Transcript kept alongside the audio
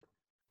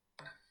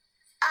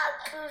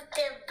to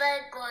the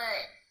big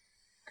one.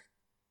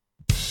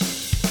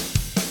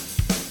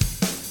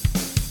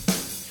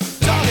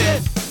 Talking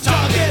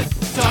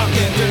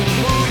through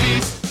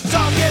movies.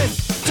 Talking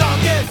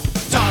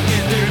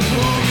through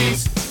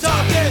movies.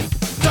 Talking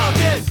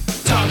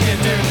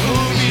through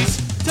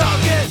movies.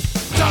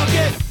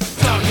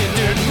 Talking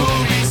through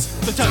movies.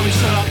 So tell me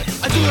shut up,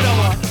 I do what I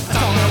want, I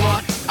talk what I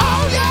want.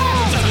 Oh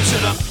yeah! Tell me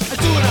shut up, I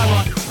do what I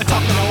want, I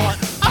talk what I want.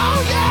 Oh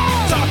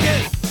yeah!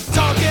 Talking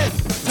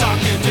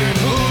through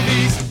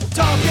movies.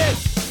 Talking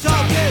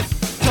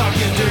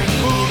through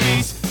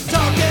movies.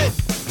 Talking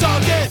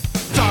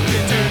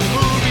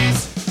through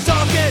movies.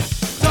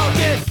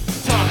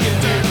 Talking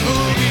through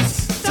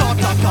movies. Talk.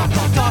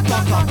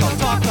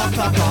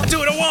 Do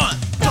what I want.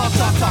 Talk.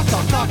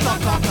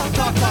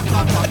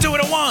 Do what I want. Do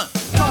what I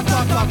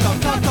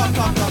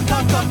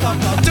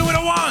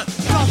want.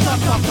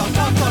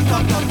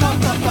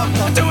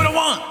 Do what I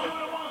want.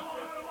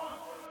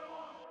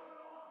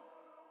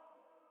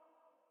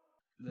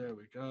 There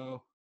we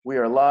go. We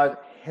are live.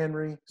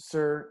 Henry,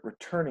 sir,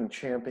 returning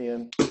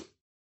champion.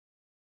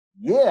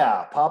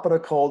 Yeah, popping a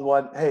cold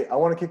one. Hey, I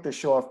want to kick this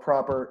show off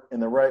proper in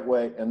the right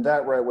way. And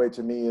that right way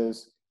to me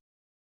is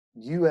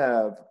you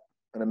have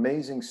an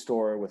amazing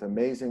store with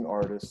amazing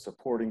artists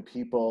supporting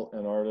people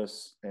and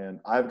artists. And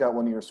I've got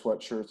one of your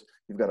sweatshirts.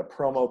 You've got a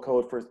promo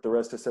code for the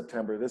rest of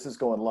September. This is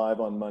going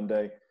live on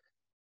Monday.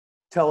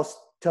 Tell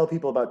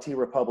people about T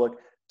Republic.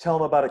 Tell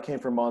them about It Came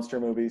From Monster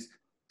Movies.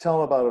 Tell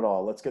them about it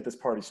all. Let's get this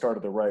party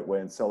started the right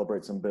way and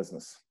celebrate some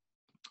business.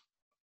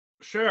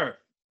 Sure,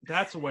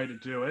 that's a way to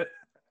do it.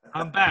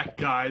 I'm back,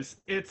 guys.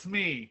 It's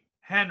me,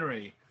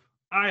 Henry.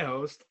 I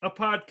host a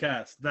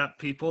podcast that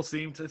people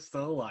seem to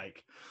still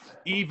like,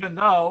 even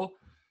though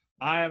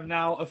I am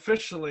now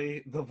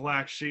officially the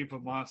black sheep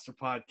of Monster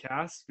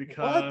Podcasts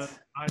because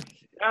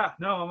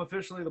I'm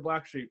officially the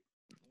black sheep.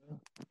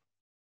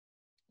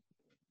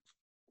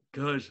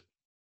 Good.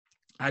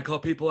 I call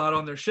people out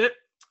on their shit,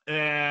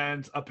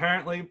 and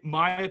apparently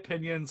my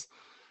opinions,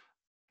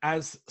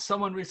 as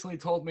someone recently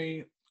told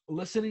me,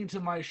 listening to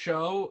my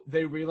show,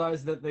 they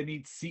realize that they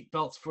need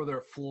seatbelts for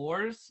their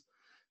floors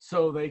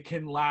so they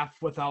can laugh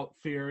without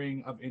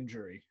fearing of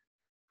injury.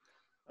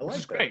 I like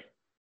which is that. great.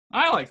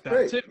 I like that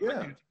Great, too. yeah. I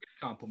think it's a great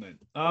compliment.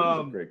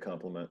 That is a great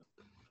compliment.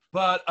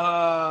 But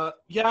I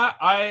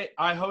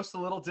host a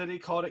little ditty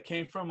called It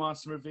Came From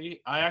Monster Movie.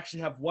 I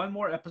actually have one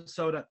more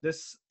episode at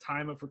this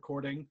time of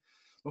recording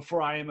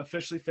before I am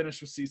officially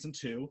finished with season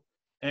 2.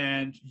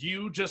 And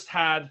you just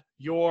had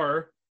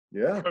your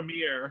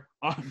premiere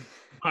on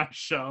my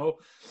show.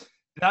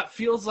 That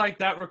feels like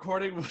that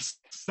recording was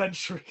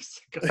centuries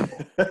ago.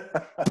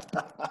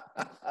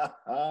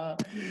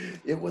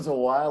 It was a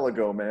while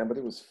ago, man, but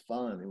it was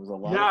fun. It was a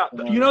lot of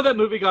fun. You know that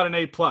movie got an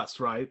A+,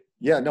 right?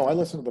 Yeah, no, I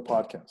listened to the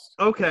podcast.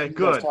 Okay, You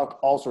good. guys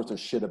talked all sorts of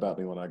shit about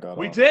me when I got on.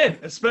 We did,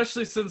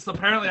 especially since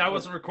apparently I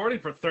wasn't recording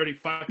for 30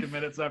 fucking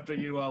minutes after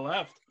you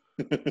left.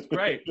 It's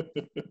great.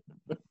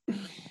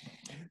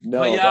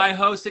 I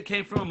host It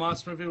Came From a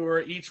Monster Movie,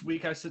 where each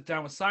week I sit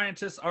down with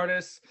scientists,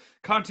 artists,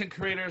 content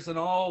creators, and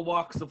all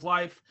walks of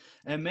life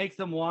and make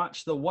them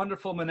watch the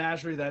wonderful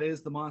menagerie that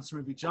is the monster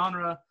movie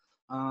genre.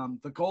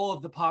 The goal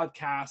of the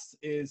podcast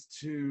is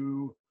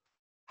to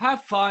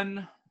have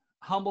fun,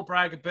 humble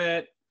brag a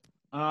bit,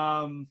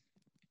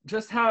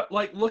 just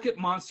look at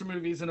monster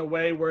movies in a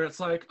way where it's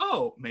like,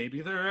 oh,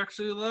 maybe they're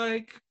actually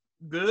like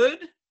good,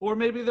 or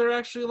maybe they're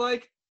actually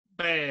like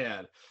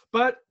bad,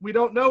 but we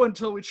don't know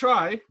until we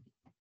try.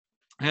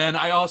 And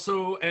I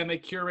also am a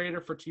curator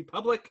for T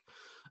Public,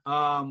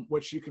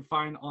 which you can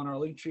find on our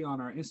link tree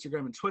on our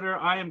Instagram and Twitter.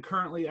 I am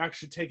currently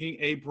actually taking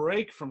a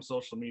break from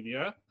social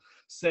media,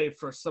 save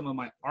for some of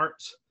my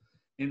art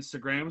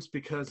Instagrams,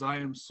 because I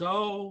am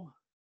so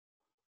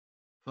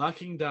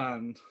fucking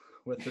done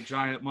with the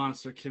giant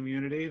monster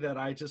community that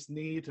I just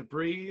need to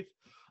breathe.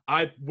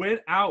 I went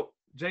out,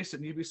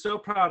 Jason, you'd be so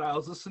proud. I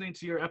was listening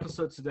to your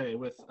episode today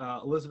with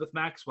Elizabeth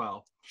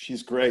Maxwell.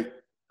 She's great.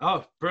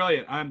 Oh,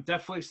 brilliant. I'm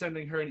definitely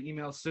sending her an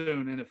email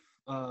soon. And if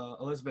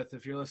Elizabeth,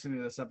 if you're listening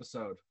to this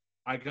episode,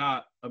 I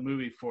got a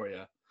movie for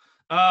you.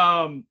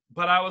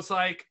 But I was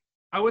like,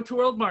 I went to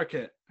World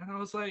Market and I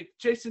was like,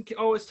 Jason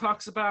always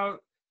talks about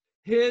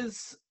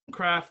his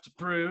craft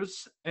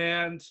brews.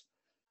 And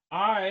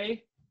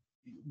I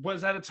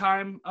was at a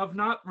time of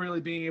not really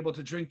being able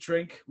to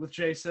drink with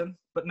Jason,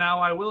 but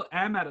now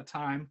am at a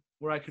time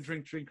where I could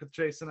drink with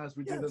Jason as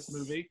we do this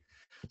movie.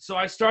 So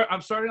I'm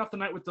starting off the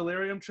night with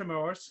Delirium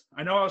Tremors.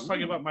 I know I was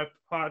talking about my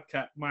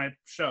podcast, my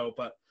show,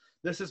 but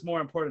this is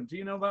more important. Do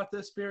you know about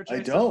this beer,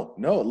 Jason? I don't.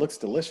 No, it looks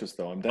delicious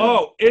though. I'm down.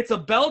 Oh, it's a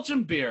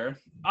Belgian beer.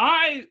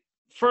 I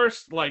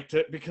first liked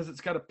it because it's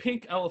got a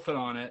pink elephant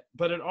on it,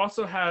 but it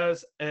also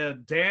has a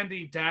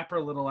dandy, dapper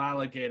little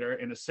alligator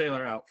in a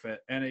sailor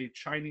outfit and a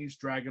Chinese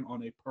dragon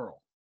on a pearl.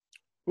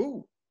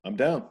 Ooh, I'm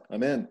down.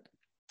 I'm in.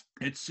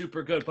 It's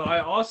super good. But I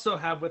also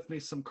have with me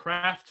some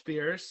craft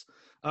beers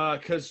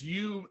because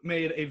you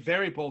made a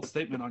very bold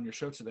statement on your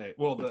show today.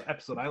 Well, the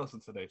episode I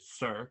listened to today,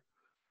 sir.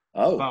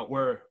 Oh. About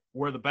where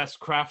the best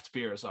craft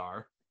beers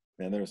are.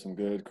 Man, there's some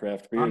good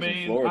craft I beers in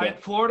mean, Florida.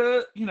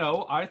 Florida, you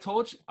know, I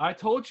told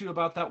you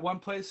about that one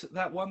place,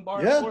 that one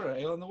bar Yeah. in Florida,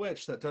 Ale and the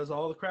Witch, that does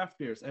all the craft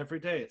beers every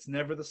day. It's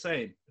never the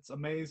same. It's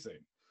amazing.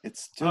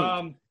 It's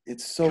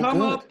it's so Come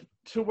good. up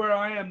to where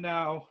I am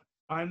now.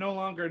 I'm no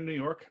longer in New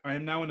York. I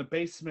am now in a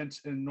basement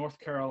in North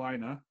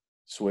Carolina,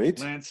 Sweet.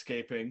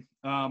 landscaping.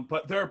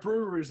 But there are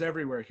breweries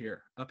everywhere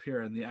here, up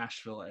here in the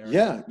Asheville area.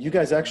 Yeah, you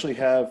guys actually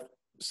have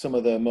some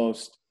of the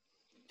most,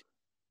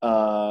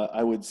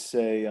 I would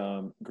say,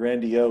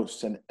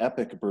 grandiose and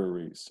epic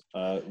breweries.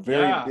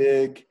 Very Yeah.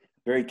 big,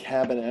 very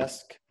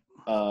cabin-esque,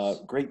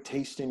 great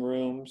tasting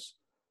rooms.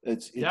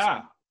 It's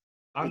Yeah.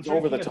 I'm it's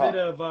over drinking the a bit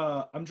top.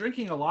 of I'm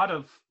drinking a lot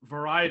of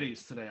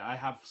varieties today. I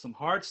have some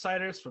hard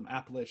ciders from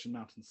Appalachian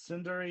Mountain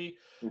Cindery,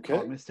 Okay.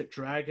 called Mystic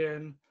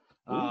Dragon.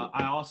 Ooh.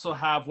 I also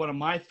have one of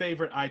my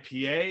favorite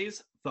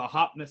IPAs, the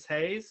Hopness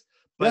Haze,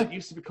 but Yeah. it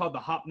used to be called the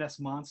Hopness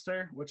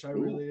Monster, which I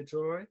Ooh. really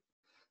enjoy.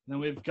 Then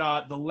we've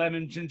got the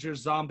Lemon Ginger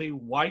Zombie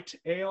White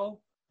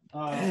Ale.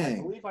 I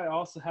Dang. believe I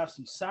also have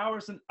some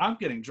sours, and I'm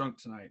getting drunk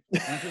tonight.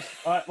 I'm just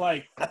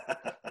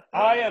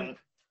I am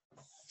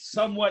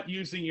somewhat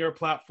using your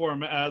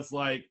platform as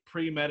like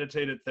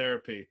premeditated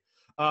therapy.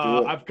 Do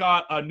it. I've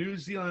got a New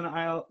Zealand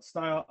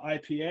style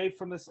IPA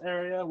from this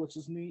area, which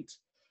is neat.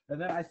 And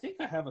then I think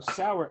I have a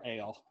sour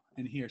ale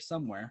in here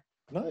somewhere.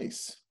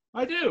 Nice.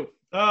 I do.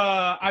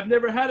 I've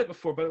never had it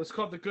before, but it was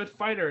called The Good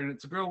Fighter, and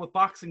it's a girl with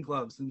boxing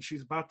gloves, and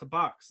she's about to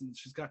box, and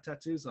she's got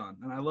tattoos on.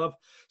 And I love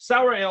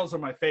sour ales are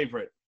my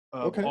favorite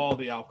of Okay. all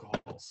the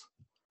alcohols.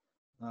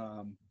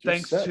 Just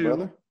Thanks set, to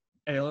brother.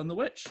 Ale and the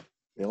Witch.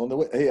 Ale and the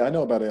Witch. Hey, I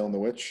know about Ale and the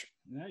Witch.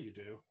 Yeah, you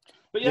do.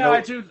 But You yeah,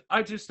 know-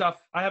 I do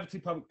stuff. I have a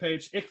TeePublic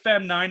page.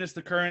 ICFAM9 is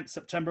the current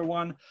September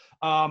one.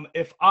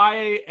 If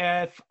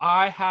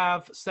I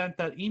have sent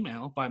that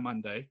email by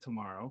Monday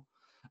tomorrow,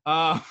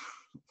 I'm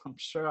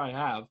sure I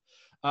have.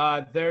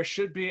 There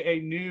should be a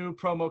new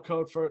promo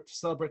code to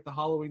celebrate the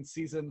Halloween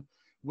season,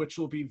 which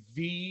will be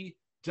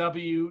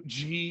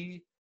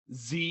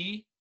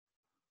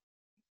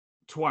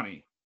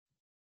VWGZ20,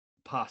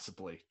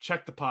 possibly.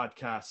 Check the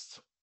podcast.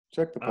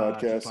 Check the To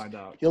podcast. find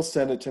out. He'll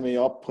send it to me.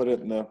 I'll put it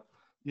in the.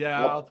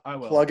 Yeah, I'll I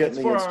will. plug it It's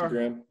in the for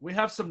Instagram. we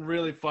have some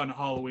really fun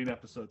Halloween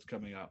episodes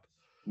coming up.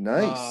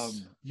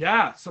 Nice.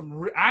 Yeah,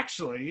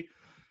 actually,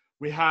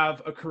 we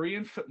have a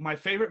Korean, my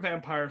favorite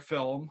vampire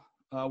film.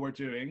 We're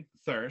doing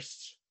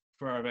Thirst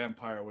for our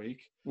Vampire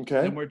Week.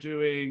 Okay. Then we're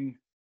doing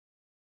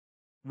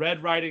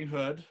Red Riding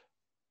Hood.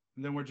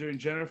 And then we're doing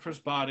Jennifer's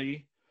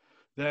Body.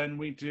 Then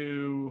we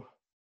do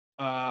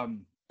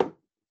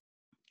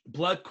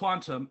Blood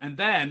Quantum, and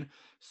then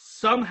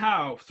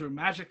somehow through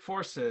magic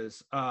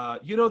forces,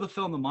 you know the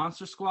film The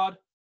Monster Squad?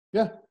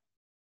 Yeah.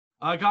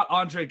 I got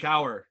Andre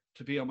Gower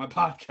to be on my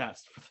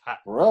podcast for that.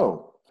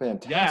 Bro,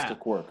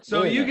 fantastic work.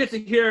 So Very you nice. get to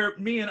hear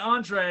me and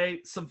Andre,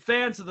 some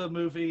fans of the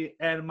movie,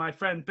 and my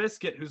friend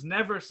Biscuit, who's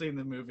never seen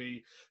the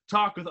movie,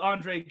 talk with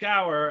Andre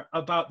Gower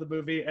about the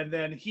movie, and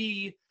then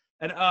he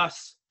and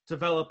us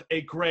develop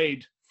a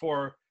grade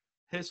for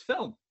his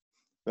film.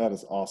 That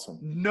is awesome.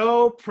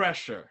 No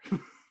pressure.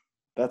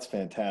 That's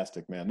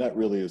fantastic, man. That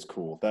really is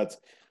cool.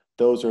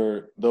 Those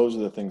are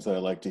the things that I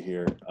like to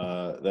hear.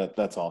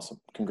 That's awesome.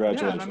 Yeah,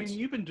 Congratulations. and I mean,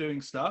 you've been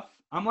doing stuff.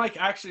 I'm like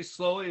actually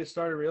slowly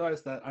starting to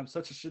realize that I'm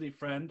such a shitty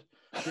friend,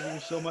 giving you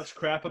so much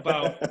crap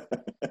about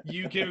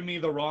you giving me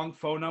the wrong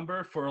phone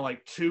number for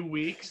like 2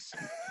 weeks.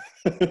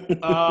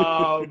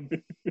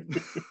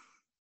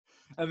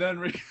 And then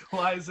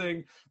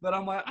realizing that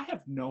I'm like, I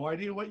have no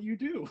idea what you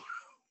do.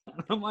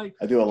 I'm like,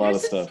 I do a lot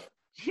of Jason's- stuff.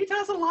 He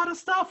does a lot of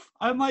stuff.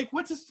 I'm like,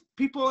 what does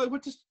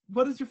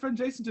your friend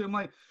Jason do? I'm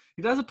like,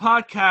 he does a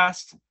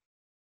podcast.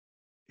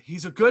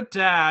 He's a good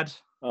dad.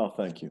 Oh,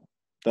 thank you.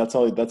 That's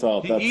all.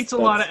 He eats a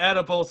lot of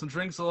edibles and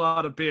drinks a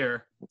lot of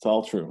beer. It's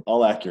all true.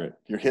 All accurate.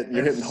 You're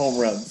hitting home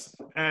runs.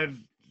 And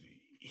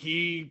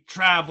he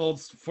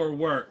travels for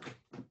work.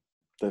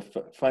 The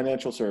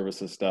financial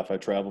services stuff. I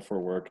travel for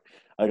work.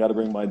 I got to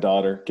bring my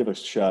daughter. Give a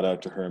shout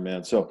out to her,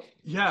 man. So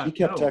Yeah. she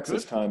kept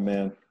Texas time,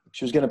 man.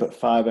 She was getting up at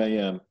 5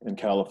 a.m. in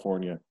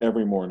California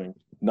every morning.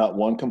 Not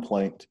one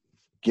complaint.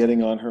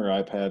 Getting on her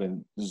iPad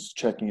and just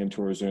checking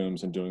into her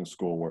Zooms and doing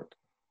schoolwork.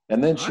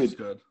 And then That's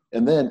good.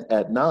 And then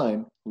at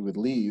 9, we would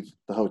leave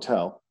the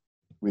hotel.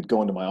 We'd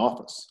go into my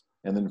office.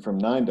 And then from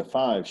 9 to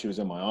 5, she was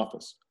in my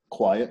office,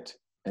 quiet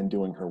and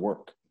doing her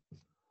work.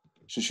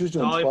 So she was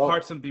doing Dolly 12.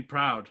 Parton be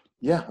proud.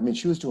 Yeah, I mean,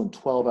 she was doing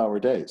 12-hour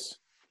days.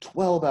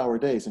 12-hour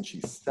days, and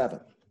she's 7.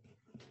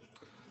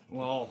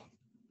 Well,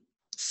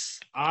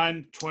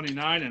 I'm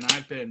 29 and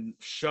I've been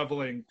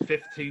shoveling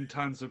 15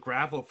 tons of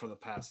gravel for the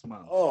past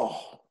month.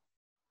 Oh,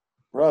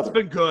 brother. It's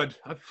been good.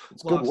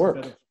 It's good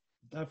work.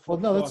 Well,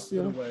 no, that's, lost a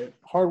bit of weight.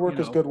 hard work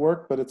you is know. good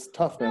work, but it's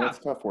tough, man. Yeah. It's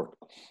tough work.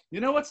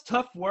 You know what's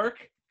tough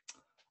work?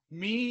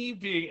 Me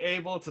being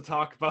able to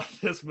talk about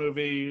this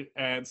movie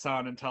and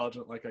sound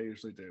intelligent like I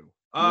usually do.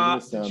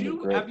 You sounded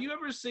great. Have you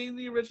ever seen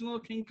the original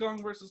King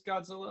Kong versus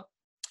Godzilla?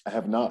 I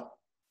have not.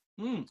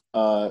 Hmm.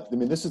 I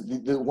mean, this is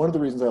one of the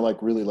reasons I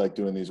really like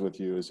doing these with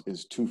you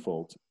is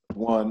twofold.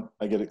 One,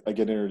 I get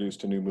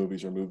introduced to new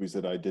movies or movies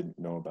that I didn't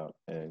know about.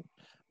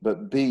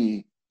 but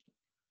B,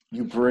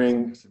 you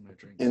bring Mixing my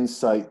drinks.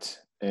 insight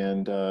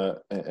and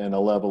a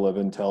level of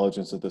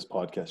intelligence that this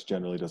podcast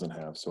generally doesn't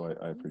have. So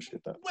I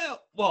appreciate that.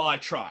 Well, I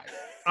try.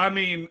 I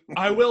mean,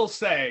 I will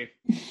say,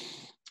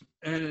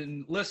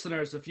 and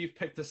listeners, if you've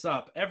picked this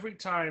up, every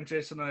time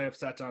Jason and I have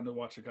sat down to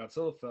watch a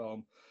Godzilla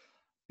film,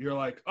 you're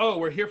like, oh,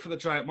 we're here for the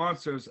giant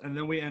monsters, and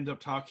then we end up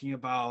talking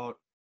about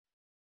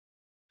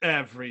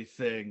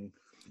everything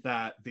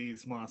that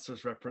these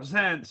monsters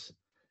represent.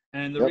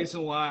 And the Yep.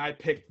 reason why I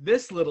picked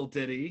this little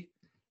ditty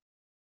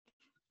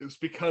is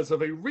because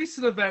of a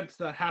recent event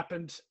that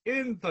happened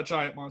in the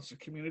giant monster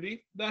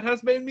community that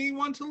has made me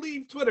want to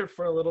leave Twitter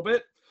for a little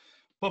bit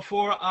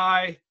before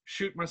I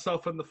shoot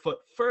myself in the foot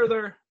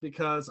further,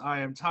 because I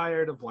am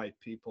tired of white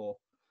people.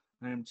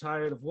 I am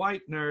tired of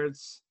white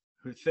nerds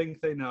who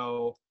think they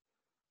know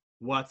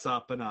what's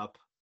up and up.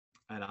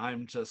 And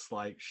I'm just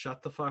like,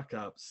 shut the fuck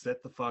up,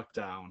 sit the fuck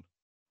down.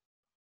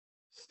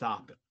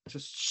 Stop it.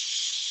 Just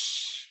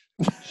shh.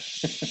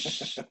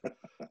 Shh.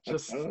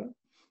 Just,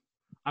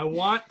 I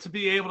want to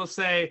be able to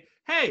say,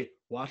 hey,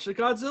 watch a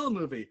Godzilla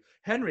movie.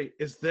 Henry,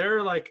 is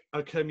there like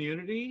a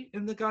community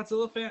in the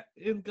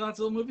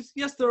Godzilla movies?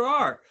 Yes, there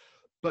are.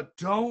 But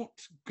don't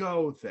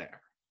go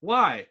there.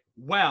 Why?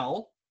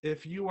 Well,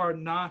 if you are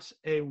not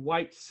a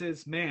white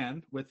cis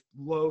man with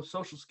low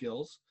social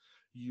skills,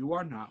 you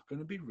are not going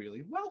to be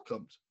really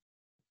welcomed.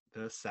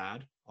 The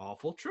sad,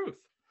 awful truth.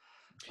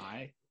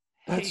 I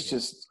hate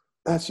it.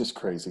 That's just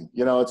crazy.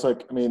 You know, it's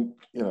like, I mean,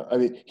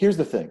 here's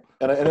the thing.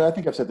 And I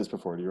think I've said this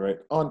before to you, right?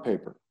 On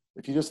paper,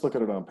 if you just look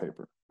at it on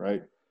paper,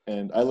 right?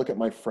 And I look at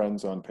my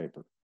friends on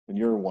paper, and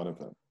you're one of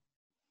them.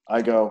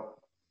 I go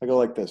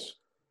like this.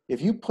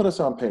 If you put us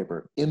on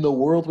paper, in the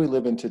world we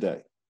live in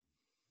today,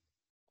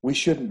 we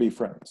shouldn't be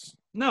friends.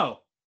 No.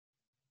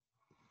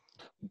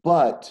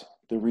 But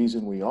the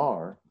reason we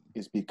are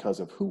is because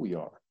of who we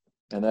are.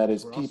 And that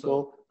is We're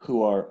people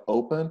who are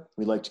open.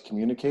 We like to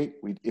communicate.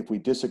 If we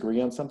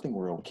disagree on something,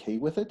 we're okay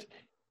with it.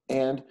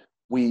 And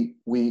we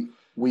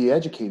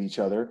educate each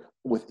other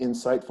with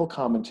insightful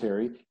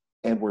commentary,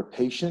 and we're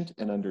patient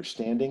and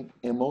understanding.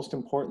 And most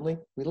importantly,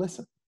 we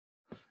listen.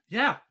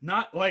 Yeah,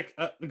 not like,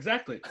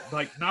 exactly.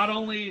 Like, not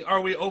only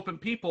are we open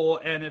people,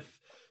 and if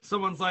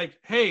someone's like,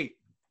 hey,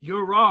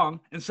 you're wrong,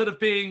 instead of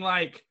being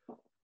like,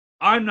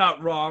 I'm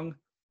not wrong,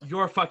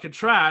 you're fucking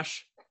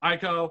trash, I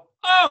go,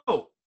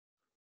 oh,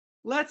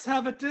 let's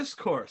have a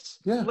discourse.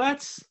 Yeah.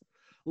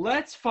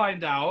 Let's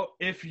find out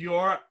if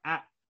you're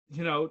at,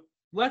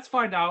 let's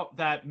find out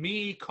that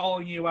me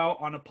calling you out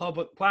on a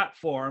public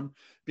platform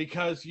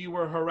because you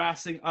were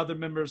harassing other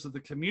members of the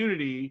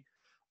community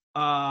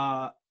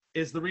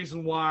is the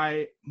reason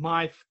why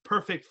my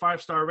perfect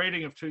 5-star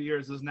rating of 2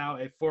 years is now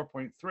a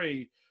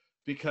 4.3,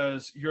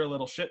 because you're a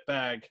little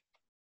shitbag.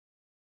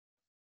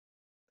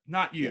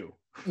 Not you.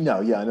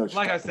 No, yeah, I know what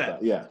you're Like I talking said,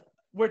 about. Yeah.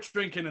 We're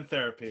drinking and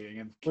therapy,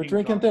 and We're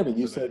drinking therapy.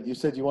 You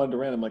said you wanted to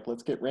rant. I'm like,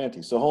 let's get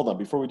ranty. So hold on.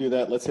 Before we do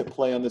that, let's hit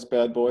play on this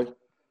bad boy.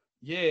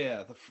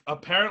 Yeah,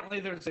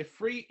 apparently there's a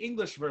free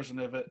English version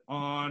of it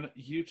on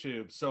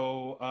YouTube.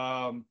 So,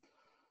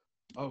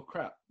 oh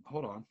crap,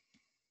 hold on.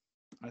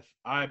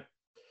 I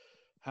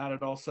had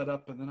it all set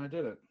up and then I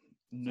did it.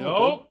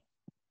 Nope.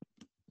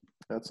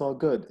 That's all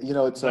good.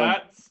 It's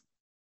That's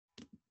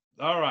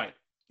all right.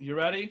 You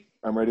ready?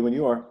 I'm ready when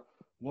you are.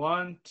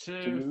 1,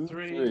 2,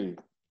 3.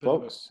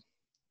 Folks,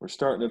 we're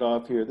starting it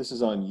off here. This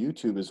is on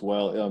YouTube as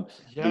well.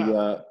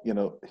 Yeah.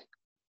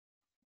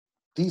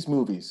 These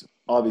movies,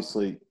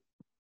 obviously,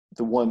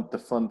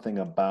 the fun thing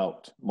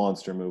about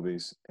monster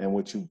movies and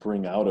what you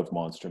bring out of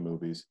monster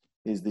movies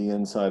is the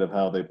insight of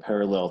how they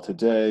parallel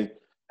today,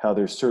 how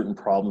there's certain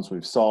problems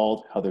we've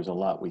solved, how there's a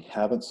lot we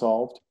haven't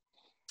solved.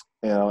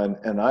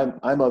 And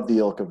I'm of the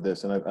ilk of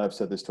this, and I've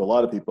said this to a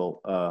lot of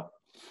people.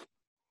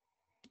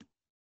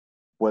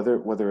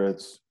 Whether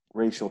it's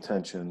racial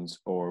tensions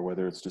or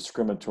whether it's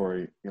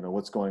discriminatory,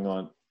 what's going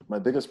on. My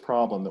biggest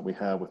problem that we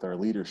have with our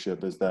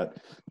leadership is that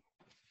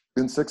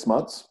in 6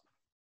 months,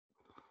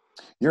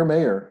 your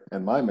mayor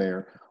and my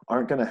mayor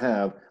aren't going to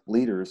have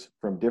leaders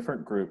from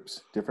different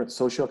groups, different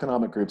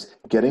socioeconomic groups,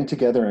 getting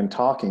together and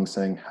talking,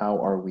 saying,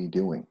 how are we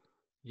doing?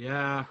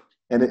 Yeah.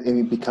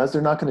 And because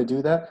they're not going to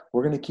do that,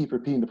 we're going to keep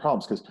repeating the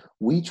problems, because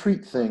we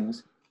treat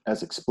things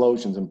as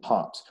explosions and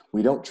pops.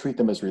 We don't treat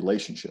them as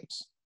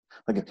relationships.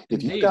 Like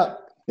if you've got,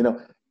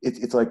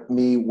 it's like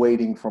me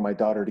waiting for my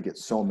daughter to get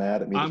so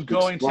mad at me. I'm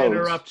going to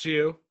interrupt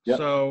you. Yep.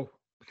 So,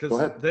 because Go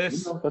ahead.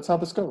 That's how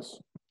this goes.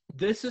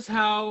 This is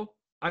how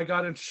I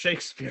got into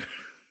Shakespeare.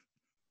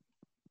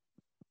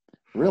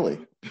 Really?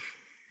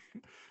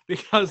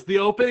 Because the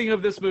opening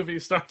of this movie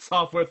starts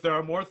off with, there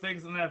are more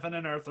things in heaven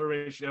and earth,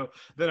 Horatio,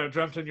 than are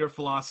dreamt in your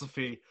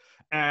philosophy.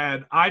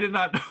 And I did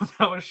not know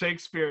that was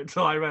Shakespeare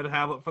until I read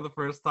Hamlet for the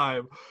first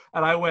time.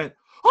 And I went,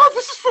 oh,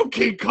 this is from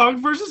King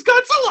Kong versus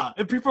Godzilla.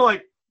 And people are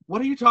like,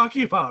 what are you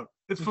talking about?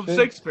 It's from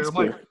Shakespeare. I'm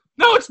like,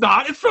 no, it's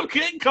not. It's from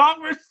King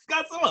Kong versus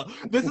Godzilla.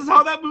 This is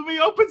how that movie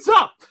opens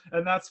up.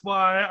 And that's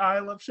why I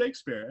love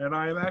Shakespeare. And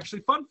I am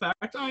actually, fun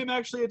fact, I am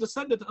actually a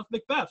descendant of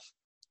Macbeth.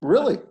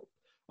 Really?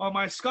 on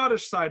my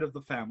Scottish side of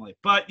the family.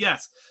 But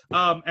yes,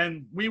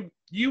 and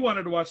you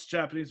wanted to watch the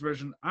Japanese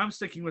version. I'm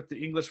sticking with the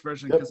English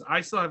version because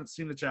I still haven't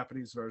seen the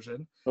Japanese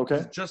version. Okay.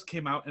 It just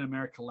came out in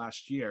America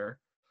last year.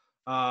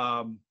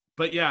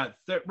 But yeah,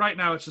 right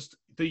now it's just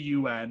the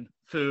UN,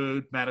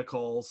 food,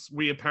 medicals.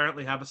 We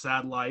apparently have a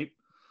satellite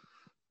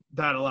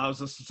that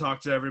allows us to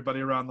talk to everybody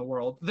around the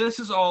world. This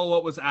is all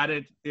what was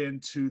added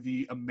into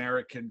the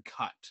American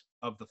cut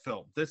of the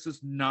film. This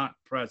is not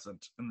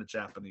present in the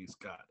Japanese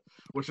cut,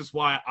 which is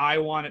why I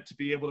want it to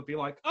be able to be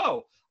like,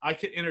 oh, I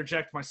can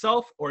interject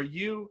myself or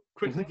you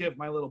quickly give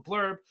my little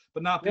blurb,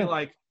 but not be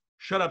like,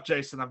 shut up,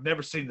 Jason. I've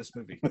never seen this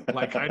movie.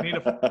 Like, I need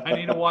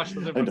to watch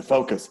the different. And to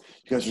focus,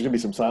 because there's gonna be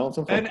some silence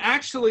and focus. And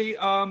actually,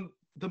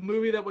 the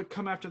movie that would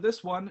come after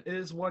this one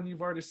is one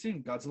you've already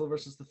seen, Godzilla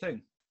versus the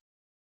Thing.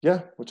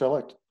 Yeah, which I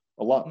liked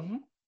a lot. Mm-hmm.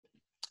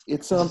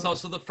 It's This is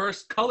also the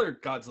first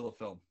colored Godzilla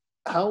film.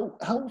 How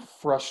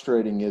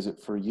frustrating is it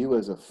for you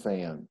as a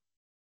fan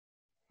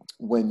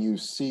when you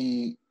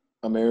see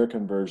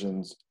American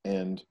versions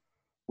and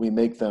we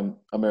make them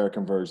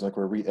American versions, like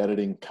we're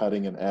re-editing,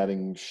 cutting, and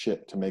adding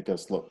shit to make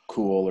us look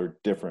cool or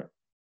different?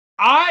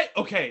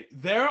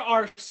 There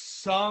are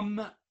some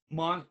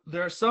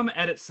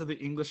edits to the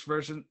English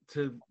version,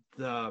 to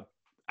the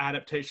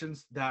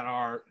adaptations, that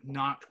are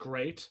not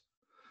great.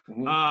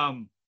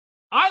 Mm-hmm.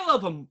 I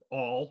love them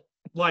all.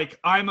 Like,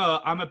 I'm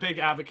a big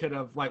advocate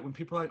of, like, when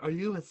people are like, are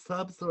you a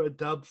subs or a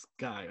dubs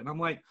guy? And I'm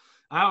like,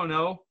 I don't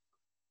know.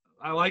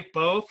 I like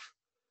both.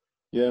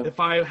 Yeah. If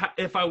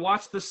I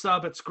watch the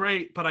sub, it's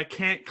great, but I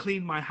can't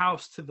clean my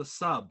house to the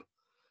sub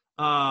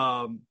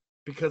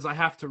because I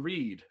have to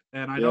read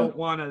and I don't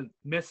want to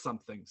miss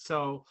something.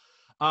 So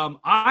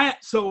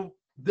so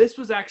this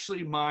was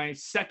actually my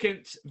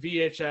second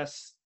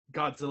VHS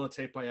Godzilla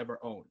tape I ever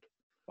owned.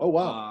 Oh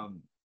wow.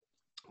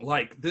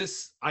 Like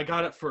this, I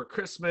got it for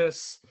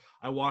Christmas.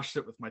 I watched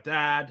it with my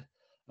dad.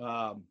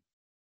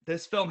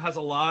 This film has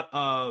a lot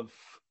of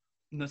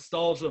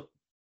nostalgia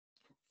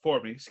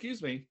for me.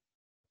 Excuse me.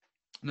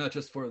 Not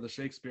just for the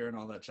Shakespeare and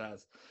all that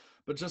jazz,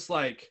 but just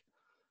like,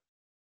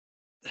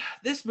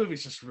 this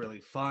movie's just really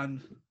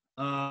fun.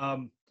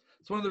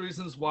 It's one of the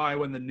reasons why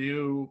when the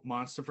new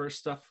MonsterVerse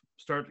stuff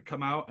started to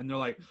come out and they're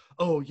like,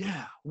 oh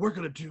yeah, we're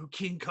going to do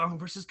King Kong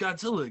versus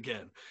Godzilla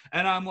again.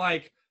 And I'm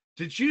like,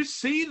 did you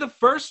see the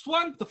first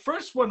one? The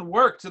first one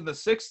worked in the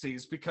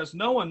 60s because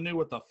no one knew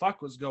what the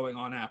fuck was going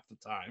on half the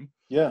time.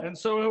 Yeah. And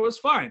so it was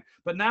fine.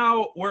 But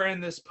now we're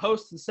in this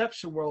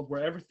post-Inception world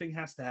where everything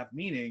has to have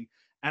meaning.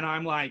 And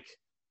I'm like,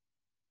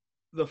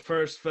 the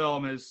first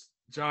film is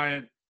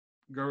giant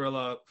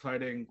gorilla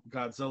fighting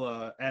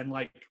Godzilla. And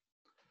like,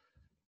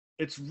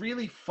 it's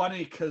really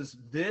funny because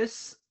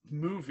this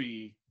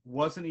movie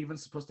wasn't even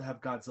supposed to have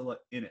Godzilla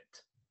in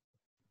it.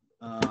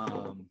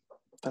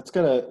 It's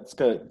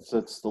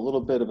a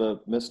little bit of a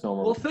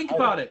misnomer. Well, think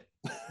about it.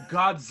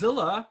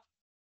 Godzilla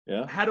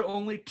Yeah. had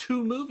only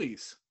 2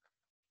 movies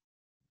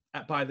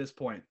by this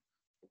point.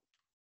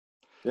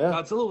 Yeah.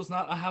 Godzilla was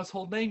not a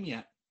household name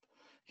yet.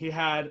 He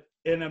had,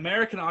 in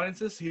American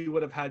audiences, he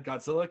would have had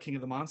Godzilla, King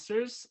of the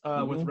Monsters,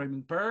 with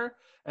Raymond Burr,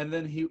 and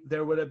then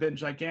there would have been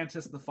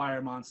Gigantus, the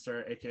Fire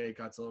Monster, aka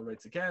Godzilla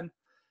Rides Again,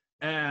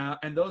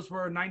 and those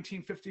were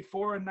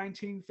 1954 and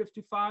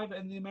 1955,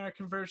 and the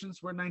American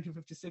versions were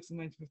 1956 and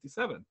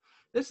 1957.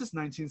 This is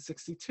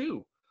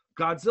 1962.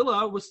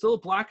 Godzilla was still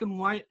black and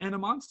white and a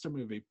monster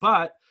movie,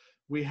 but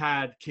we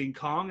had King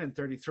Kong in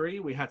 1933.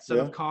 We had Son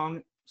of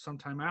Kong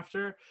sometime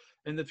after,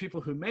 and the people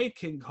who made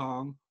King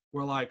Kong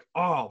were like,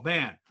 oh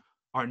man,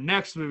 our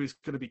next movie is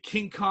going to be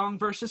King Kong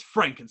versus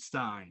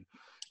Frankenstein.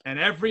 And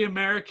every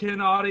American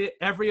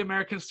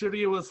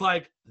studio was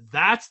like,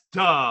 that's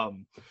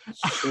dumb.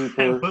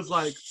 It was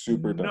like,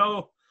 super dumb.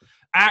 No.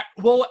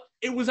 Well,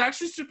 it was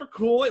actually super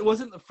cool. It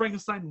wasn't the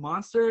Frankenstein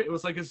monster. It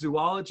was like a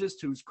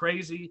zoologist who's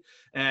crazy.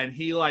 And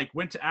he like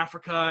went to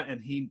Africa and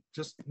he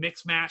just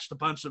mix-matched a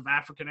bunch of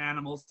African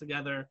animals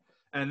together.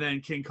 And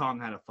then King Kong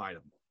had to fight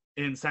him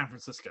in San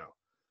Francisco.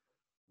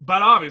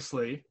 But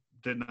obviously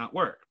did not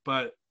work.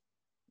 But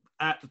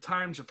at the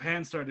time,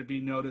 Japan started to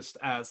be noticed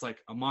as like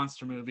a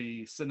monster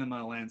movie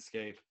cinema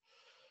landscape.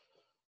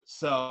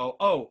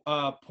 So,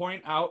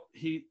 point out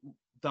the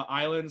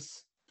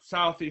islands,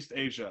 Southeast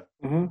Asia,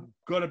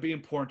 going to be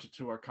important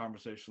to our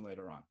conversation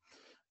later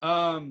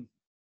on.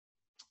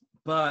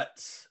 But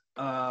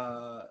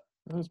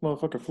this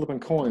motherfucker flipping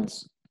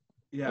coins.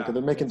 Yeah, like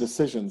they're making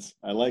decisions.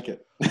 I like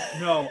it.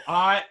 No,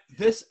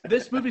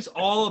 this movie's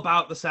all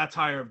about the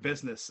satire of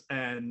business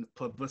and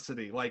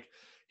publicity. Like,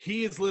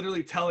 he is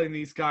literally telling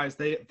these guys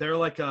they're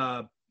like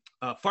a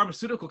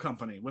pharmaceutical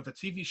company with a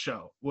TV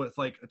show, with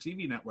like a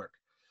TV network.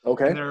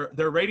 Okay. And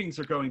their ratings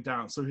are going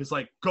down. So he's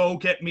like, go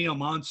get me a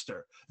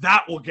monster.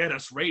 That will get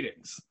us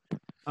ratings.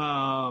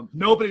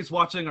 Nobody's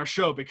watching our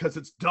show because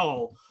it's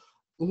dull.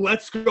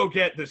 Let's go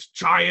get this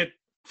giant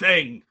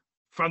thing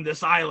from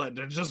this island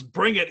and just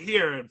bring it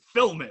here and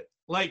film it.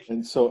 Like,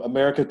 and so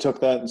America took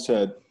that and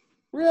said,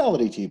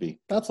 reality TV.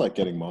 That's like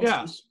getting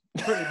monsters.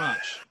 Pretty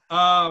much.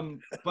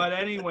 But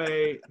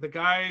anyway, the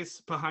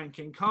guys behind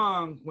King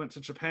Kong went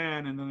to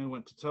Japan, and then they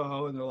went to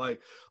Toho, and they're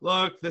like,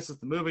 "Look, this is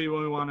the movie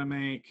we want to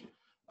make.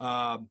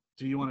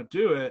 Do you want to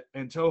do it?"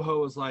 And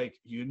Toho was like,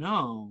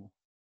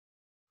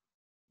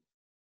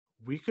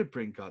 we could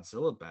bring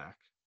Godzilla back.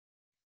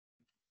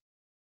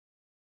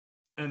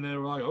 And they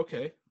were like,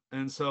 okay.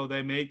 And so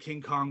they made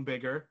King Kong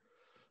bigger.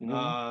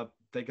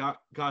 They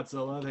got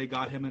Godzilla. They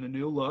got him in a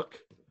new look.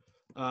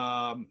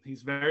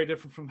 He's very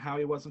different from how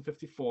he was in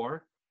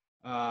 54.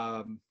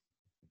 And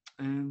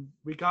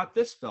we got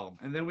this film.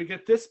 And then we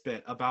get this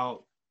bit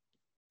about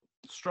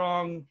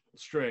strong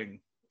string.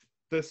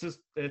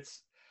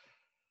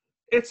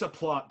 It's a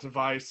plot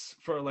device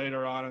for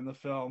later on in the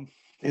film.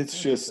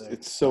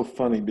 It's so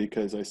funny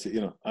because I see,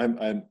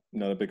 I'm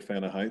not a big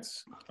fan of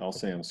heights. I'll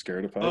say I'm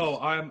scared of heights. Oh,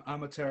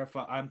 I'm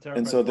terrified.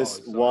 And so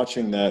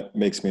watching that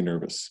makes me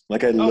nervous.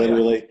 Like I had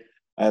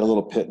a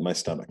little pit in my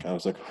stomach. I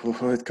was like,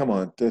 come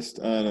on, it's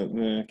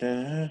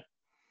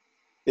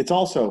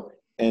also,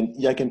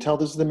 and I can tell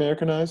this is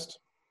Americanized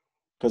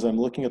because I'm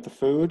looking at the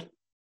food.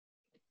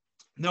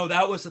 No,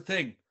 that was the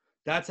thing.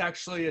 That's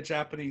actually a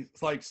Japanese,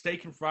 like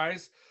steak and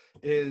fries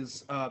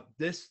is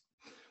this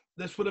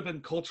would have been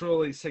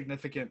culturally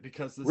significant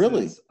because this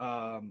is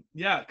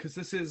because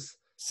this is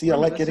I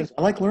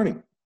like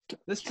learning.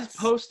 This is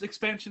post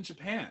expansion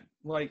Japan.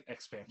 Like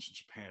expansion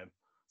Japan.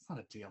 It's not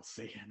a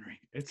DLC,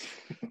 Henry. It's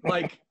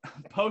like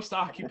post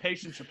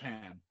occupation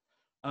Japan.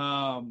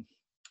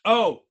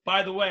 Oh,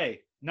 by the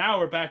way, now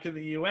we're back in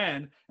the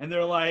UN and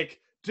they're like,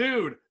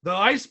 dude, the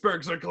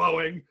icebergs are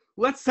glowing.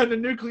 Let's send a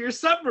nuclear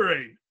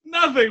submarine.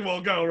 Nothing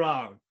will go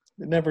wrong.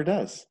 It never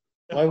does.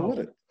 Why would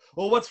it?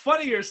 Well, what's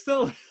funnier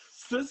still,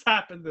 this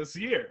happened this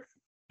year.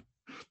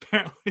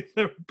 Apparently,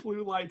 there were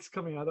blue lights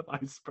coming out of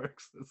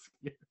icebergs this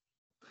year.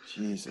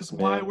 Jesus,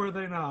 man. Why were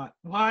they not?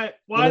 Why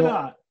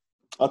not?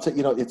 I'll tell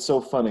you, it's so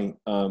funny.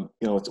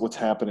 It's what's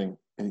happening.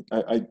 And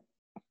I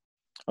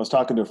was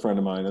talking to a friend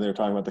of mine, and they were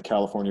talking about the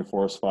California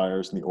forest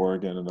fires and the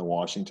Oregon and the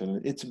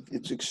Washington.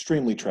 It's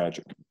extremely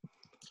tragic.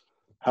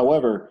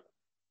 However,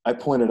 I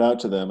pointed out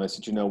to them, I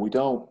said,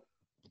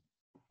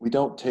 we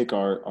don't take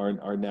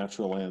our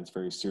natural lands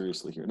very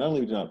seriously here. Not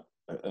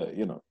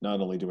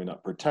only do we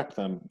not protect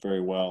them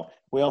very well,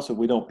 we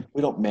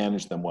don't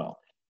manage them well.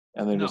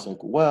 And they're just like,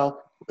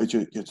 well,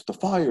 it's the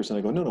fires. And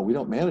I go, no, we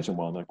don't manage them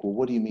well. And they're like, well,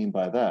 what do you mean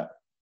by that?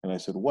 And I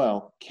said,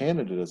 well,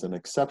 Canada does an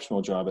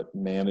exceptional job at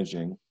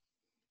managing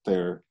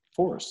their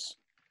forests,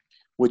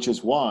 which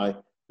is why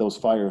those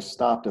fires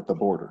stopped at the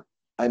border.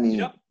 I mean,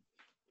 yep.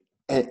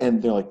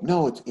 And they're like,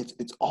 no,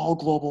 it's all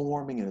global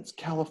warming and it's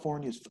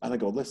California's. And I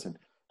go, listen,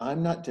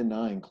 I'm not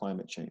denying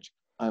climate change.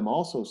 I'm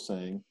also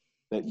saying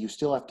that you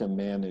still have to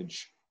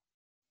manage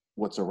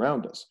what's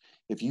around us.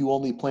 If you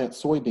only plant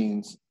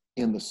soybeans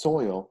in the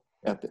soil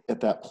at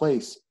that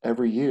place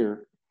every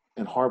year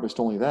and harvest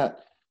only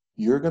that,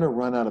 you're going to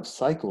run out of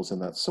cycles in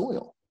that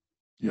soil.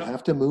 You Yep.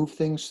 have to move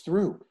things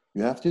through.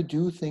 You have to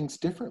do things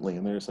differently.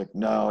 And they're just like,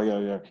 no, yeah.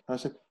 And I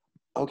said,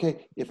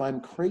 okay, if I'm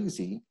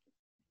crazy,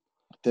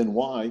 then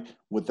why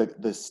would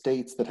the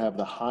states that have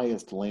the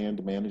highest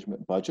land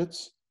management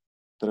budgets,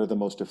 that are the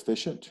most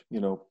efficient,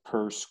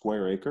 per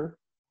square acre,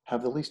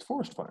 have the least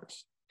forest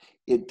fires?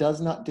 It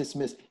does not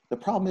dismiss. The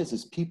problem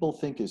is people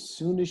think as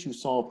soon as you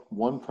solve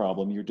one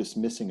problem, you're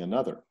dismissing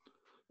another.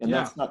 And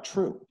that's not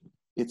true.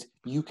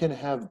 You can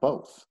have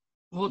both.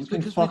 Well, it's you can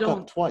because fuck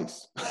up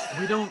twice.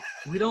 we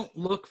don't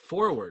look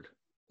forward.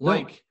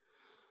 Like,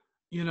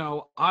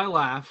 I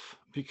laugh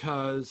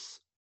because,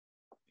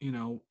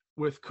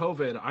 with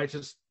COVID,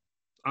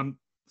 I'm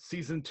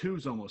season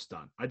 2's almost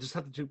done. I just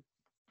have to do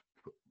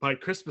my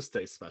Christmas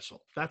Day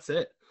special. That's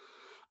it.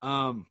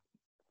 I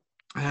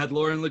had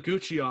Lauren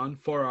Lagucci on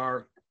for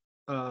our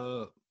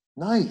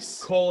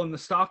nice Cole in the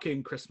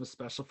Stocking Christmas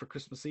special for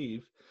Christmas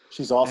Eve.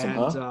 She's awesome,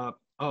 and,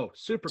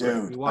 super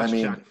Dude, great. We watched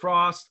Jack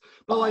Frost,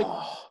 but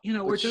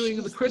we're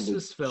doing the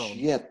Christmas film.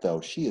 Yet though,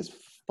 she is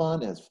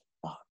fun as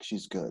fuck.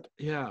 She's good.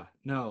 Yeah,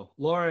 no,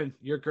 Lauren,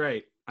 you're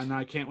great, and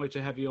I can't wait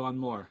to have you on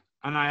more.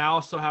 And I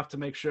also have to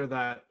make sure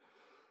that,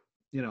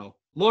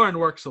 Lauren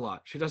works a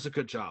lot. She does a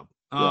good job.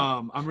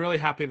 Yeah. I'm really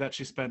happy that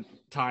she spent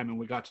time and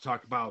we got to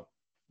talk about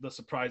the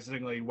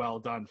surprisingly well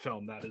done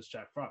film that is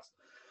Jack Frost.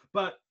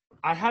 But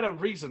I had a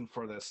reason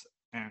for this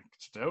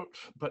anecdote,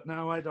 but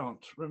now I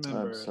don't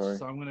remember. I'm sorry.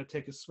 So I'm going to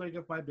take a swig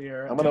of my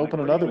beer. I'm going to open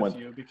another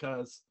one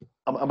because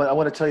I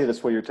want to tell you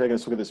this while you're taking a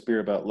swig of this beer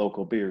about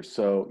local beers.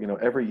 So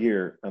every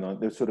year, and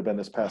this would have been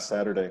this past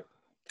Saturday,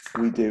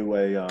 we do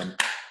an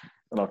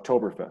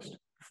Oktoberfest.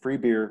 Free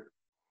beer,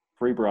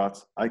 free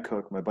brats. I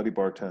cook. My buddy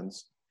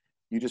bartends.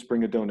 You just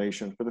bring a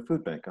donation for the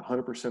food bank.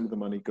 100% of the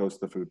money goes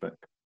to the food bank.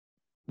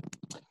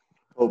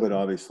 COVID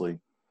obviously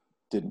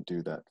didn't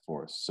do that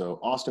for us. So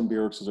Austin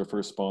Beer Works was our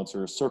first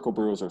sponsor. Circle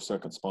Brew was our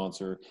second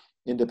sponsor.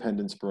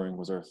 Independence Brewing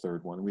was our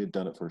third one. We had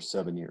done it for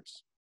 7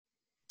 years.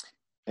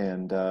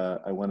 And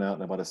I went out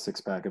and I bought a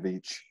 6-pack of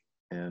each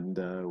and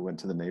went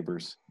to the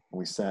neighbors. And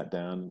we sat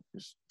down,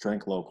 just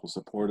drank local,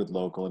 supported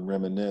local, and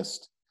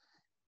reminisced.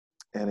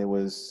 and it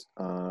was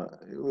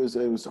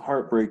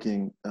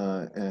heartbreaking,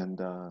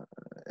 and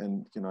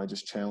I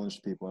just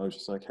challenged people. I was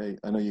just like, hey,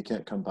 I know you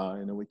can't come by.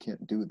 I know we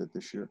can't do that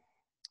this year,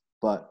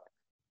 but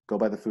go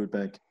by the food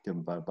bank, give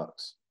them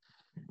 $5.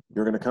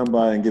 You're going to come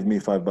by and give me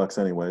 $5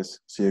 anyways,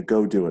 so you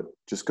go do it.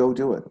 Just go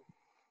do it.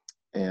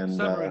 And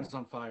Submarine's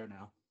on fire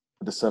now.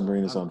 the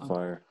submarine is I'm, on I'm,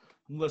 fire.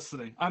 I'm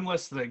listening. I'm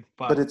listening.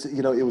 But it's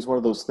it was one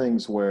of those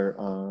things where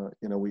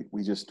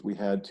we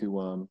had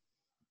to.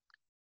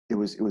 It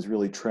was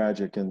really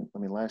tragic, and I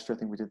mean, last year I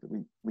think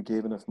we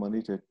gave enough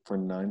money for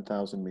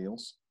 9,000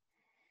 meals.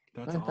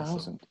 That's 9,000.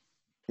 awesome.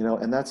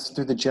 And that's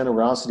through the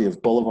generosity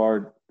of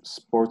Boulevard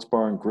Sports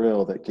Bar and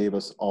Grill that gave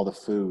us all the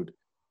food,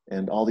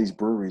 and all these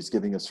breweries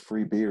giving us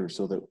free beer,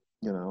 so that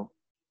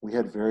we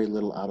had very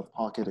little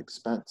out-of-pocket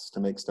expense to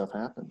make stuff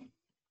happen.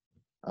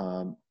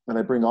 And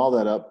I bring all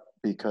that up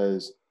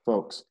because,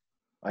 folks,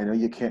 I know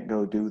you can't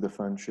go do the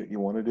fun shit you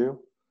want to do,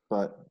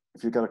 but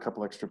if you've got a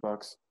couple extra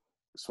bucks,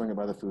 swing it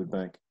by the food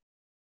bank.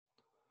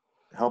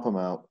 Help them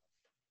out.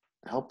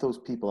 Help those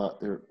people out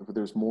there.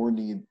 There's more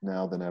need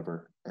now than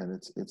ever, and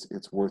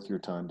it's worth your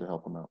time to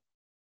help them out.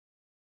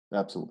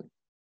 Absolutely.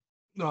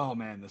 Oh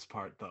man, this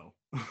part though.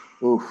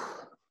 Oof.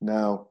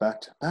 Now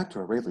back to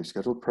our regularly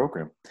scheduled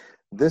program.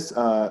 This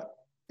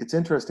it's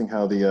interesting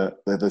how this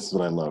is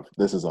what I love.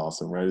 This is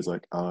awesome, right? It's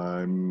like,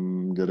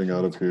 I'm getting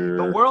out of here.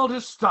 The world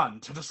is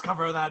stunned to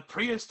discover that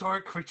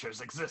prehistoric creatures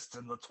exist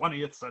in the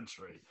 20th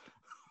century.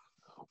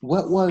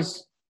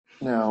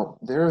 Now,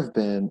 there have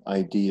been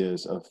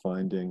ideas of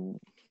finding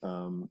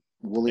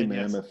woolly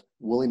mammoth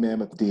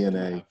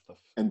DNA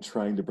and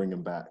trying to bring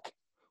them back.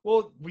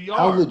 Well, we are.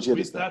 How legit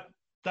is that?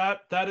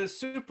 That is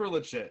super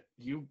legit.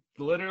 You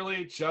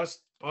literally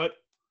just put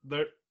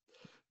there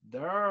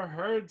are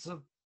herds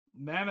of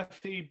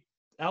mammoth-y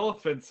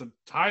elephants in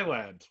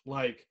Thailand.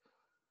 Like,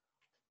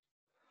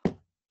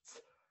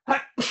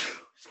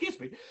 excuse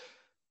me.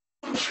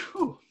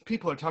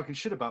 People are talking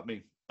shit about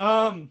me.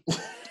 The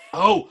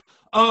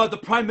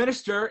Prime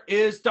Minister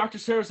is Dr.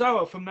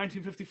 Serizawa from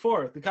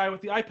 1954, the guy with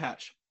the eye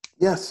patch.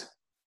 Yes.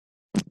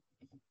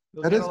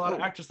 You'll get a lot of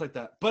actors like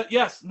that. But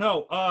yes,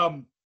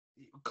 no,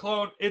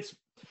 clone, it's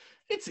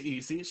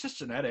easy. It's just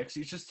genetics.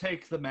 You just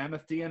take the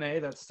mammoth DNA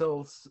that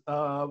still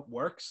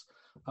works,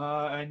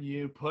 and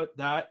you put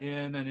that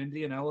in an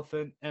Indian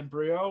elephant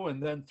embryo,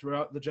 and then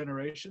throughout the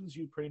generations,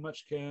 you pretty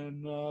much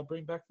can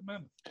bring back the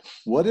mammoth.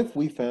 What if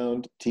we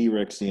found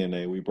T-Rex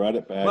DNA? We brought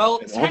it back. Well,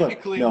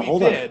 technically, we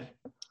did.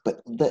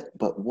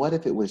 But what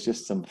if it was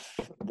just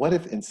what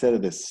if instead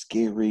of this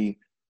scary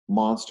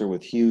monster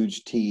with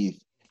huge teeth,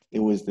 it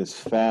was this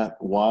fat,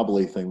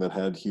 wobbly thing that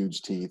had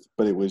huge teeth,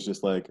 but it was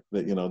just like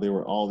that, they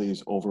were all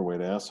these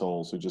overweight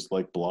assholes who just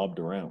like blobbed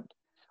around,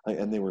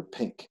 and they were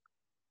pink.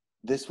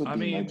 This would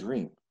be my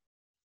dream.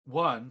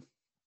 One.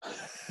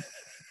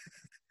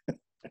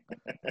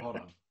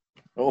 Hold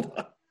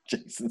on.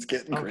 Jason's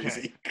getting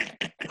crazy.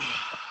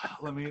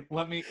 Let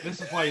me,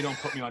 this is why you don't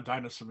put me on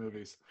dinosaur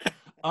movies.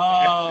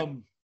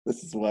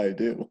 This is why I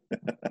do.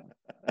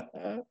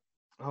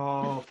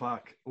 Oh,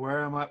 fuck.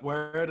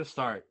 Where to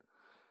start?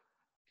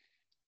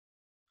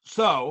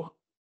 So,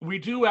 we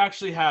do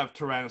actually have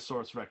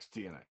Tyrannosaurus Rex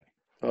DNA.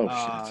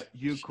 Oh, shit.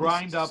 You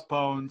grind up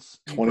bones.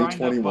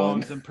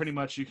 2021. And pretty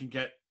much you can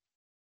get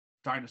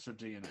dinosaur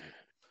DNA.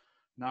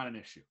 Not an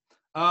issue.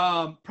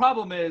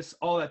 Problem is,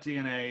 all that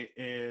DNA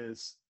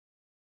is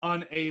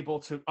unable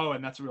to... Oh,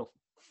 and that's a real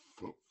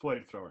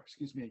flamethrower.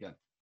 Excuse me again.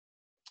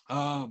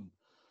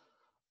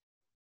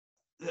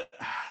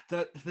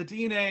 The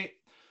DNA...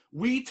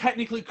 We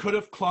technically could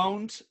have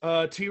cloned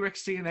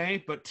T-Rex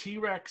DNA, but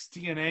T-Rex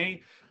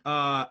DNA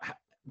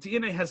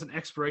DNA has an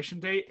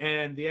expiration date,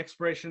 and the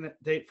expiration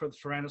date for the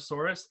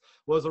Tyrannosaurus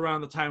was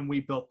around the time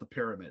we built the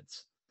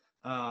pyramids.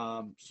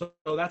 So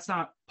that's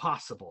not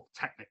possible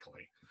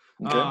technically.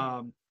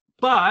 Okay.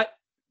 But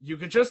you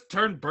could just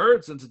turn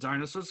birds into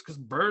dinosaurs because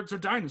birds are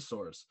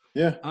dinosaurs.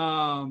 Yeah.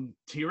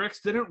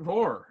 T-Rex didn't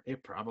roar.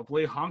 It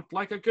probably honked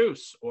like a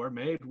goose or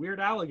made weird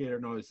alligator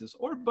noises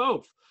or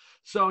both.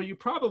 So you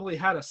probably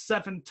had a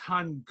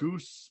 7-ton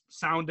goose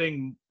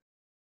sounding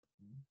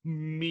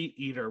meat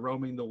eater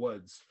roaming the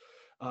woods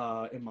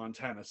in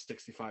Montana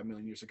 65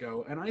 million years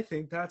ago. And I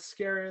think that's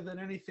scarier than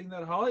anything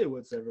that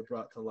Hollywood's ever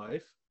brought to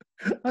life.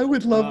 I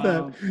would love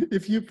that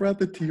if you brought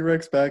the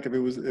T-Rex back.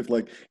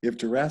 If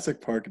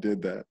Jurassic Park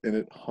did that and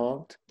it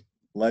honked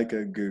like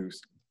a goose,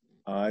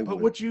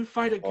 But would you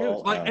fight a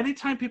goose? Like,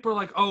 anytime people are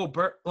like, "Oh,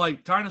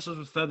 like dinosaurs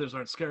with feathers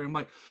aren't scary," I'm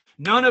like,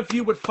 none of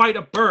you would fight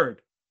a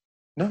bird.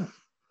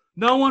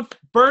 No one.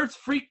 Birds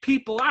freak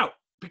people out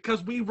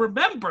because we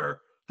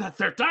remember that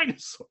they're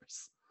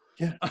dinosaurs.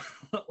 Yeah.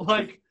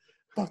 Like,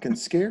 fucking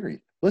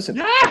scary. Listen.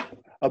 Yeah.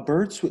 A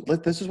bird.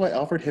 This is why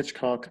Alfred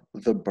Hitchcock,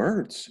 The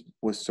Birds,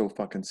 was so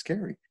fucking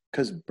scary,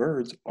 because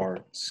birds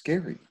are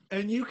scary.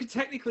 And you could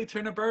technically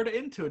turn a bird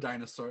into a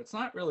dinosaur. It's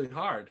not really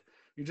hard.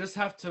 You just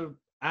have to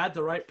add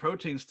the right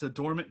proteins to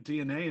dormant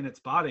DNA in its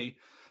body,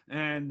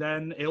 and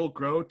then it'll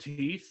grow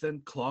teeth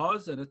and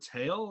claws and a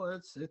tail.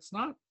 It's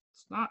not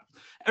It's not.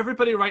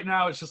 Everybody right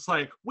now is just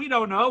like, we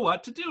don't know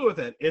what to do with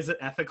it. Is it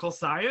ethical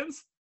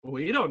science?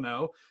 We don't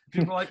know.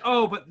 People are like,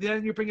 oh, but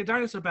then you bring a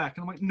dinosaur back.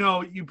 And I'm like,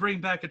 no, you bring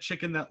back a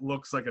chicken that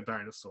looks like a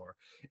dinosaur.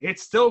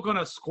 It's still going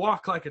to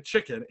squawk like a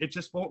chicken. It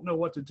just won't know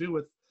what to do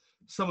with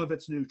some of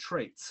its new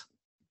traits.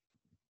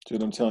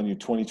 Dude, I'm telling you,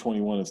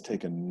 2021 is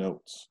taking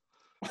notes.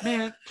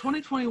 Man,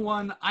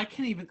 2021, I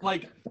can't even,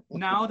 like,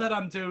 now that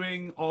I'm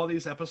doing all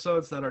these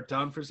episodes that are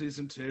done for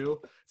season 2,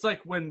 it's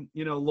like when,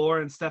 you know,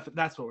 Laura and Stephanie,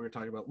 that's what we were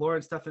talking about. Laura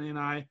and Stephanie and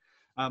I,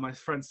 my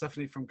friend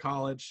Stephanie from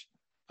college,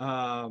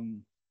 I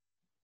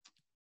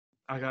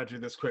got to do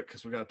this quick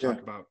because we got to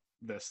talk about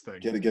this thing.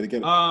 Get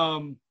it.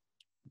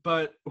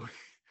 But,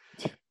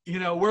 you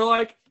know, we're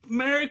like,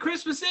 Merry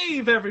Christmas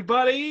Eve,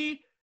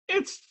 everybody.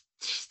 It's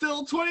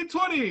still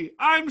 2020.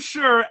 I'm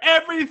sure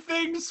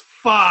everything's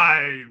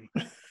fine.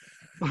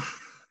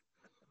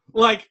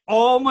 Like,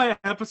 all my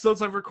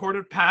episodes I've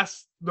recorded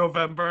past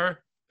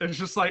November, it's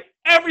just like,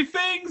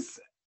 everything's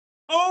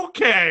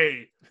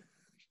okay.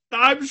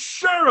 I'm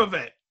sure of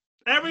it.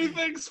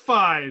 Everything's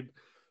fine.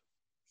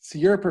 So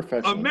you're a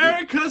professional.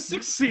 America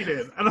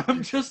succeeded, and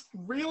I'm just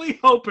really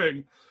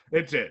hoping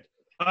it did.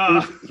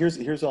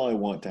 Here's all I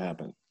want to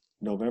happen.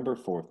 November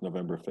 4th,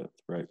 November 5th,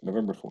 right?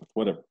 November 4th,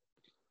 whatever.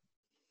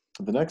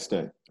 The next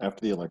day,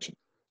 after the election,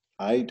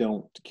 I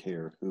don't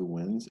care who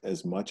wins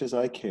as much as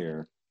I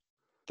care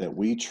that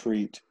we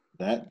treat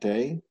that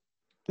day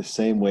the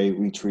same way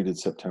we treated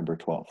September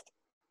 12th.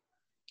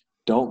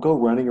 Don't go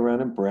running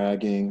around and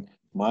bragging,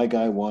 my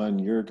guy won,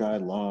 your guy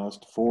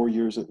lost, 4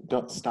 years.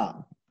 Don't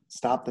stop.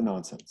 Stop the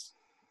nonsense.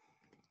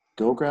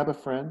 Go grab a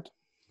friend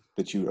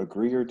that you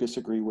agree or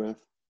disagree with,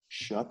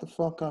 shut the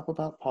fuck up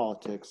about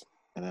politics,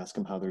 and ask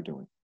them how they're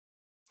doing.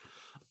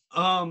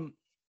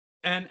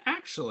 And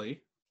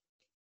actually,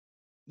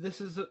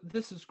 this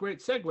is great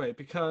segue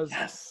because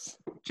yes.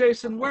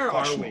 Jason, where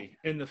are we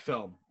in the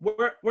film?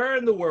 Where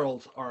in the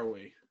world are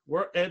we?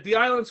 We're at the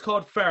island's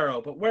called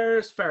Faro, but where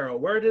is Faro?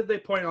 Where did they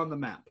point on the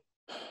map?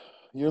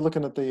 You're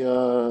looking at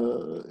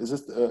the is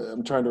this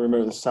I'm trying to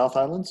remember the South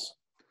Islands?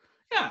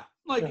 Yeah,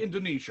 like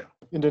Indonesia.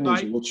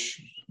 Indonesia, right?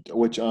 which you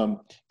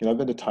know, I've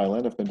been to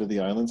Thailand. I've been to the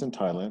islands in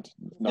Thailand.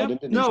 Not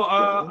Indonesia.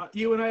 No,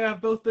 you and I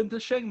have both been to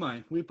Chiang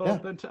Mai. We've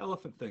both been to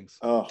elephant things.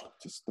 Oh,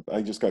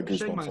 I just got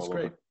goosebumps all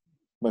over.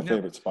 My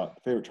favorite spot,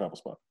 favorite travel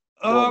spot.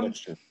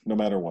 Next year, no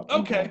matter what.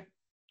 Okay,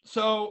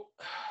 so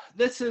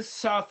this is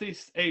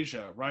Southeast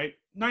Asia, right?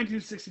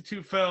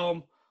 1962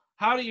 film.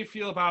 How do you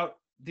feel about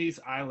these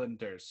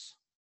islanders?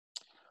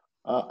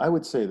 I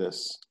would say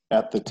this.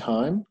 At the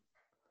time,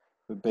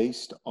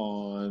 based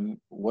on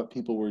what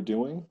people were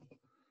doing,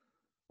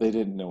 they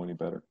didn't know any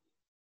better.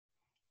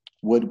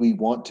 Would we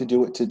want to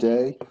do it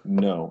today?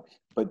 No.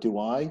 But do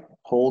I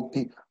hold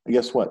people?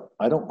 Guess what?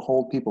 I don't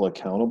hold people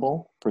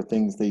accountable for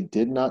things they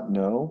did not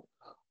know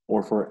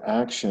or for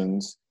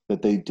actions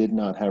that they did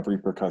not have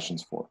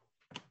repercussions for.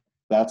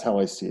 That's how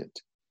I see it.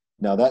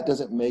 Now, that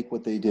doesn't make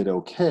what they did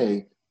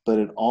okay, but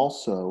it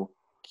also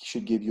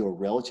should give you a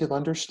relative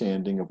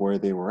understanding of where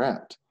they were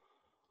at.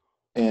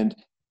 And,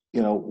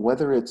 you know,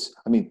 whether it's,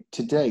 I mean,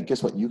 today,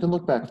 guess what? You can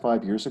look back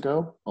 5 years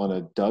ago on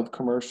a Dove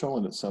commercial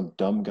and it's some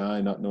dumb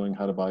guy not knowing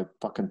how to buy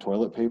fucking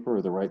toilet paper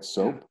or the right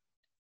soap.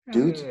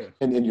 Dudes,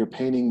 and you're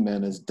painting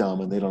men as dumb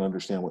and they don't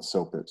understand what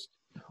soap is.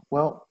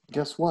 Well,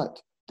 guess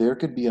what? There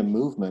could be a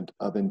movement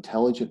of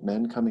intelligent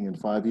men coming in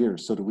 5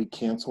 years. So do we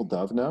cancel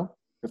Dove now?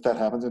 If that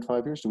happens in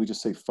 5 years, do we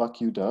just say, fuck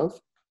you, Dove?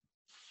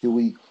 Do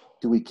we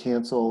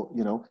cancel,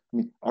 you know, I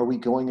mean, are we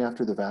going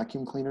after the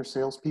vacuum cleaner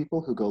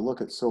salespeople who go,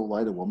 look, it's so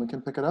light a woman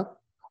can pick it up?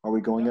 Are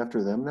we going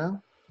after them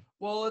now?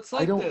 Well, it's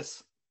like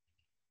this.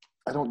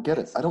 I don't get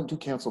it. I don't do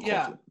cancel culture.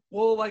 Yeah.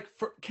 Well, like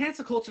for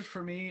cancel culture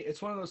for me,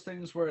 it's one of those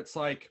things where it's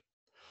like,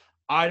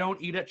 I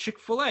don't eat at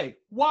Chick-fil-A.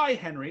 Why,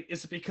 Henry?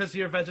 Is it because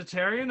you're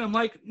vegetarian? I'm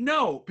like,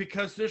 no,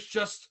 because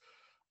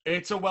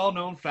it's a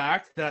well-known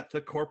fact that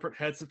the corporate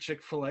heads of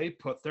Chick-fil-A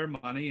put their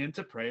money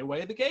into pray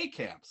away the gay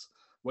camps,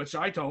 which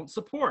I don't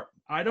support.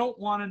 I don't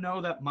want to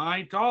know that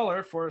my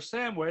dollar for a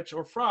sandwich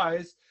or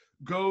fries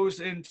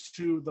goes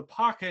into the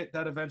pocket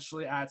that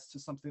eventually adds to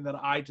something that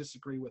I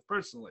disagree with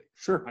personally.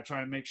 Sure. I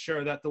try and make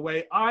sure that the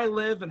way I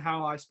live and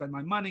how I spend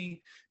my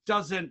money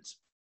doesn't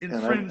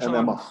infringe on.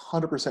 I'm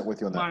 100% with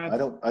you on that. I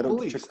don't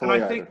do Chick-fil-A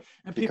and I think, either.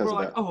 and people are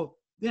like, oh,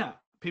 yeah.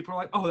 People are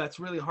like, oh, that's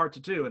really hard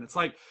to do. And it's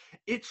like,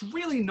 it's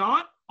really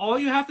not. All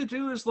you have to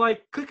do is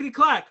like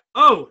clickety-clack.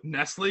 Oh,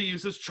 Nestle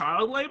uses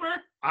child labor?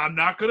 I'm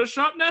not going to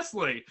shop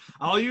Nestle.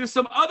 I'll use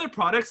some other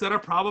products that are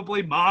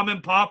probably mom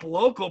and pop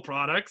local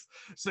products.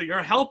 So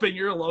you're helping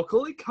your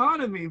local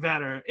economy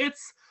better.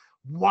 It's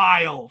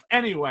wild.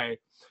 Anyway,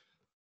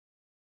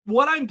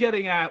 what I'm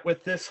getting at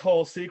with this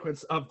whole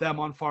sequence of them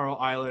on Faro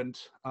Island,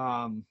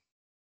 who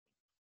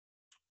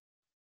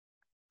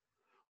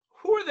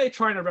are they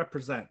trying to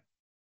represent,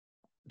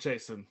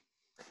 Jason?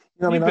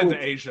 You know, You've been to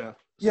Asia.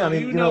 Yeah, So I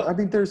mean, you know, I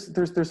mean, there's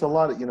a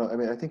lot of, you know, I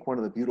mean, I think one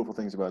of the beautiful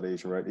things about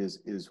Asia, right,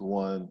 is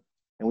one,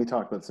 and we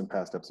talked about this in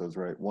past episodes,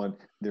 right? One,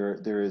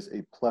 there is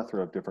a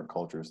plethora of different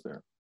cultures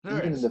there.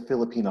 Even in the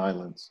Philippine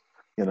Islands,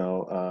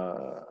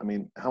 I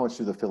mean, how much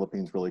do the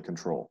Philippines really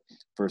control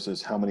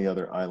versus how many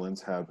other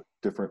islands have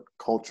different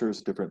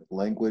cultures, different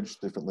language,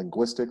 different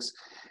linguistics,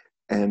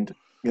 and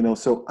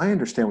so I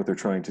understand what they're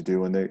trying to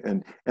do,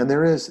 and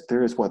there is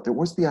what there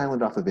was the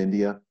island off of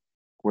India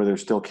where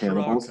there's still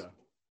cannibals, Sri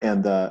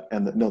Lanka.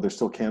 and no, there's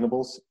still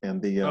cannibals,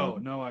 and the Oh,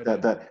 no idea.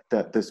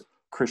 that this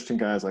Christian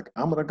guy's like,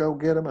 I'm gonna go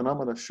get them and I'm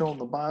gonna show them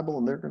the Bible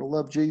and they're gonna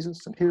love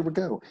Jesus and here we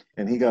go,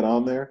 and he got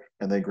on there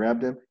and they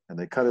grabbed him and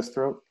they cut his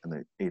throat and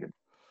they ate him.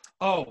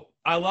 Oh,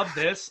 I love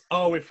this.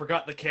 Oh, we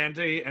forgot the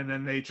candy, and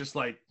then they just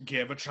like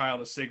give a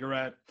child a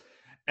cigarette,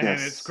 and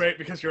Yes. it's great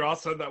because you're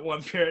also in that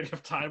one period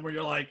of time where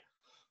you're like,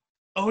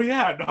 oh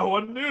yeah, no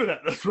one knew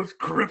that this was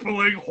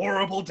crippling,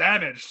 horrible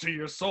damage to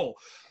your soul.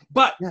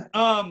 But Yeah.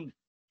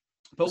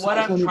 but So what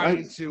I I'm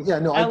trying to I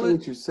get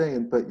what you're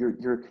saying, but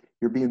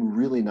you're being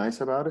really nice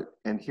about it,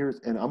 and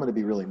I'm going to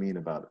be really mean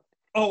about it.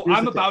 Oh, Here's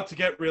I'm the thing. about to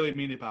get really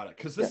mean about it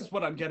because this Yeah. is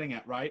what I'm getting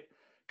at, right?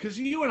 Because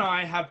you and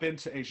I have been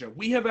to Asia.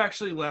 We have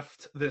actually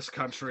left this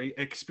country,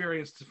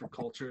 experienced different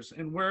cultures,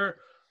 and we're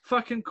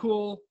fucking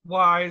cool,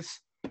 wise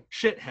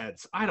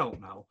shitheads. I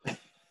don't know.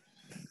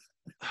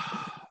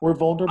 We're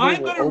vulnerable,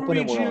 I'm we're gonna open,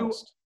 and read we're you-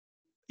 honest.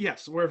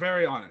 Yes, we're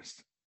very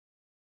honest.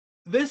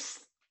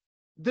 This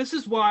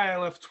is why I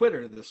left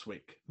Twitter this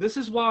week. This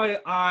is why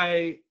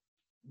I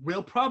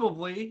will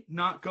probably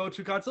not go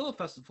to Godzilla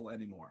Festival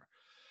anymore.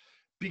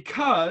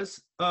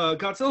 Because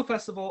Godzilla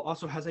Festival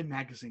also has a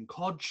magazine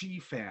called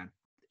G-Fan.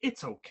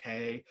 It's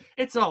okay.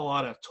 It's a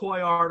lot of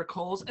toy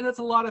articles, and it's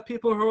a lot of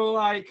people who are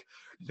like,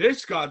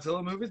 this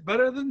Godzilla movie is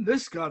better than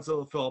this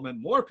Godzilla film,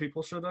 and more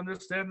people should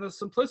understand the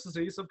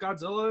simplicities of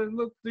Godzilla and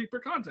the deeper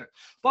content.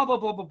 Blah, blah,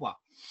 blah, blah, blah.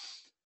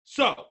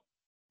 So,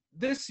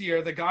 this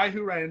year, the guy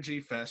who ran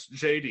G-Fest,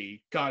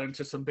 JD, got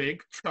into some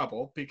big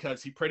trouble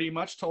because he pretty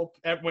much told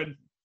when,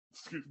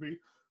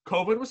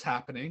 COVID was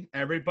happening,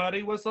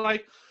 everybody was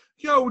like,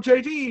 yo,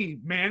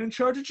 JD, man in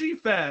charge of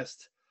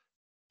G-Fest.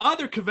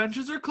 Other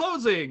conventions are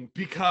closing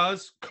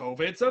because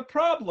COVID's a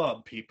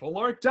problem. People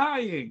are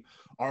dying.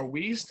 Are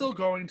we still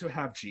going to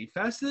have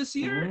G-Fest this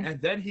year? Mhm.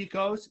 And then he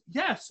goes,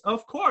 yes,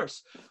 of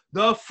course.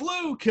 The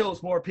flu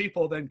kills more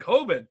people than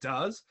COVID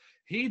does.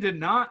 He did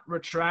not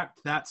retract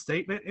that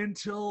statement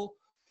until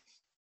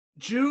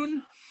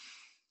June.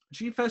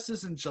 G-Fest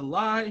is in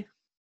July.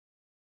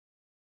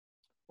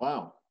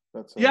 Wow.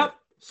 That's Yep.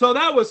 So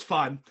that was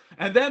fun.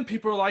 And then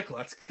people are like,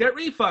 let's get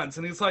refunds.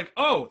 And he's like,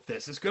 oh,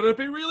 this is going to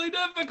be really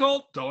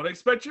difficult. Don't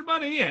expect your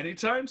money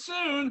anytime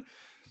soon.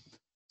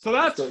 So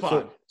that's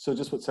fun. So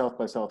just what South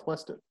by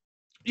Southwest did.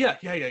 Yeah.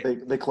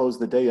 They closed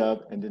the day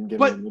up and didn't give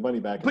But- any money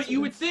back. But you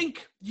would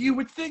think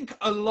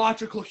a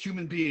logical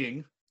human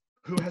being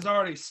who has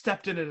already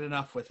stepped in it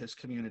enough with his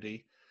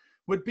community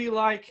would be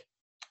like,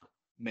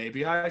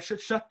 maybe I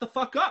should shut the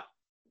fuck up.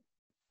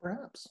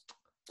 Perhaps.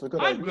 It's a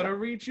good I'm idea. going to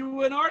read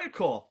you an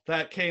article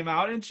that came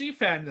out in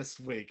GFan this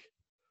week.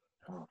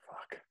 Oh,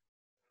 fuck.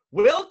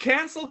 Will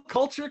cancel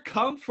culture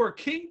come for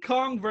King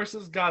Kong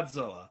versus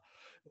Godzilla?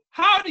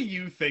 How do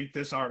you think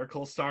this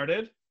article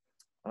started?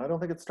 I don't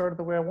think it started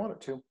the way I want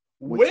it to.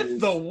 With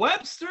the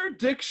Webster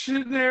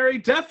Dictionary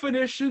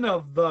definition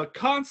of the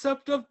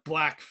concept of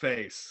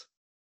blackface.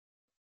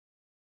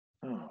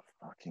 Oh,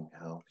 fucking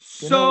hell.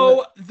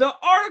 So the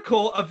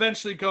article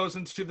eventually goes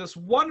into this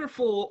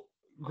wonderful,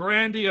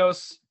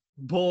 grandiose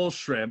bull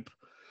shrimp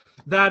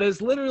that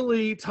is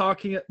literally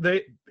talking.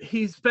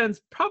 He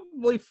spends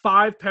probably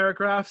 5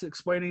 paragraphs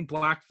explaining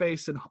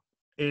blackface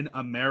in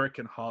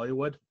American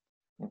Hollywood.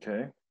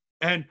 Okay.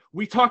 And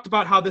we talked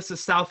about how this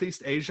is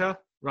Southeast Asia,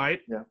 right?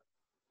 Yeah.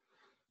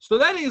 So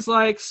then he's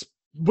like,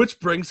 which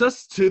brings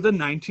us to the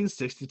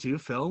 1962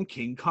 film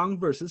King Kong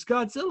versus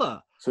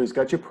Godzilla. So he's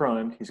got you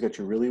primed. He's got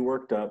you really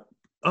worked up.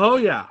 Oh,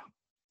 yeah.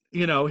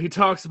 He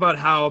talks about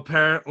how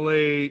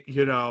apparently,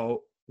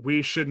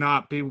 we should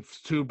not be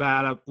too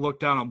bad at look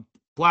down on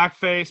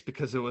blackface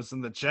because it was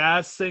in the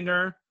Jazz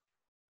Singer.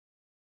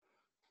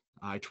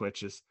 Eye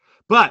twitches.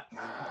 But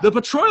the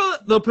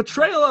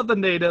portrayal of the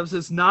natives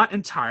is not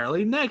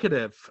entirely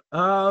negative.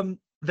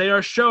 They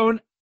are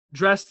shown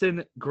dressed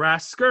in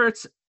grass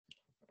skirts,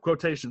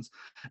 quotations,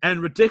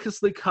 and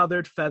ridiculously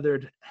colored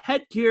feathered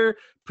headgear,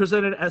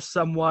 presented as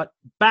somewhat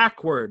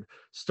backward,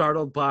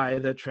 startled by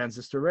the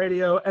transistor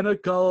radio, and a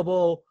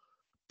gullible,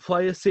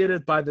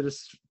 placated by the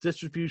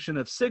distribution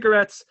of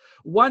cigarettes.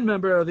 One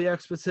member of the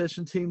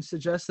expedition team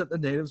suggests that the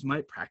natives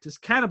might practice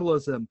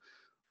cannibalism.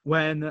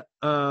 When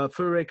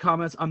Furue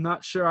comments, I'm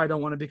not sure, I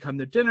don't want to become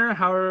their dinner.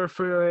 However,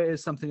 Furue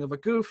is something of a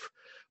goof,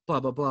 blah,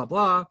 blah, blah,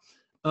 blah.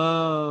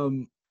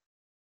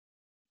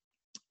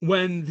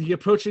 When the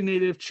approaching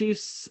native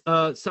chiefs,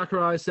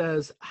 Sakurai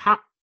says, how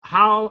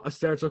a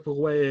stereotypical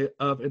way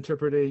of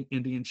interpreting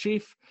Indian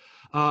chief.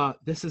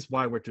 This is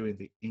why we're doing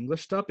the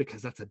English dub,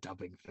 because that's a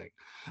dubbing thing.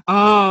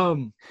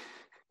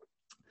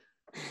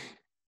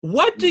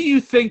 What do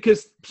you think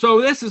is, so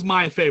this is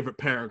my favorite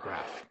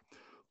paragraph.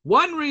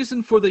 One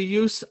reason for the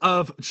use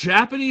of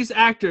Japanese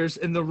actors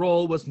in the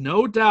role was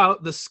no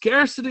doubt the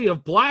scarcity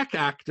of black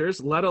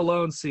actors, let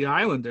alone Sea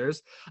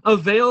Islanders,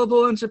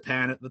 available in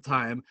Japan at the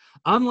time.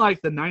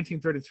 Unlike the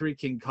 1933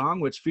 King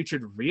Kong, which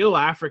featured real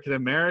African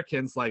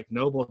Americans like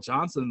Noble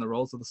Johnson in the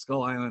roles of the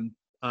Skull Island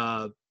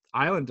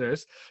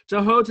Islanders,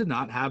 Toho did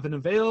not have an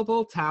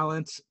available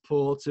talent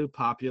pool to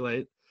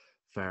populate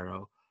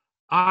Faroe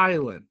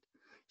Island.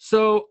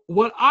 So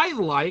what I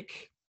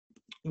like,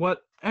 what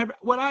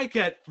I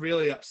get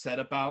really upset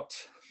about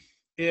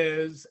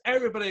is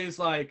everybody's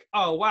like,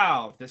 oh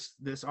wow,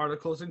 this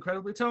article is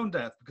incredibly tone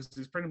deaf, because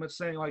he's pretty much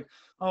saying like,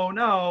 oh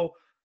no,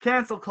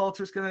 cancel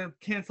culture is gonna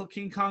cancel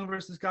King Kong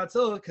versus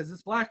Godzilla because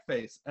it's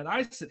blackface. And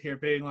I sit here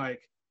being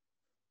like,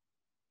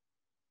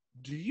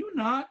 do you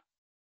not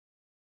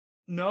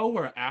know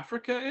where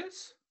Africa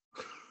is?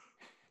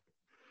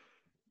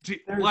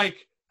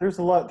 There's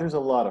a lot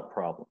of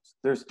problems.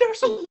 There's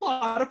a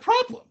lot of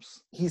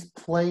problems. He's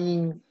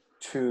playing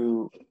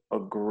to a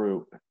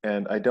group,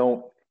 and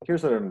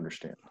here's what I don't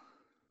understand.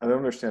 I don't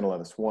understand a lot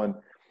of this. One,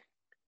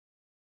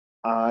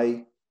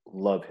 I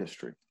love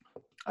history.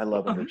 I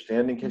love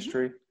understanding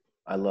history.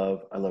 I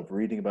love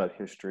reading about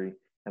history.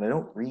 And I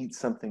don't read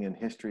something in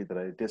history that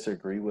I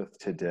disagree with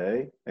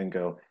today and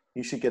go,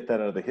 you should get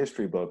that out of the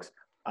history books.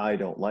 I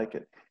don't like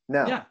it.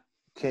 Now,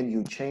 Can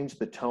you change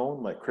the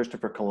tone like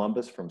Christopher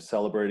Columbus from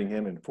celebrating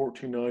him in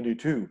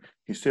 1492?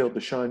 He sailed the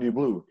shiny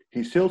blue.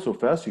 He sailed so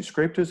fast he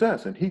scraped his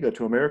ass and he got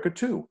to America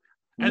too.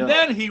 And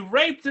then he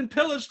raped and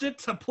pillaged it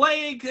to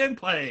plague and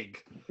plague.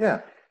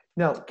 Yeah.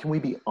 Now, can we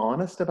be a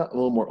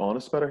little more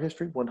honest about our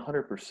history?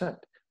 100%.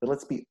 But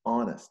let's be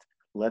honest.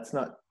 Let's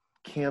not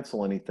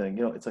cancel anything.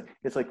 You know,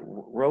 it's like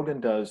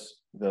Rogan does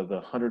the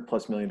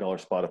 $100+ million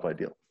Spotify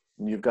deal.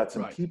 And you've got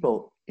some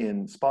people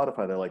in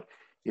Spotify that are like,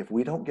 if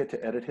we don't get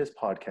to edit his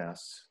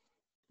podcasts,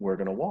 we're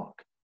going to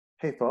walk.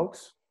 Hey,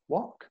 folks,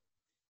 walk.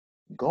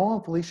 Go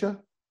on, Felicia.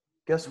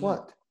 Guess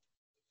what?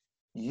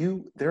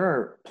 There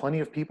are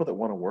plenty of people that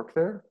want to work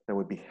there that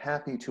would be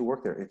happy to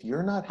work there. If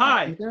you're not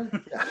happy there,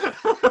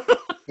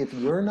 if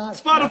you're not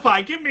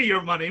Spotify, give me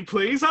your money,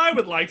 please. I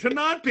would like to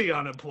not be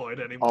unemployed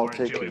anymore. I'll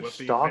take your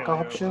stock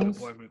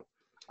options.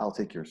 I'll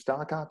take your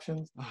stock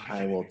options.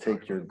 I will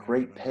take your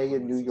great pay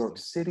in New York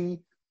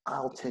City.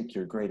 I'll take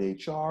your great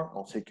HR.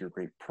 I'll take your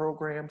great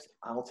programs.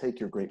 I'll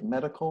take your great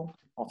medical.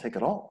 I'll take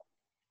it all.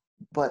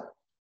 But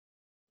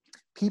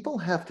people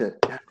have to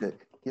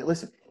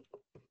listen.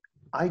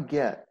 I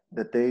get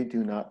that they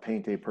do not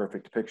paint a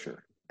perfect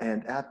picture.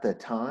 And at the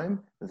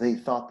time, they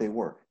thought they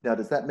were. Now,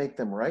 does that make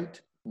them right?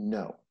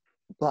 No.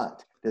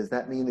 But does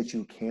that mean that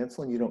you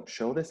cancel and you don't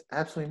show this?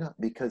 Absolutely not.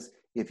 Because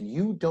if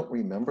you don't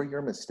remember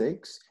your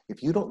mistakes,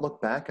 if you don't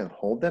look back and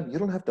hold them, you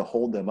don't have to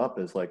hold them up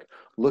as like,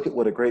 look at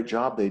what a great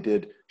job they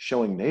did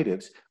showing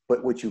natives.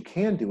 But what you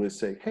can do is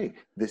say, hey,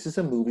 this is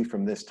a movie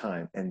from this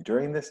time. And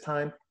during this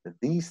time,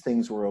 these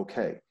things were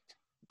okay.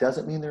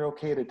 Doesn't mean they're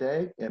okay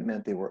today. It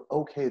meant they were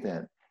okay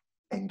then.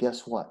 And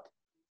guess what?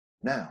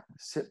 Now,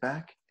 sit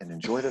back and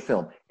enjoy the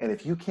film. And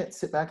if you can't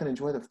sit back and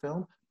enjoy the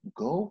film,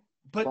 go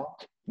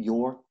fuck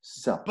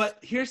yourself. But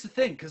here's the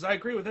thing, because I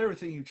agree with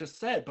everything you just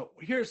said, but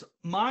here's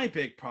my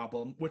big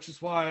problem, which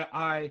is why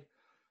I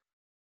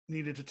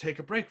needed to take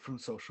a break from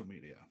social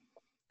media.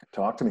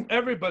 Talk to me.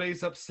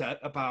 Everybody's upset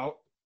about,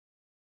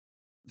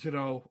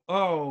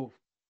 oh,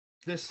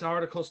 this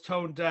article's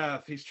tone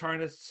deaf. He's trying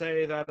to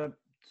say that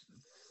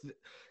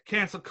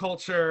cancel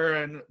culture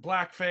and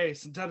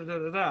blackface and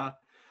da-da-da-da-da.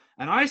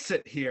 And I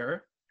sit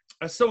here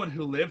as someone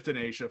who lived in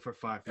Asia for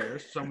 5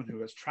 years, someone who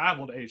has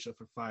traveled Asia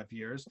for 5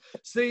 years,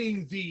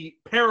 seeing the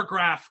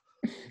paragraph,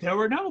 there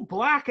were no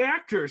black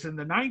actors in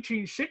the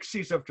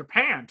 1960s of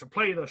Japan to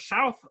play the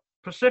South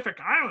Pacific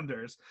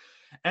Islanders.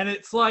 And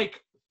it's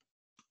like,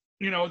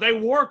 they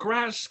wore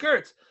grass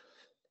skirts.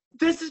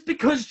 This is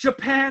because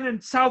Japan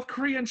and South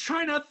Korea and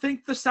China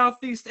think the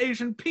Southeast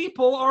Asian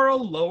people are a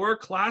lower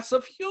class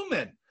of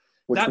human.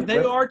 That they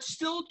are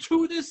still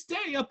to this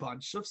day a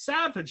bunch of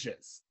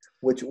savages.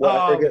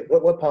 I forget,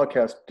 what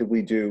podcast did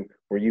we do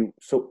where you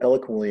so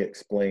eloquently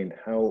explained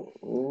how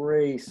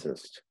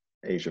racist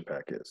Asia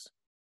Pac is?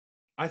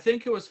 I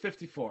think it was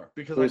 54,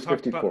 because I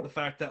talked about the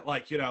fact that,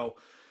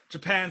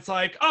 Japan's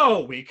like,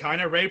 oh, we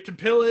kind of raped and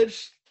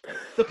pillaged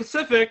the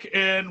Pacific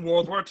in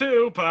World War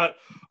II, but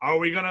are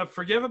we going to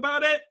forgive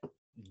about it?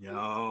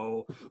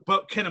 No.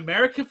 But can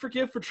America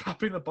forgive for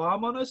dropping the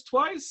bomb on us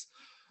twice?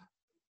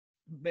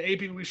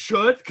 Maybe we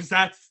should, because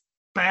that's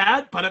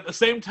bad, but at the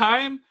same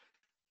time,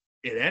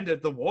 it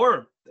ended the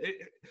war.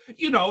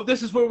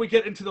 This is where we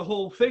get into the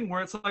whole thing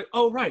where it's like,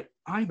 oh, right,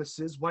 I'm a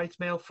cis white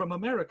male from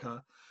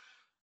America.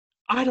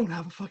 I don't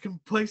have a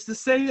fucking place to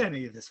say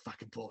any of this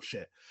fucking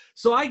bullshit.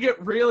 So I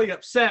get really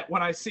upset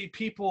when I see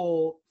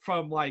people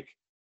from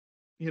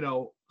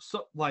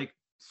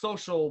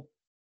social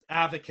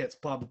advocates,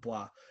 blah, blah,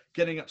 blah,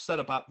 getting upset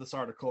about this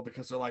article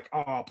because they're like,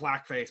 oh,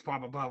 blackface, blah,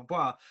 blah, blah,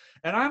 blah.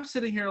 And I'm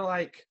sitting here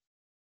like,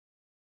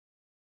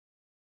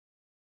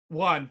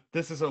 one,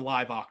 this is a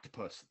live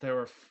octopus. There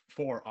were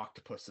 4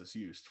 octopuses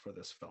used for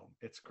this film.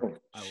 It's great.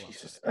 I love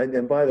it.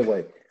 And by the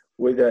way,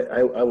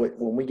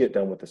 When we get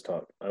done with this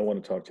talk, I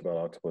want to talk to you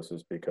about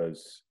octopuses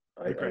because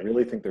I Great.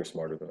 really think they're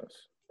smarter than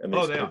us, and they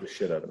Oh, they scared are. the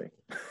shit out of me.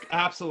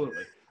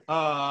 Absolutely.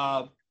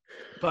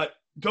 But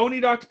don't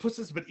eat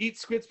octopuses, but eat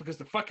squids because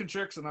they're fucking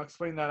jerks, and I'll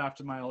explain that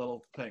after my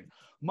little thing.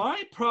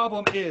 My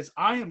problem is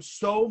I am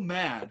so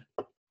mad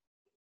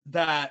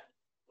that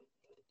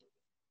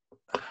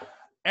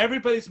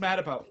everybody's mad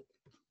about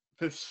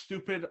this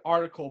stupid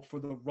article for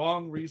the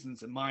wrong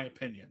reasons, in my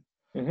opinion.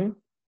 Mm-hmm.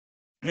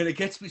 And it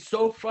gets me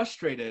so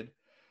frustrated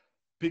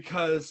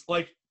because,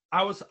 like,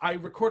 I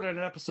recorded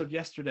an episode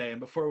yesterday, and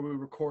before we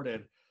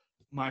recorded,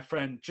 my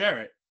friend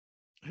Jarrett,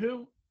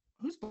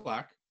 who's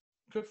black,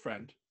 good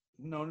friend,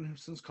 known him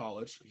since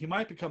college. He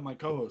might become my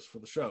co-host for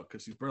the show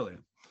because he's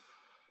brilliant.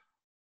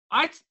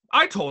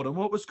 I told him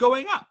what was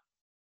going on.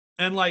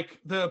 And, like,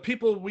 the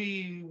people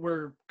we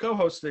were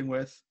co-hosting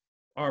with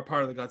are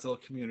part of the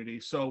Godzilla community.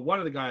 So one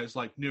of the guys,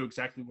 like, knew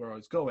exactly where I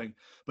was going,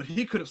 but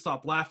he couldn't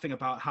stop laughing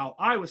about how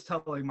I was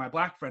telling my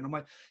black friend, I'm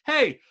like,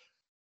 hey,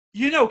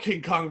 you know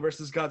King Kong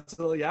versus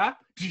Godzilla, yeah?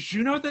 Did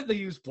you know that they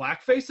used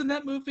blackface in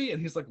that movie? And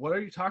he's like, what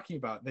are you talking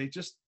about? They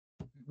just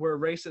were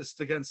racist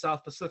against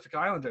South Pacific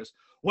Islanders.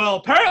 Well,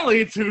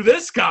 apparently to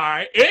this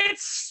guy,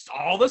 it's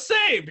all the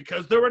same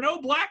because there were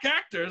no black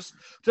actors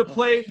to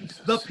play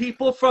the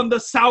people from the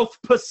South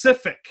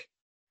Pacific.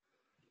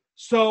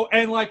 So,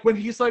 and like when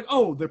he's like,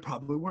 oh, there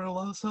probably weren't a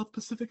lot of South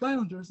Pacific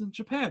Islanders in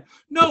Japan.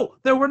 No,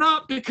 there were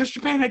not, because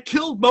Japan had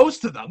killed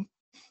most of them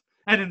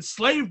and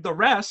enslaved the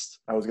rest.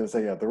 I was going to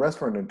say, yeah, the rest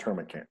were in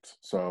internment camps.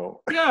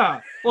 So yeah,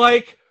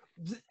 like,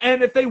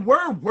 and if they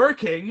were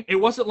working, it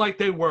wasn't like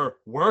they were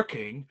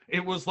working.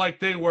 It was like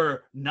they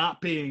were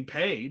not being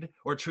paid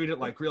or treated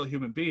like real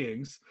human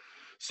beings.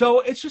 So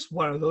it's just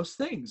one of those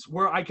things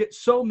where I get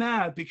so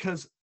mad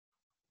because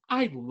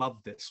I love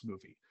this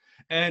movie.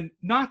 And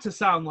not to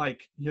sound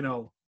like, you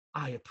know,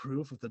 I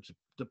approve of the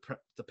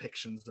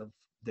depictions of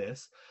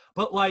this,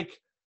 but like,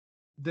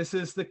 this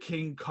is the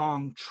King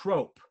Kong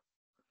trope.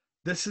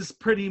 This is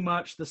pretty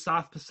much the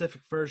South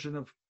Pacific version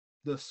of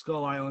the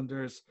Skull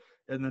Islanders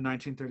in the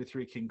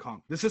 1933 King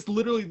Kong. This is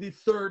literally the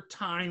third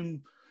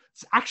time.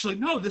 Actually,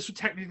 no, this would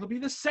technically be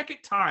the second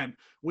time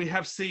we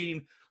have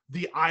seen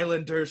the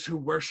Islanders who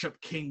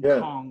worship King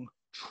Kong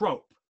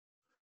trope.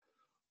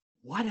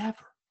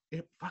 Whatever.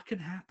 It fucking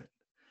happened.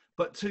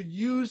 But to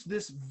use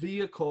this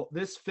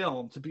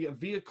film, to be a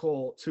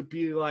vehicle to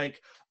be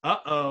like,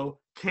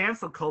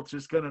 cancel culture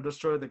is going to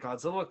destroy the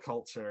Godzilla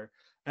culture.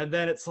 And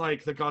then it's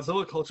like the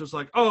Godzilla culture is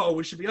like, oh,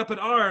 we should be up in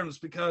arms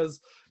because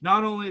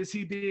not only is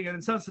he being an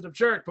insensitive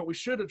jerk, but we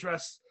should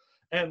address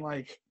and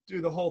like do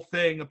the whole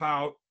thing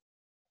about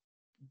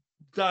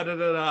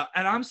da-da-da-da.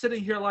 And I'm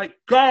sitting here like,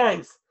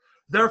 guys,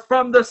 they're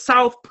from the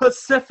South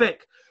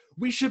Pacific.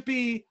 We should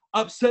be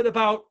upset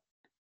about,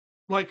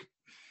 like,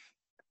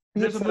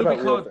 there's a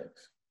movie called...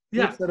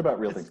 Be upset about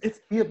real things.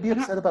 Be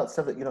upset about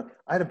stuff that, you know,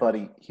 I had a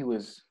buddy,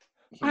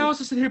 I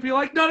also sit here and be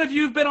like, none of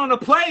you have been on a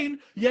plane,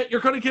 yet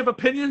you're going to give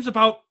opinions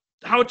about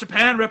how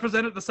Japan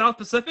represented the South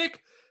Pacific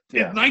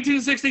in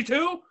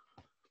 1962?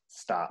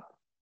 Stop,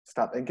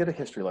 and get a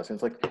history lesson.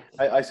 It's like,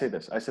 I say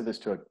this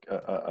to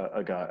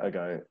a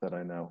guy that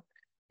I know.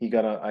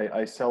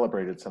 I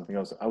celebrated something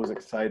else. I was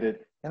excited,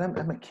 and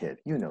I'm a kid.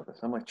 You know this.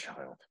 I'm a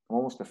child. I'm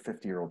almost a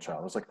 50-year-old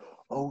child. I was like,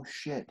 oh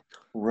shit,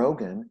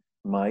 Rogan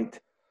might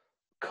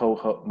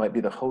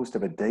be the host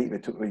of a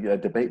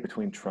debate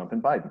between Trump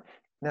and Biden.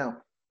 Now,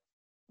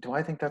 do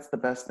I think that's the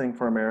best thing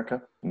for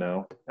America?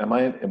 No.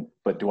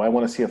 But do I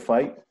want to see a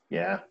fight?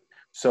 Yeah.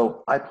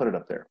 So I put it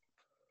up there.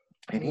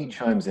 And he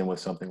chimes in with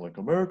something like,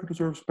 America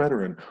deserves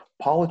better, and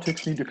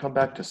politics need to come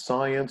back to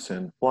science,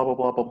 and blah, blah,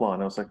 blah, blah, blah.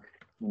 And I was like,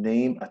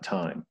 name a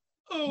time.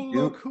 Oh,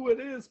 look who it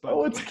is.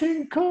 It's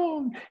King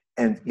Kong.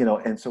 And, you know,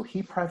 and so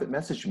he private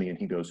messaged me, and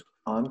he goes,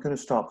 I'm going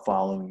to stop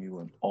following you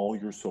on all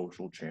your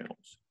social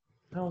channels.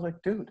 And I was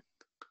like, dude,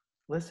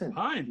 listen.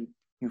 Fine.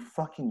 You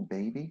fucking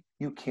baby,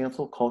 you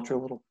cancel culture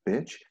little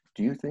bitch.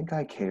 Do you think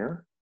I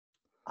care?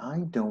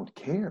 I don't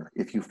care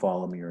if you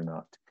follow me or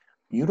not.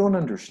 You don't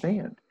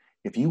understand.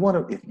 If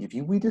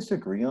we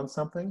disagree on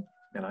something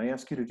and I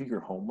ask you to do your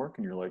homework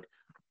and you're like,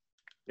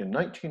 in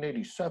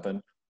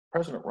 1987,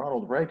 President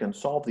Ronald Reagan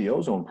solved the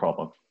ozone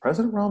problem.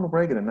 President Ronald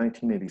Reagan in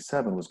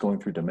 1987 was going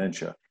through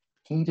dementia.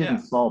 He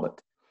didn't solve it.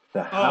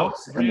 The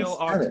House and the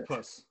Senate.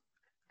 Octopus.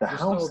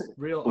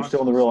 We're still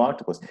in the real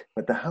octopus.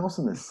 But the House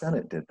and the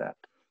Senate did that.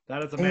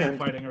 That is a man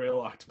fighting a real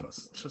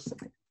octopus.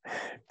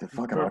 The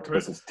fucking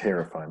octopuses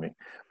terrify me.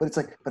 But it's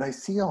like, but I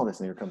see all this,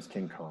 and here comes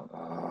King Kong.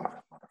 Oh,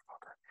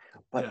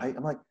 motherfucker. But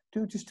I'm like,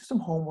 dude, just do some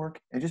homework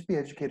and just be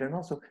educated. And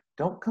also,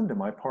 don't come to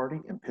my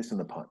party and piss in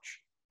the punch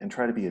and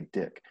try to be a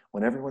dick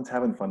when everyone's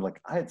having fun. Like,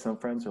 I had some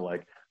friends who are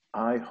like,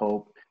 I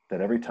hope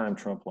that every time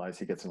Trump lies,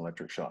 he gets an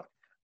electric shock.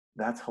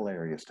 That's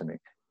hilarious to me.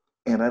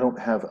 And I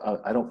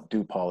don't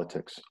do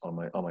politics on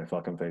my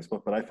fucking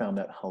Facebook, but I found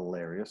that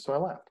hilarious, so I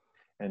laughed.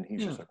 And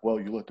he's just like, well,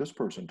 you let this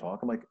person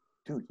talk. I'm like,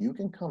 dude, you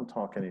can come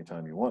talk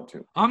anytime you want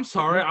to. I'm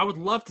sorry. I would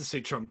love to see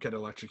Trump get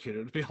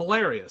electrocuted. It'd be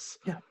hilarious.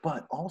 Yeah,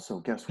 but also,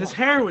 guess what? His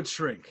hair would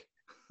shrink.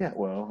 Yeah,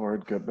 well, or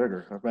it'd get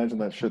bigger. Imagine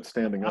that shit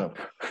standing up.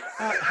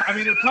 I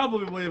mean, it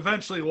probably will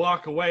eventually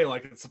walk away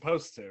like it's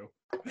supposed to.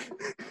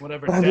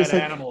 Whatever But I'm dead just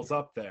like- animal's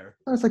up there.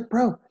 I was like,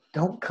 bro,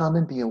 don't come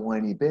and be a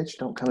whiny bitch.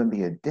 Don't come and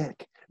be a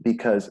dick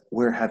because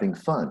we're having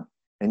fun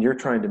and you're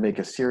trying to make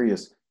a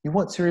serious. You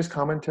want serious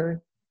commentary?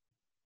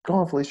 Go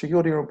on, Felicia. You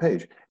go to your own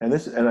page. And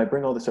I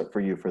bring all this up for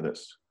you for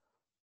this.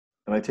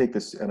 And I take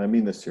this and I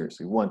mean this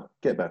seriously. 1,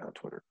 get back on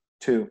Twitter.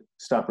 2,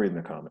 stop reading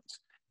the comments.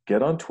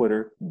 Get on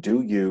Twitter.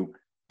 Do you?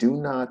 Do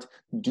not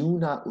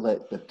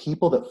let the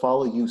people that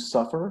follow you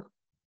suffer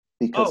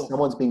because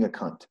someone's being a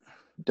cunt.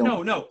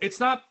 No,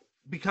 it's not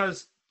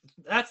because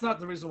that's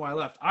not the reason why I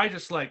left. I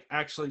just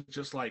actually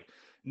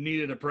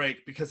needed a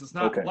break because it's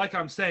not like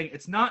I'm saying,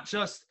 it's not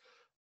just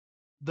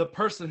the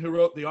person who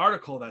wrote the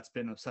article that's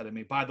been upsetting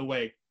me. By the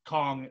way,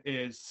 Kong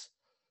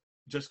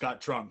just got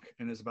drunk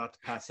and is about to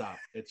pass out.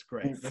 It's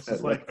great. This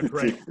is like a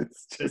great.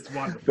 It's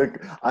wonderful.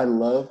 I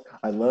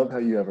love how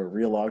you have a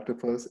real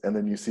octopus and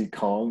then you see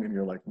Kong and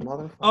you're like,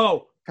 motherfucker.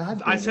 Oh,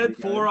 God I damn said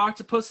it, 4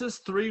 octopuses.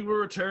 3 were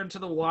returned to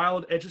the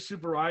wild. Eiji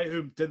Tsuburaya,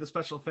 who did the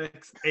special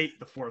effects, ate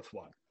the 4th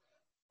one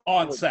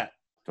on set.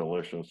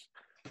 Delicious.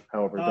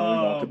 However, don't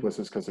eat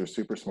octopuses because they're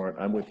super smart.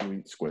 I'm with you.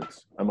 Eat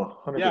squids. I'm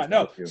 100% Yeah,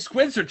 no. with you.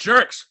 Squids are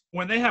jerks.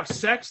 When they have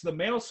sex, the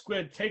male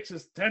squid takes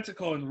his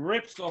tentacle and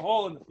rips the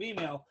hole in the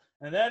female,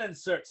 and then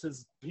inserts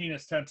his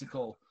penis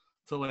tentacle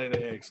to lay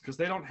the eggs because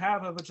they don't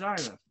have a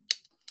vagina.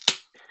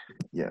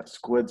 Yeah,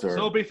 squids are.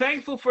 So be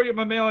thankful for your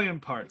mammalian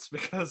parts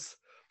because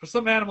for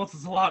some animals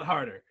it's a lot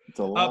harder. It's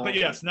a lot. But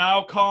yes,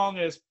 now Kong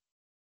is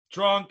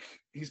drunk.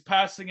 He's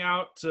passing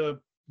out to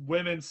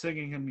women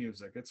singing him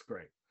music. It's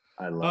great.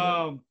 I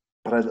love it.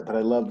 But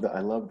I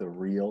love the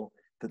real.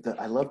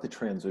 I love the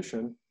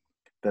transition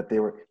that they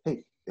were.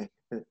 Hey,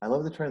 I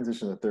love the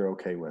transition that they're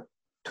okay with.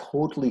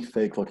 Totally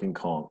fake looking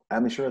Kong.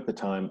 I'm sure at the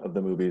time of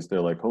the movies, they're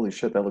like, holy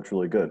shit, that looks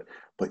really good.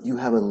 But you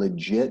have a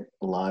legit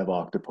live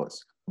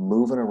octopus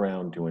moving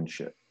around doing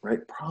shit, right?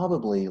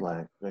 Probably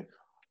like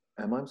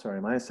I'm sorry,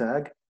 am I a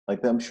SAG?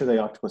 Like, I'm sure the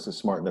octopus is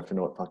smart enough to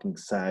know what fucking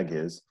SAG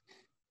is.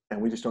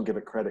 And we just don't give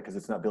it credit because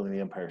it's not building the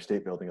Empire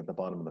State Building at the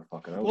bottom of the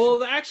fucking ocean.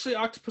 Well, actually,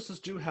 octopuses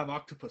do have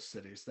octopus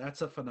cities.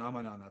 That's a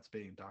phenomenon that's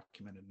being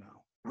documented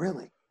now.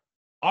 Really?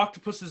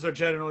 Octopuses are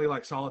generally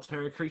like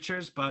solitary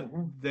creatures, but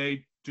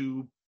they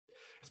do.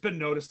 It's been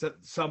noticed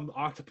that some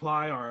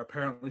octopi are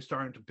apparently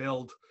starting to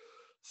build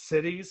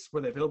cities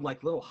where they build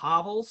like little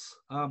hovels.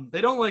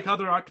 They don't like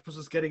other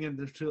octopuses getting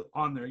into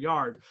on their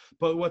yard.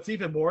 But what's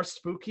even more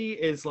spooky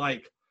is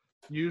like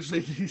usually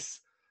these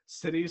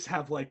cities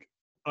have like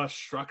a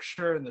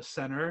structure in the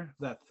center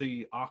that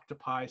the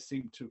octopi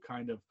seem to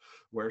kind of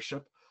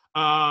worship.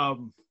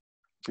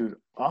 Dude,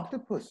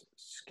 octopus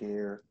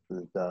scare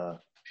the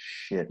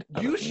shit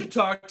out You of should me.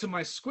 talk to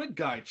my squid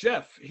guy,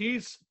 Jeff.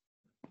 He's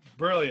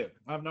brilliant.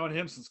 I've known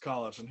him since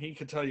college, and he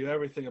can tell you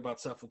everything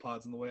about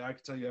cephalopods in the way I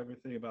can tell you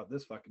everything about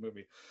this fucking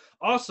movie.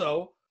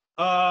 Also,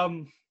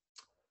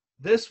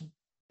 this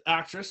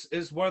actress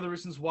is one of the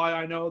reasons why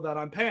I know that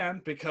I'm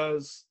pan,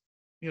 because,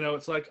 you know,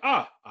 it's like,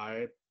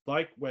 I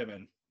like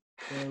women.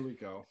 There we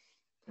go.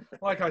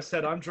 Like I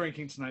said, I'm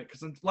drinking tonight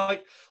because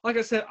like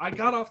I said, I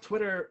got off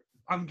Twitter.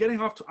 I'm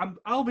getting off.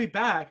 I'll be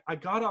back. I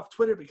got off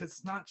Twitter because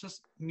it's not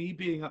just me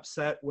being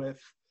upset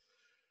with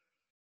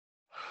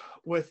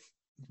what's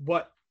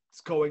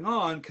going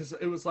on, because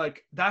it was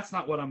like, that's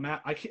not what I'm mad.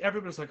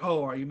 Everybody's like,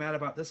 oh, are you mad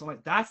about this? I'm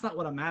like, that's not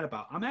what I'm mad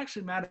about. I'm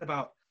actually mad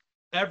about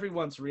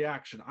everyone's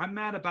reaction. I'm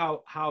mad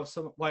about how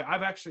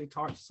I've actually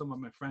talked to some of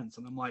my friends,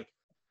 and I'm like,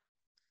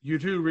 you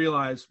do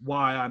realize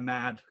why I'm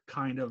mad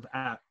kind of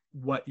at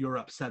what you're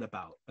upset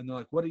about. And they're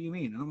like, what do you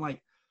mean? And I'm like,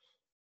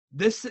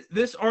 this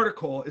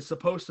article is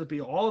supposed to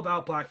be all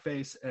about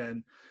blackface,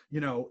 and,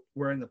 you know,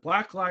 we're in the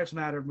Black Lives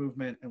Matter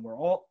movement, and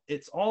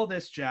it's all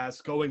this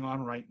jazz going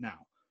on right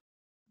now.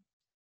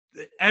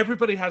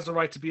 Everybody has the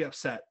right to be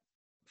upset.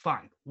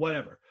 Fine,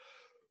 whatever.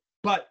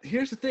 But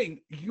here's the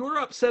thing. You're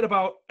upset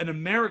about an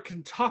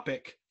American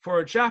topic for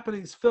a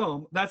Japanese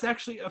film that's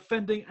actually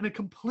offending and a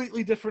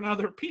completely different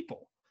other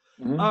people.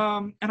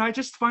 Mm-hmm. And I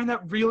just find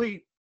that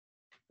really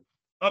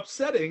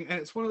upsetting. And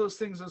it's one of those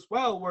things as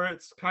well where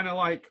it's kind of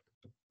like,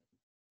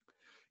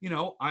 you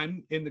know,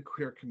 I'm in the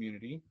queer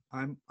community.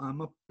 I'm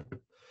a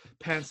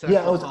pansexual.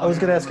 Yeah, I was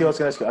going to ask you.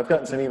 I've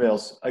gotten some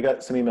emails. I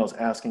got some emails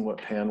asking what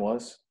pan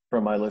was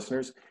from my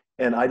listeners,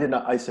 and I did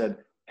not. I said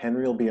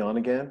Henry will be on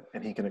again,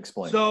 and he can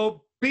explain.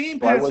 So being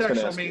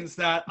pansexual means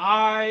that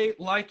I'm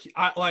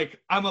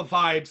a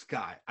vibes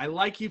guy. I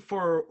like you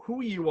for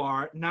who you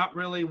are, not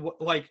really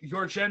like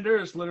your gender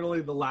is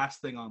literally the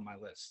last thing on my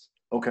list.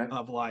 Okay.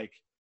 Of like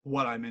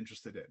what I'm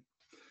interested in,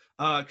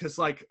 because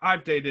like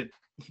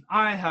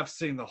I have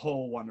seen the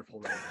whole wonderful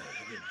range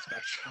of the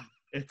spectrum.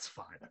 It's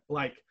fine.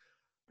 Like,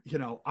 you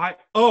know,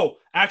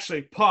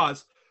 actually,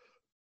 pause.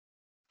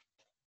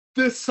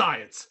 This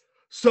science.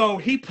 So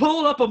he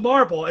pulled up a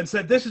marble and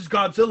said, this is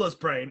Godzilla's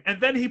brain. And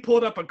then he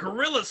pulled up a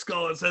gorilla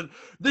skull and said,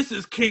 this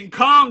is King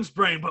Kong's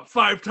brain, but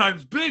 5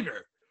 times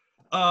bigger.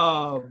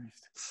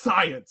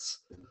 Science.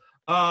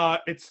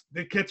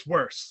 It gets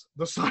worse.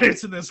 The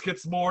science in this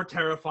gets more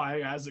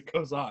terrifying as it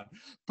goes on.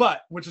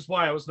 But which is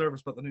why I was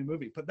nervous about the new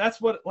movie. But that's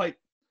what, like,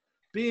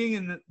 being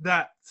in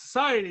that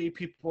society,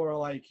 people are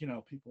like,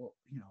 people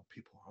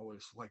are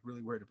always like really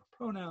worried about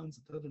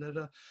pronouns.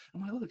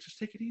 I'm like, look, just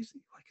take it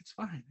easy. Like, it's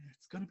fine.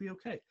 It's gonna be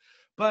okay.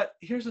 But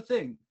here's the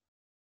thing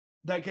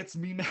that gets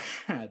me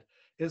mad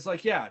is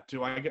like, yeah,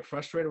 do I get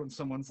frustrated when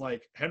someone's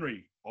like,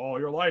 Henry, all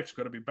your life's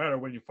gonna be better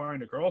when you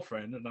find a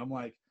girlfriend? And I'm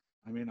like,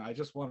 I mean, I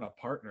just want a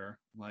partner.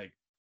 Like,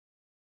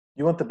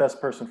 You want the best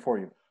person for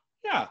you.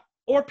 yeah,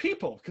 or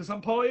people, because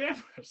I'm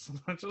polyamorous.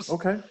 I just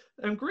Okay.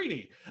 am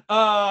greedy.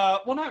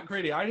 Well, not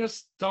greedy. I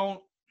just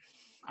don't.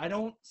 I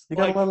don't. You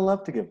got like, a lot of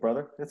love to give,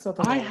 brother. It's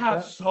nothing I wrong with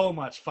have that. so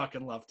much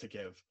fucking love to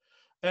give,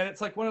 and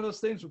it's like one of those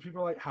things where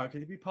people are like, "How can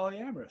you be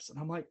polyamorous?" And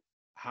I'm like,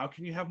 "How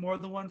can you have more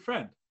than one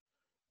friend?"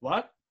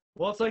 What?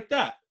 Well, it's like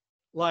that.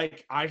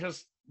 Like, I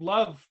just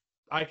love.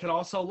 I can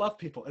also love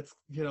people. It's,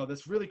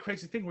 this really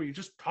crazy thing where you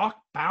just talk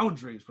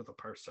boundaries with a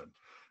person.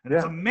 And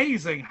it's Yeah.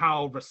 amazing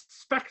how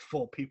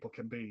respectful people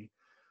can be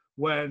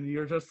when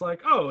you're just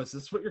like, oh, is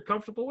this what you're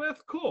comfortable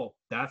with? Cool.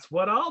 That's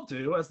what I'll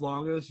do as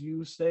long as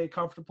you stay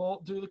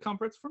comfortable. Do the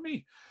comforts for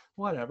me.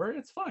 Whatever.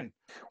 It's fine.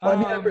 Well, I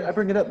mean, I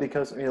bring it up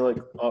because,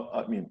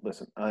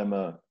 listen, I'm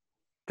a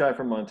guy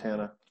from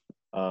Montana.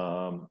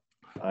 I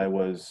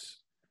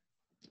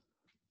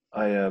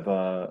have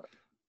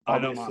I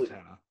know obviously,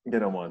 Montana.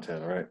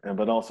 Montana, right?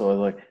 But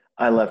also,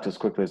 I left as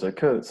quickly as I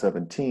could at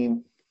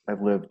 17.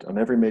 I've lived on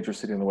every major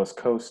city on the West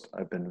Coast.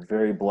 I've been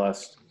very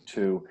blessed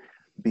to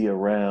be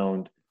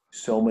around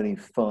so many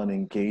fun,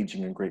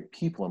 engaging, and great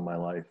people in my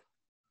life.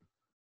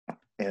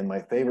 And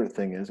my favorite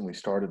thing is, and we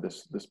started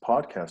this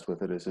podcast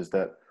with it, is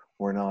that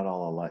we're not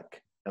all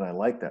alike. And I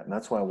like that. And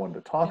that's why I wanted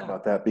to talk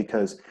about that,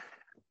 because,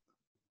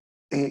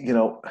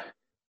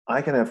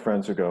 I can have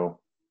friends who go,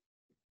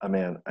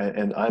 and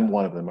I'm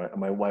one of them.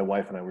 My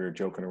wife and I, we were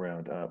joking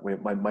around.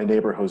 My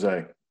neighbor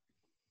Jose,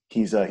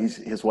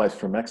 his wife's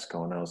from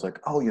Mexico, and I was like,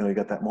 oh, you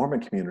got that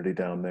Mormon community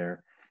down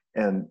there,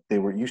 and they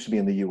used to be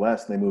in the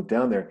U.S. and they moved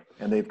down there,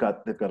 and they've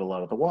got a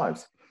lot of the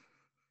wives.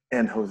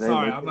 And Jose,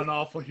 sorry, I'm an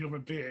awful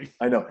human being.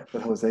 I know,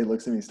 but Jose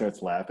looks at me,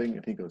 starts laughing,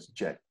 and he goes,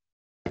 Jay,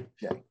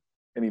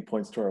 and he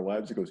points to our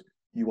wives. He goes,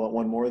 you want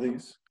one more of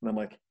these? And I'm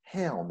like,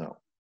 hell no,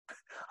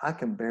 I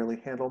can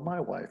barely handle my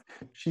wife.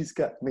 She's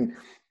got,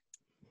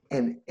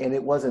 and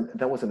that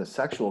wasn't a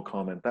sexual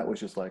comment. That was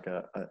just like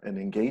an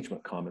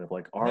engagement comment of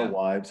like, our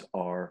wives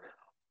are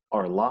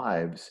our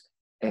lives,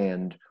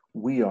 and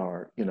we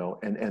are,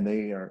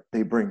 and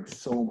they bring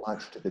so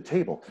much to the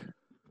table.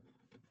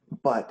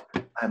 But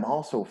I'm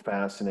also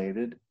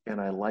fascinated, and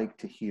I like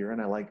to hear,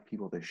 and I like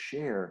people to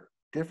share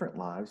different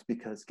lives,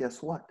 because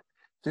guess what?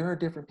 There are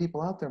different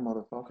people out there,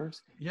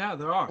 motherfuckers. Yeah,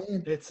 there are.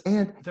 There's a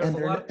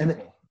lot of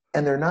people.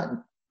 And they're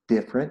not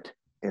different,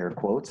 air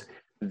quotes.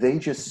 They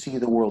just see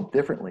the world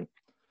differently.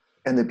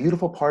 And the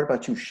beautiful part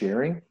about you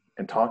sharing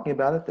and talking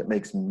about it that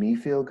makes me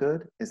feel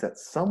good is that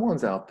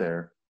someone's out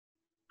there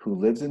who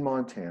lives in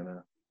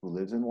Montana, who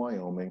lives in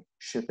Wyoming.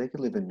 Shit, they could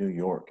live in New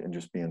York and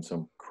just be in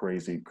some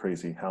crazy,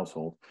 crazy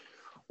household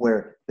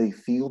where they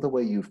feel the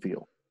way you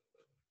feel,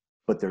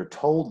 but they're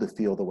told to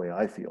feel the way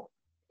I feel.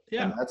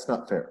 Yeah. And that's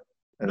not fair.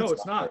 And no,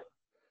 it's not.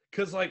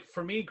 Because, like,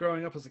 for me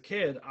growing up as a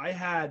kid, I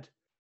had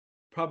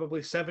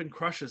probably 7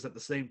 crushes at the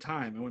same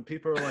time. And when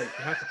people are like,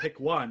 you have to pick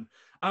one,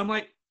 I'm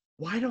like,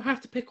 why do I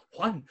have to pick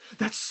one?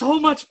 That's so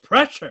much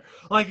pressure.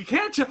 Like,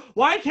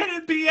 why can't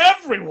it be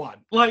everyone?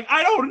 Like,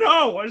 I don't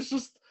know. It's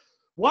just,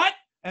 what?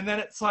 And then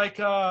it's like,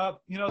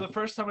 the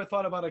first time I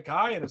thought about a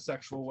guy in a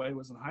sexual way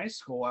was in high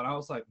school. And I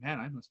was like, man,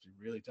 I must be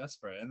really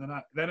desperate. And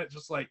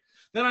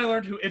then I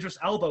learned who Idris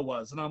Elba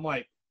was. And I'm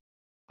like,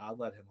 I'll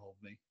let him hold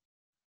me.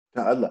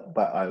 I'd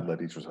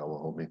let Idris Elba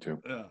hold me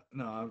too. Yeah,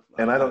 no.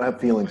 I don't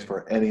have feelings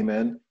for any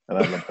men, and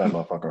I'd let that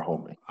motherfucker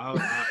hold me.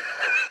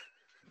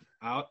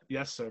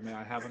 Yes, sir. May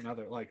I have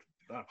another?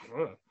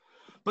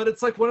 But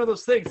it's like one of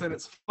those things, and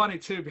it's funny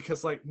too,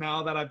 because like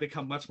now that I've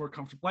become much more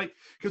comfortable, like,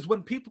 because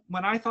when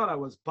I thought I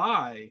was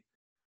bi,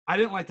 I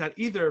didn't like that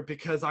either,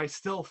 because I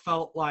still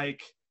felt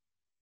like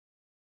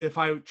if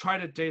I tried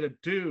to date a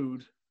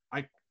dude,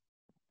 I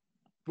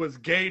was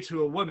gay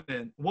to a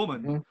woman.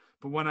 Mm-hmm.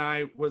 But when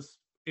I was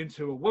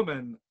into a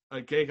woman, a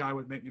gay guy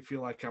would make me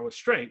feel like I was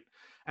straight.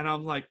 And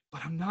I'm like,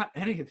 but I'm not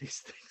any of these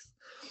things.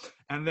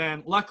 And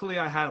then luckily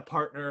I had a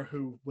partner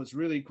who was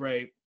really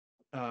great.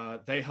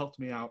 They helped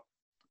me out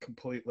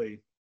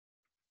completely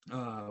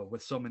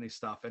with so many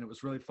stuff. And it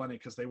was really funny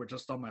because they were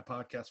just on my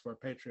podcast for a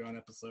Patreon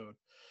episode.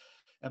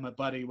 And my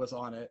buddy was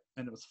on it.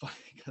 And it was funny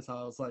because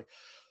I was like,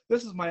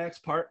 this is my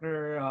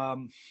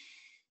ex-partner.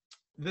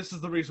 This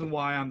is the reason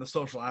why I'm the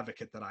social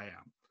advocate that I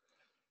am.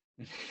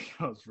 And he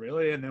goes,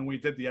 really? And then we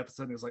did the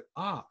episode, and he was like,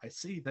 I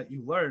see that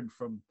you learned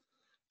from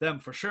them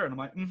for sure. And I'm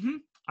like,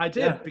 I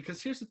did. Yeah.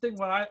 Because here's the thing,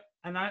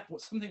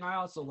 something I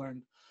also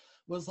learned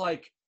was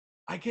like,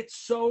 I get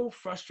so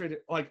frustrated.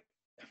 Like,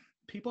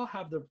 people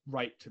have the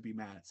right to be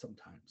mad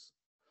sometimes.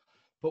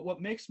 But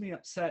what makes me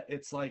upset,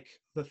 it's like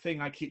the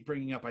thing I keep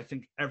bringing up, I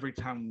think every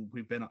time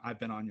I've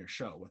been on your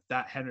show with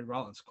that Henry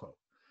Rollins quote,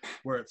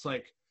 where it's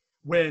like,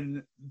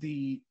 when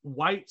the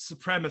white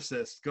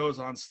supremacist goes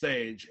on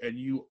stage and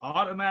you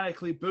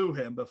automatically boo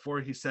him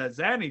before he says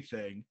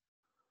anything,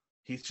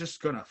 he's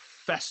just going to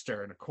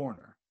fester in a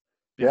corner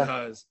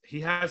because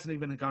he hasn't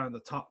even gotten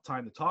the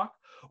time to talk.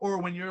 Or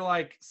when you're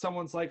like,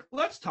 someone's like,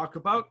 let's talk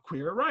about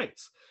queer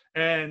rights.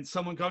 And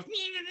someone goes,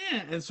 nah,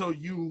 nah, nah. And so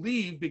you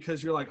leave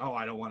because you're like, oh,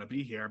 I don't want to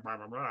be here, blah,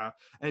 blah, blah.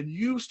 And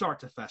you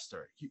start to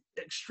fester.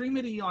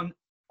 Extremity on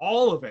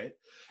all of it.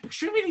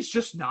 Extremity is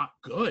just not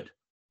good.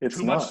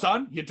 Too much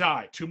sun, you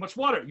die. Too much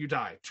water, you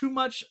die. Too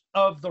much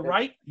of the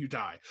right, you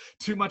die.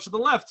 Too much of the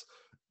left,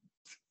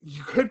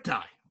 you could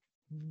die.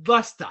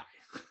 Less die.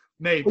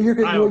 Maybe. Well, you're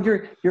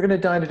gonna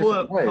die in a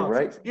different way,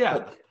 right?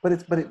 Yeah.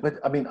 But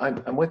I mean,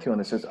 I'm with you on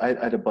this. I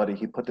had a buddy.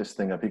 He put this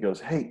thing up. He goes,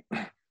 "Hey,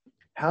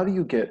 how do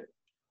you get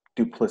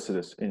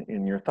duplicitous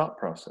in your thought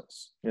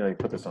process?" You know, he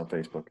put this on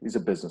Facebook. He's a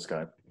business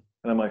guy,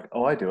 and I'm like,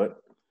 "Oh, I do it."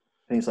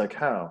 And he's like,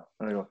 "How?"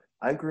 And I go,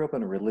 "I grew up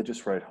in a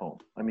religious right home.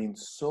 I mean,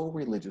 so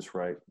religious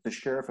right. The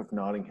sheriff of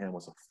Nottingham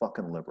was a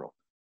fucking liberal.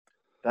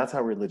 That's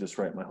how religious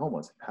right my home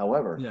was.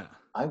 However,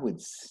 I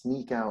would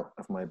sneak out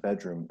of my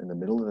bedroom in the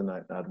middle of the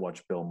night and I'd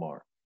watch Bill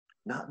Maher.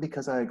 Not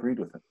because I agreed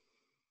with him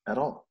at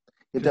all.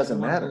 It doesn't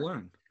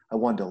matter. I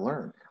wanted to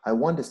learn. I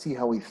wanted to see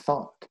how he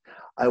thought.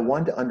 I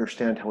wanted to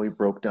understand how he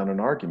broke down an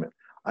argument.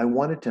 I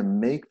wanted to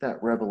make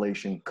that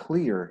revelation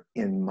clear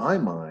in my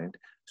mind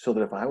so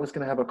that if I was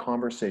going to have a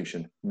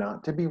conversation,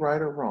 not to be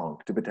right or wrong,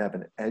 but to have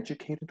an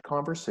educated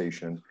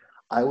conversation,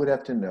 I would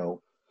have to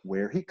know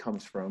where he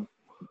comes from,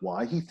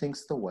 why he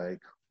thinks the way,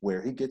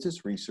 where he gets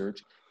his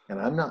research. And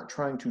I'm not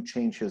trying to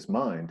change his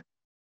mind.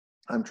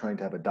 I'm trying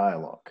to have a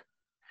dialogue.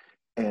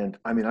 And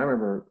I mean, I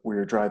remember we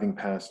were driving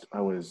past,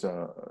 I was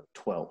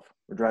 12.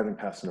 We're driving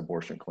past an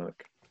abortion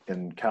clinic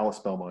in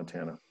Kalispell,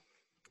 Montana.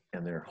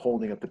 And they're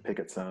holding up the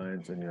picket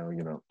signs and,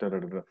 you know, da, da,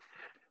 da, da.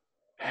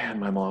 And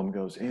my mom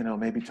goes, you know,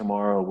 maybe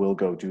tomorrow we'll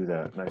go do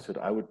that. And I said,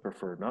 I would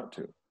prefer not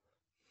to.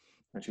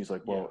 And she's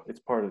like, well,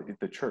 it's part of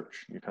the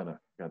church. You kind of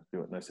got to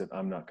do it. And I said,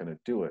 I'm not going to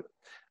do it.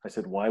 I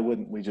said, why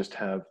wouldn't we just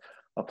have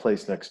a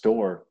place next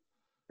door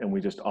and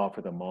we just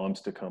offer the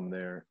moms to come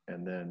there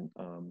and then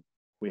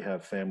we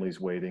have families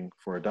waiting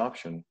for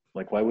adoption?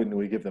 Like, why wouldn't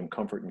we give them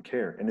comfort and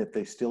care? And if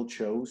they still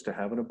chose to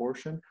have an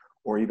abortion,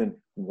 or even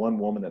one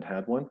woman that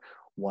had one,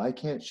 why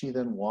can't she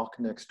then walk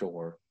next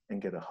door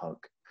and get a hug?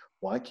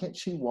 Why can't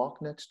she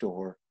walk next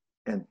door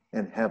and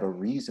have a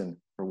reason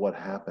for what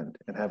happened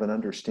and have an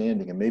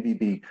understanding and maybe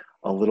be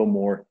a little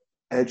more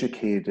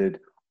educated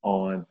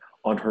on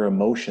her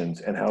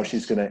emotions and how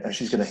she's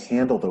gonna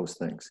handle those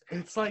things?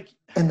 It's like,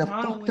 and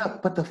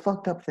the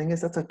fucked up thing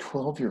is that's a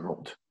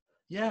 12-year-old.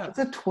 Yeah. It's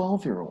a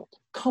 12-year-old.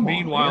 Come on.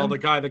 Meanwhile, the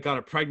guy that got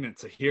her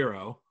pregnant's a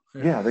hero.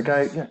 Yeah, the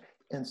guy. Yeah.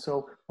 And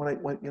so when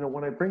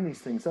I bring these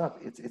things up,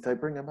 it's I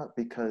bring them up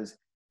because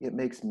it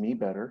makes me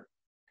better.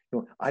 You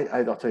know,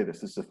 I'll tell you this.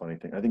 This is a funny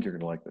thing. I think you're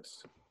gonna like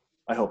this.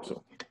 I hope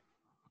so.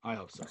 I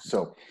hope so.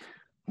 So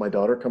my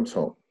daughter comes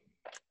home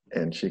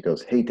and she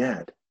goes, "Hey,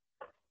 Dad,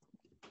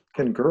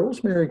 can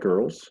girls marry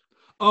girls?"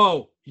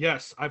 Oh,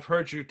 yes. I've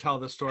heard you tell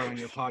this story on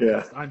your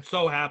podcast. Yeah. I'm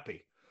so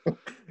happy.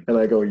 And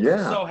I go,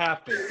 "Yeah." I'm so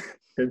happy.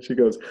 And she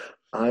goes,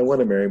 "I want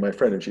to marry my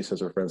friend." And she says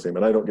her friend's name.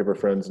 And I don't give her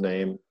friend's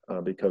name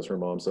because her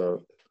mom's a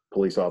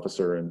police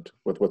officer, and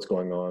with what's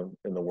going on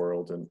in the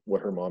world and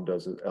what her mom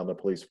does on the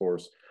police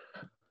force,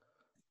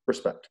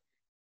 respect.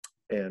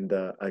 And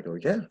I go,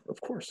 "Yeah,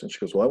 of course." And she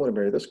goes, "Well, I want to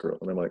marry this girl."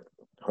 And I'm like,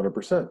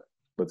 100%,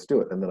 let's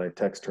do it. And then I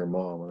text her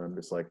mom and I'm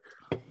just like,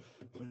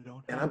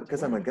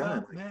 because I'm a guy,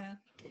 I'm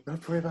like,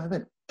 don't worry about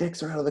it.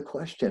 Dicks are out of the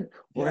question.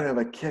 We're going to have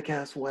a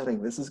kick-ass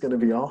wedding. This is going to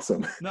be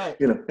awesome. No,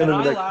 you know, and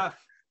I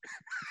laugh.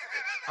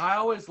 I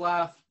always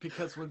laugh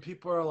because when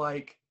people are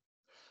like,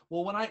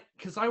 well,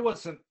 because I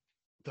wasn't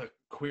the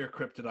queer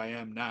cryptid I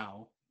am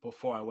now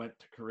before I went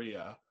to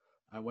Korea.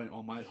 I went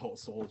on my whole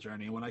soul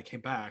journey. When I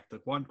came back, the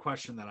one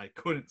question that I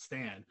couldn't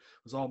stand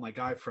was all my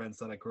guy friends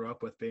that I grew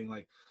up with being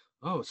like,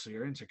 "Oh, so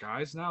you're into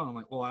guys now?" And I'm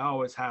like, "Well, I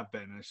always have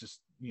been. And it's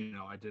just, you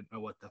know, I didn't know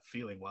what the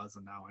feeling was,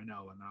 and now I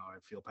know, and now I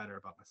feel better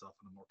about myself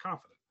and I'm more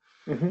confident."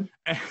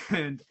 Mm-hmm.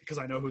 And because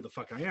I know who the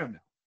fuck I am now.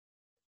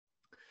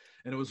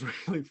 And it was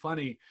really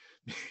funny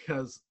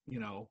because, you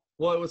know,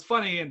 well, it was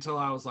funny until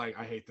I was like,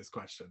 I hate this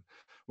question,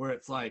 where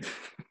it's like,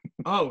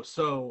 "Oh,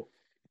 so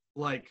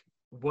like,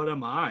 what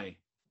am I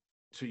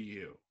to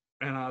you?"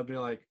 And I'll be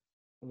like,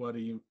 "What do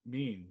you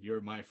mean?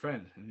 You're my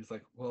friend." And he's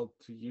like, "Well,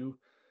 do you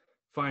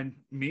find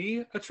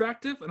me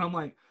attractive?" And I'm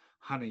like,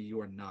 "Honey,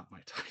 you are not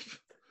my type."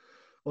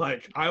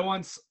 Like, I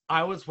was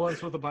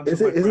once with a bunch of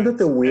my friends. Isn't it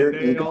the weird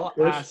they all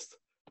asked,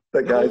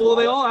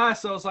 they all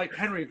asked, I was like,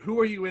 "Henry, who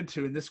are you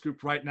into in this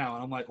group right now?"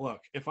 And I'm like,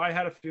 "Look, if I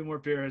had a few more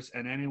beers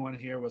and anyone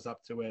here was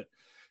up to it,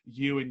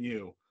 you and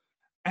you."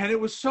 And it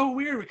was so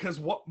weird because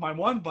my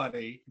one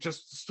buddy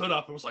just stood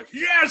up and was like,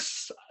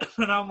 "Yes!"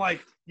 And I'm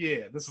like,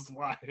 "Yeah, this is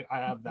why I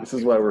have that. This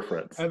is why we're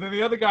friends." And then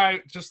the other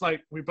guy, just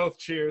like, we both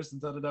cheers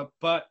and da-da-da.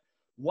 But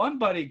one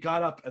buddy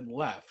got up and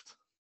left.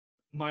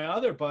 my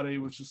other buddy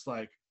was just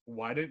like,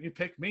 why didn't you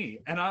pick me?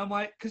 And I'm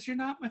like, because you're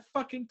not my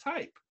fucking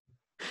type.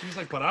 He's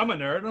like, but I'm a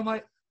nerd. And I'm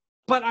like,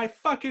 but I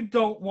fucking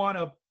don't want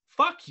to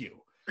fuck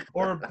you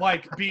or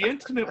like be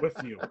intimate with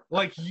you.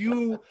 Like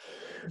you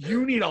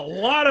need a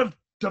lot of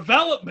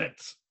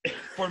development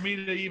for me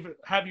to even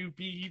have you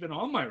be even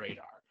on my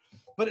radar.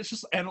 But it's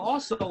just, and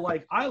also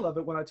like, I love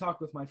it when I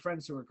talk with my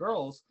friends who are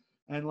girls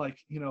and like,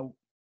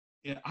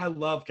 I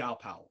love gal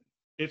pal.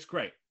 It's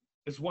great.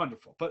 It's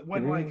wonderful. But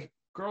when like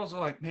girls are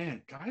like,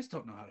 man, guys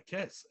don't know how to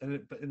kiss. And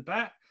in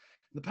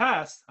the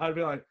past, I'd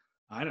be like,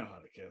 I know how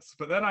to kiss.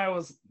 But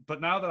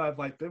now that I've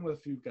like been with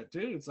a few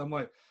dudes, I'm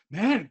like,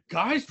 man,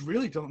 guys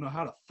really don't know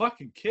how to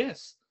fucking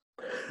kiss.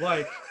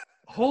 Like,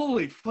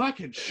 holy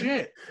fucking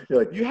shit.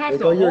 You're like, you have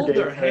to hold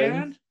their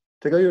hand.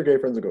 Take all your gay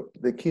friends and go,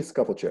 they kiss a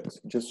couple chicks,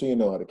 just so you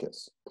know how to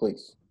kiss,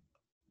 please.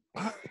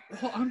 Well,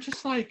 I'm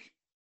just like,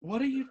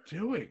 what are you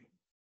doing?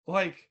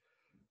 Like,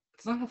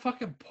 it's not a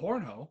fucking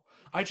porno.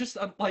 I'm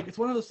like, it's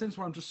one of those things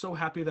where I'm just so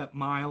happy that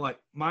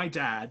my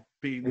dad,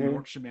 being the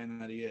Yorkshire man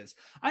that he is,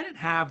 I didn't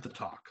have the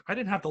talk. I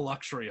didn't have the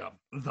luxury of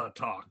the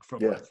talk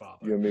from my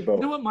father. You and me both.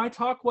 You know what my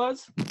talk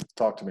was?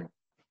 Talk to me.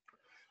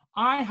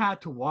 I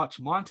had to watch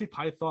Monty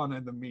Python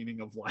and the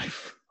Meaning of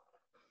Life.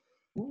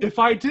 If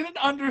I didn't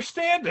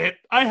understand it,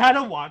 I had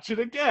to watch it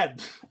again.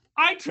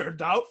 I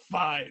turned out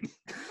fine.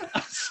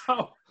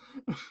 So,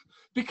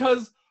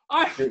 because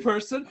I'm a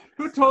person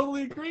who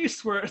totally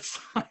agrees where it's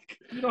like,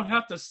 you don't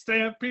have to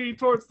stampede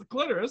towards the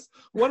clitoris.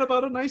 What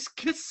about a nice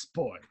kiss,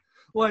 boy?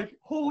 Like,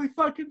 holy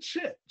fucking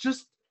shit.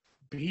 Just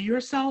be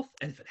yourself,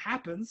 and if it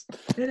happens,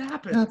 it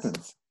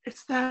happens.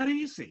 It's that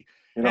easy.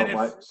 And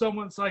if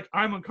someone's like,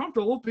 I'm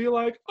uncomfortable, be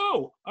like,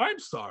 oh, I'm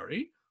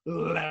sorry.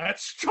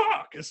 Let's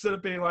talk. Instead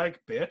of being like,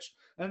 bitch,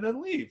 and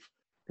then leave.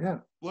 Yeah.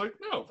 Like,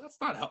 no, that's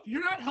not help.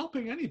 You're not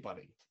helping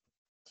anybody.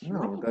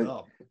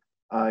 No,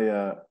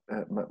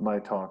 my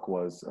talk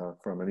was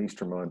from an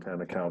Eastern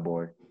Montana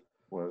cowboy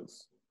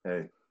was,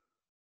 hey,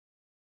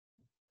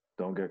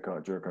 don't get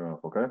caught jerking off,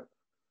 okay?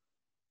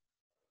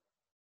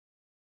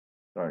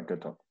 All right,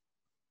 good talk.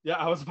 Yeah,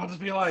 I was about to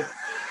be like,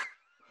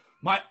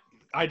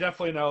 I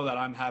definitely know that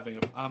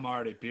I'm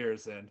already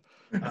beers in.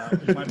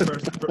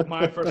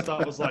 My first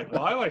thought was like,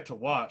 well, I like to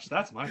watch.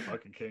 That's my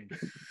fucking king.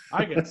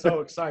 I get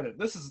so excited.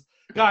 This is,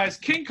 guys,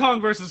 King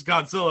Kong versus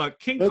Godzilla.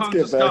 Kong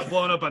just got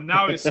blown up, but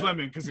now he's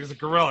swimming because he's a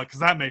gorilla, because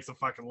that makes a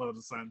fucking load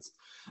of sense.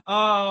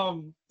 I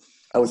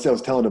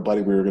was telling a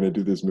buddy we were going to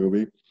do this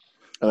movie,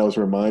 and I was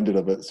reminded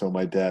of it. So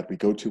my dad, we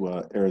go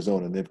to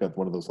Arizona, and they've got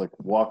one of those like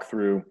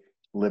walk-through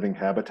living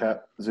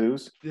habitat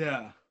zoos.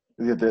 Yeah.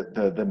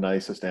 The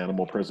nicest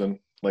animal prison,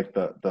 like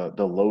the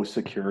low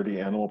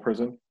security animal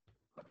prison.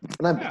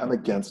 And I'm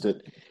against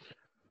it.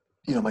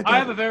 My dad, I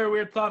have a very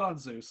weird thought on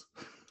zoos.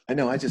 I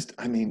know.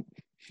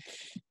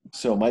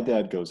 So my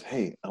dad goes,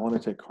 hey, I want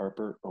to take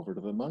Harper over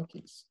to the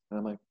monkeys. And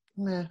I'm like,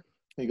 nah.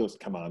 He goes,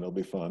 come on, it'll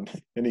be fun.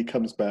 And he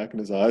comes back and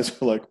his eyes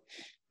are like,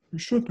 you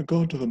shouldn't have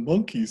gone to the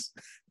monkeys.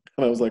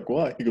 And I was like,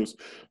 why? He goes,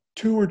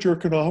 2 were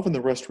jerking off and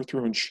the rest were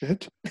throwing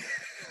shit.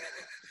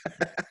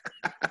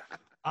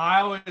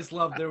 I always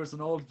loved, there was an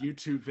old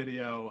YouTube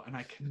video, and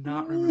I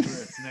cannot remember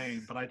its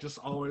name, but I just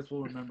always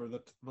will remember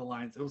the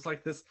lines. It was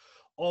like this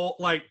old,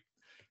 like,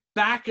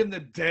 back in the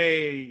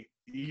day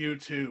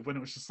YouTube, when it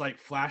was just like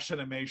flash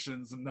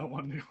animations and no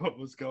one knew what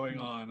was going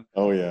on.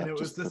 Oh yeah. And it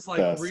was this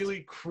like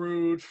really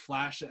crude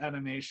flash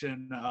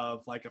animation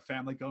of like a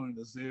family going to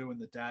the zoo,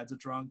 and the dad's a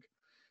drunk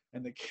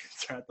and the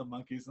kids are at the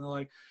monkeys, and they're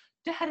like,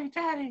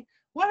 Daddy,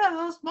 what are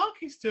those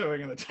monkeys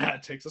doing? And the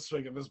dad takes a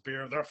swig of his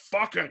beer. They're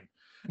fucking.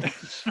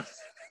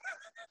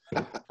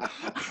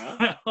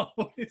 I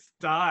always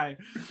die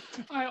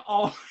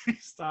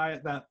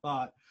at that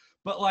thought.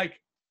 But like,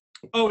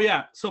 oh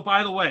yeah, so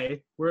by the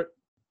way,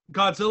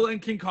 Godzilla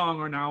and King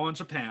Kong are now on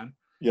Japan.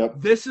 Yep.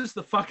 This is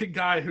the fucking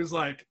guy who's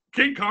like,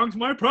 King Kong's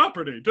my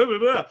property. Da, da,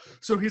 da.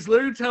 So he's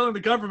literally telling the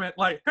government,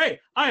 like, hey,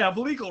 I have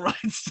legal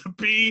rights to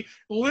be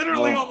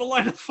literally on the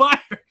line of fire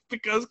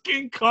because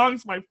King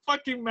Kong's my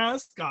fucking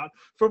mascot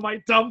for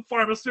my dumb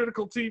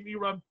pharmaceutical TV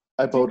run.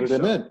 I voted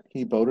him in.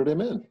 He voted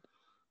him in.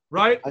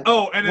 Right?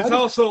 And it's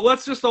also,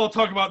 let's just all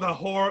talk about the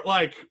horror,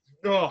 like,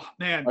 oh,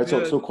 man. All right,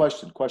 so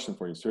question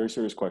for you. Very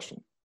serious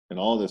question. And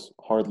all this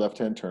hard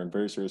left-hand turn,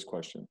 very serious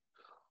question.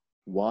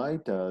 Why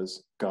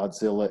does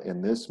Godzilla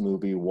in this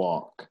movie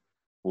walk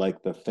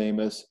like the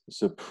famous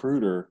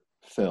Zapruder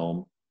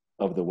film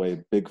of the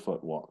way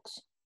Bigfoot walks?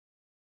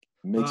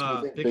 Makes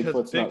me think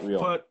Bigfoot's not real.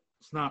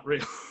 Bigfoot's not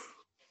real.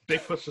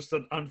 Bigfoot's just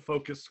an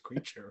unfocused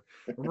creature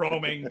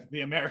roaming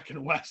the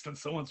American West, and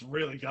someone's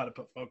really got to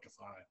put focus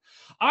on it.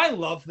 I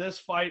love this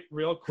fight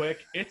real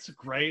quick. It's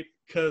great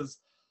because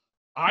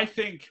I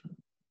think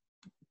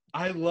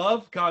I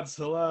love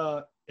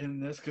Godzilla in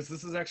this, because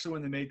this is actually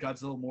when they made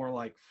Godzilla more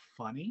like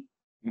funny.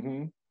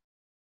 Mm-hmm.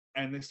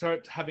 And they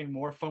start having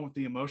more fun with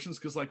the emotions,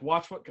 because like,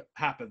 watch what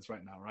happens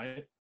right now,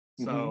 right?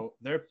 Mm-hmm. So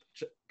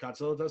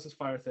Godzilla does his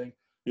fire thing.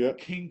 Yeah.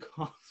 King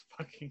Kong's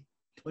fucking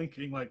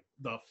blinking like,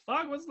 the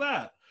fuck was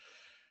that?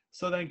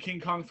 So then King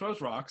Kong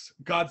throws rocks.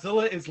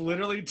 Godzilla is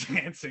literally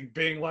dancing,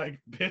 being like,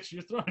 "Bitch,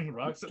 you're throwing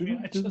rocks at me.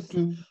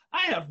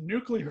 I have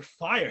nuclear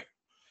fire."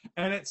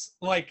 And it's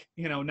like,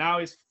 now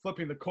he's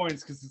flipping the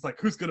coins because it's like,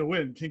 who's gonna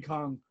win? King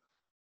Kong,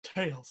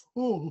 tails.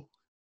 Oh,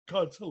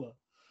 Godzilla.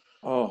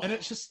 Oh, And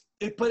it's just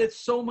but it's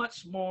so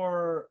much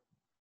more.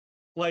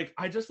 Like,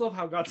 I just love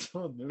how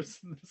Godzilla moves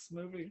in this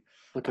movie.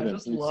 look I at him.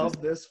 just He's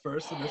love this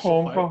first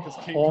initial fight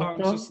because King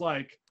Kong's just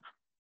like,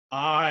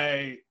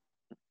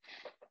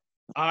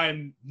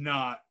 I'm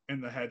not in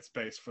the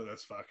headspace for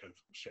this fucking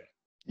shit.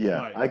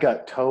 Yeah, Like- I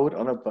got towed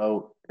on a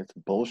boat. It's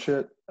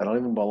bullshit. I don't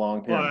even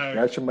belong here. I'm Like-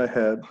 scratching my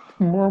head.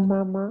 And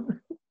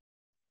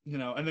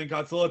then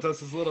Godzilla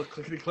does his little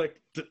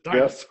clickety-click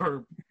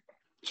dinosaur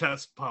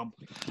chest pump.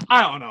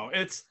 I don't know.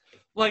 It's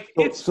like,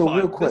 it's So fun.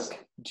 real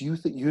quick,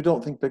 you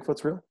don't think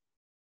Bigfoot's real?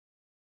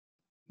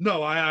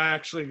 No, I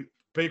actually,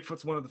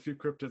 Bigfoot's one of the few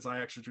cryptids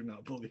I actually do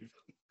not believe.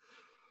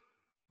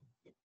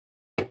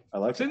 I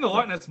like I've seen the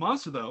Loch Ness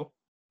Monster, though.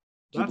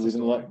 Do you That's a believe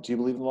in story. Do you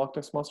believe in the Loch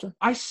Ness Monster?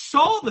 I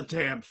saw the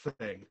damn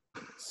thing.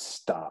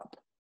 Stop.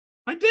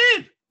 I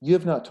did. You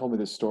have not told me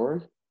this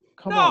story.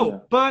 Come on. No,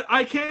 now. but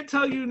I can't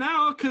tell you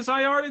now because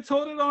I already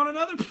told it on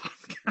another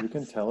podcast. You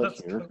can tell it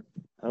That's here. good.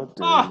 How dare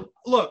Ah, you?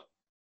 look.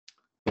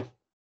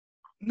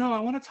 No, I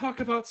want to talk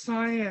about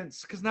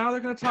science because now they're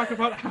going to talk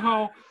about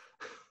how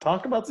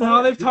Talk about now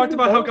science. they've You talked can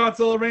about how tell.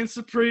 Godzilla reigns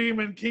supreme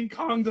and King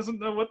Kong doesn't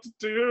know what to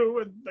do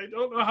and they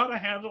don't know how to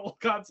handle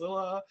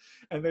Godzilla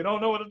and they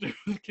don't know what to do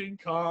with King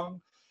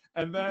Kong.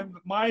 And then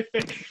my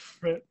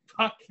favorite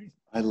fucking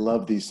I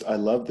love these. I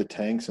love the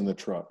tanks and the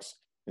trucks.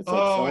 It's like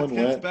Oh, it someone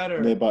gets went better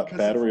and they bought 'cause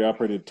battery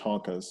operated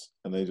Tonkas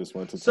and they just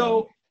went to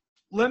So town.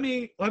 let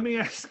me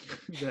ask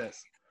you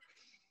this.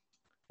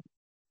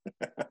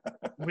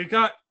 We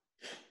got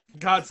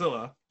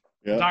Godzilla,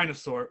 Yeah.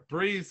 dinosaur,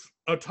 breathes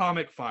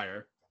atomic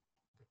fire.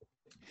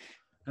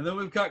 And then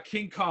we've got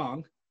King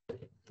Kong,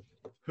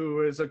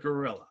 who is a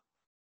gorilla.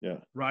 Yeah.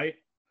 Right?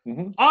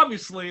 Mhm.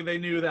 Obviously, they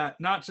knew that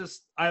not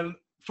just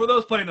for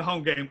those playing the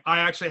home game, I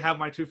actually have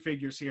my two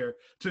figures here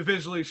to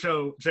visually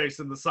show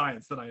Jason the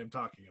science that I am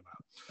talking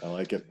about. I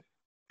like it.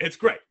 It's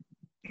great.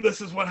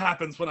 This is what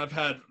happens when I've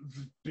had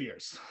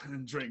beers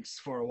and drinks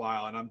for a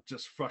while and I'm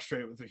just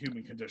frustrated with the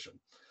human condition.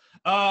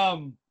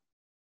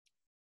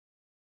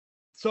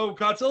 So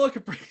Godzilla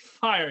can breathe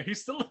fire.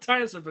 He's still a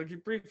dinosaur, but he can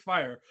breathe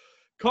fire.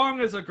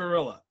 Kong is a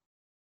gorilla.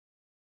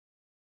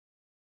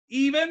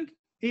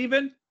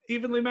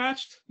 Evenly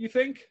matched, you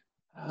think?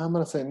 I'm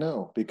gonna say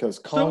no because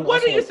So Kong.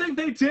 what do also you think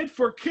they did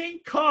for King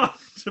Kong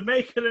to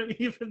make it an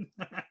even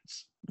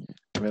match?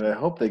 I mean, I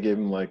hope they gave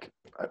him like.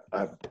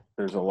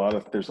 There's a lot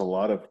of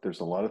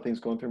things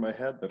going through my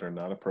head that are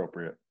not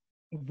appropriate.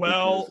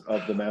 Well,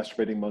 because of the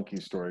masturbating monkey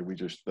story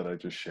that I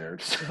just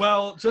shared.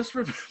 well, just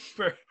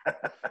remember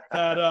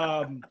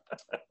that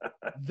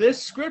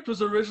this script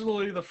was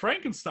originally the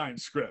Frankenstein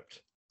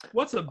script.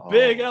 What's a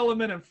big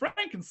element in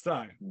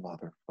Frankenstein?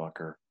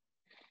 Motherfucker.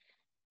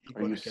 He's Are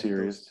gonna you get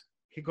serious?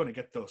 He's going to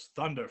get those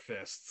thunder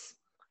fists.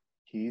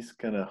 He's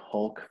gonna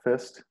Hulk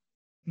fist.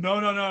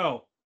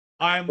 No.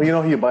 I'm. Well, you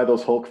know how you buy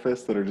those Hulk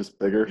fists that are just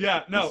bigger?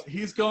 Yeah, no.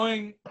 He's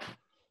going.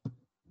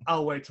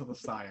 I'll wait till the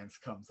science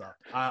comes up.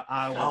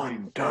 I will be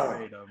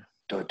verbatim.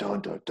 Dun,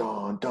 dun, dun,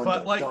 dun, dun, But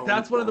dun, like dun,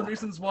 that's one of the dun.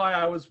 reasons why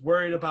I was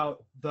worried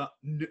about the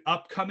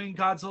upcoming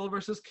Godzilla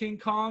versus King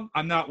Kong.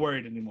 I'm not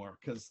worried anymore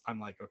because I'm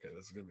like, okay,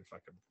 this is gonna be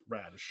fucking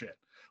rad as shit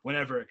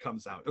whenever it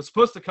comes out. It was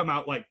supposed to come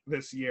out like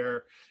this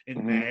year in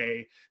Mhm.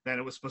 May. Then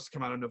it was supposed to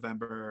come out in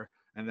November,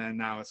 and then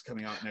now it's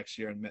coming out next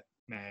year in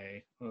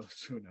May. Oh,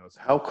 who knows?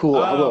 How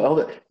cool?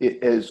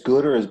 As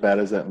good or as bad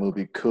as that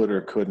movie could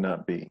or could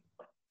not be.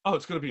 Oh,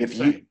 it's gonna be If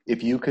insane.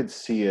 you could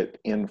see it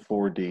in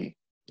 4D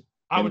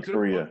I in would do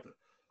Korea.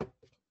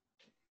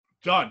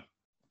 Done.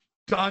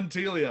 Don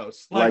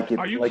Delios. Like,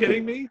 are you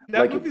kidding me?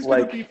 That movie's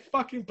gonna be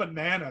fucking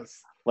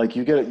bananas. Like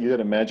you get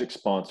a magic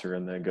sponsor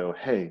and they go,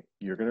 hey,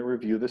 you're going to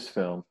review this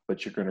film,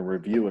 but you're going to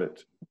review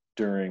it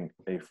during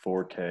a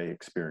 4K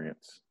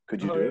experience.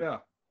 Could you do it? Yeah.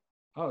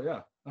 Oh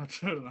yeah. I'll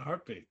do it in a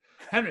heartbeat.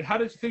 Henry, how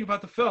did you think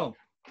about the film?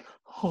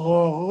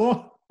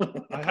 Oh.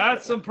 I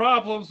had some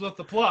problems with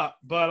the plot,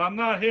 but I'm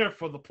not here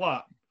for the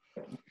plot.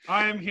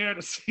 I am here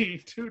to see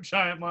two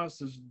giant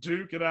monsters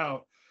duke it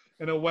out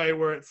in a way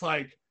where it's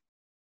like,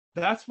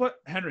 that's what,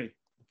 Henry,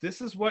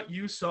 this is what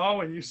you saw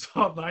when you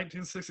saw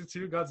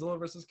 1962 Godzilla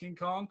versus King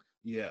Kong?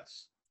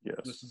 Yes. Yes.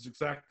 This is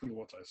exactly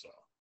what I saw.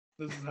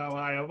 This is how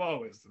I have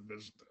always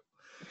envisioned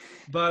it.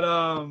 But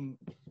I'm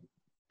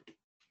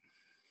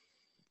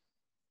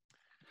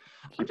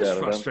just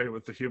frustrated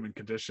with the human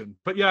condition.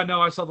 But yeah,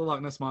 no, I saw the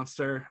Loch Ness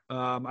Monster.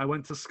 I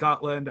went to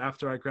Scotland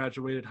after I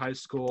graduated high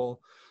school.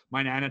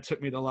 My nana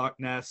took me to Loch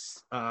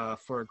Ness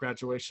for a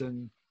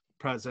graduation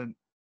present.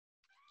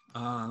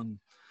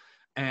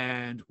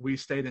 And we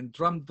stayed in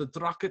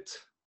Drumnadrochit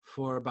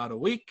for about a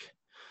week.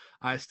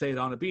 I stayed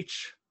on a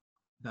beach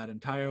that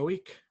entire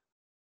week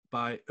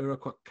by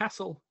Iroquois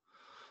Castle.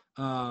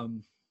 I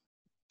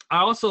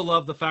also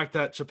love the fact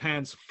that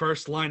Japan's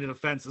first line of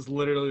defense is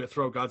literally to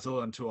throw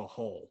Godzilla into a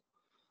hole.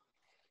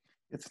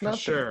 It's not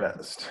Sure. the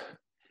best.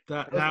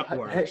 That Hey,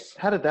 works,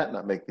 how did that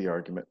not make the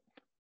argument?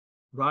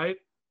 right?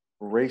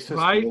 Racist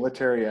Right?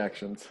 military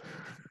actions.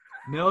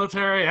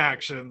 Military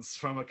actions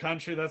from a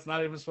country that's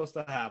not even supposed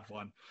to have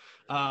one.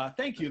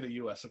 Thank you, the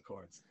U.S.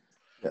 Accords.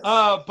 Yes.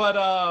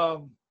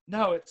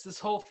 No, it's this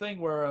whole thing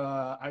where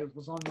I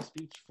was on this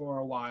beach for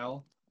a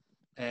while,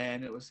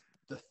 and it was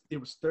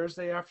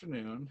Thursday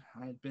afternoon.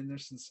 I had been there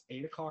since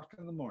 8 o'clock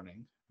in the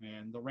morning,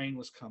 and the rain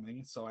was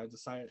coming, so I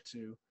decided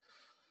to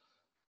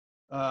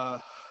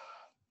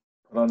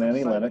Put on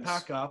Annie Lennox.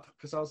 pack up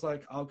because I was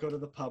like, I'll go to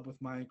the pub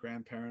with my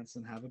grandparents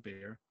and have a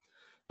beer.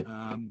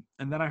 And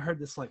then I heard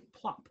this like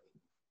plop,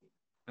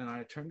 and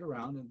I turned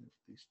around and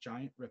these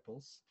giant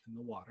ripples in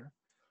the water,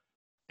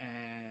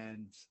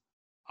 and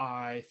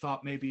I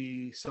thought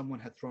maybe someone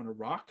had thrown a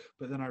rock,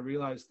 but then I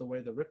realized the way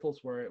the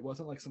ripples were, it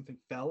wasn't like something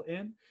fell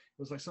in. It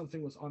was like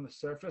something was on the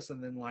surface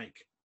and then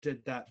like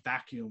did that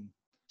vacuum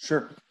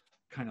Sure.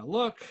 kind of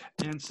look.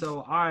 And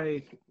so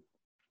I,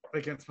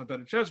 against my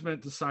better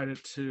judgment,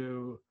 decided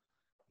to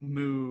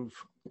move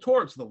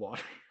towards the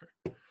water.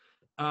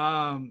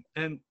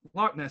 And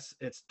Loch Ness,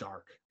 it's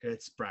dark,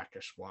 it's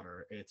brackish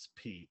water, it's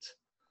peat.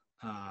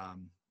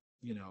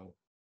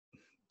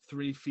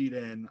 3 feet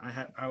in,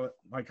 I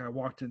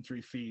walked in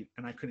 3 feet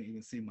and I couldn't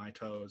even see my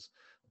toes,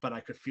 but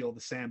I could feel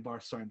the sandbar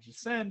starting to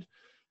descend.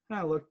 And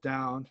I looked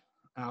down,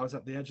 and I was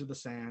at the edge of the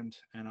sand,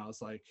 and I was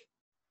like,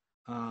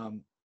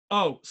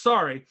 oh,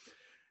 sorry.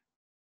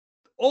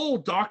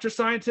 Old doctor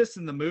scientist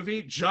in the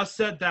movie just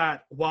said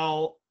that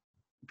while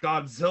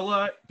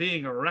Godzilla,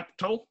 being a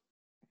reptile,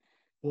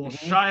 will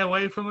shy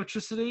away from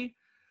electricity,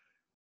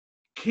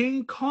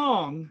 King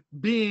Kong,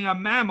 being a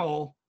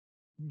mammal,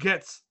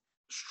 gets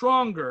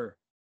stronger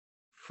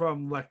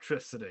from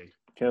electricity.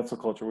 Cancel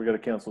culture. We got to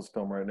cancel this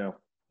film right now.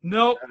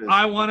 Nope. That is-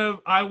 I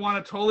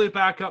want to totally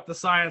back up the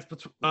science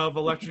of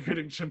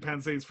electrocuting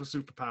chimpanzees for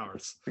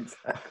superpowers.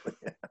 Exactly.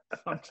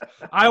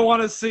 I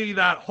want to see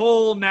that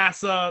whole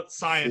NASA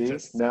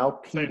scientist. See, now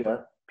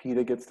paper.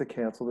 PETA gets to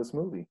cancel this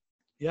movie.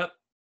 Yep.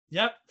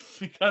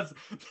 Because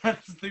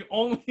that's the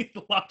only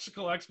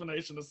logical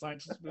explanation of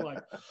scientists be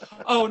like,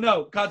 oh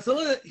no,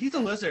 Godzilla, he's a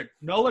lizard,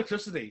 no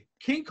electricity.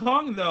 King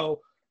Kong, though,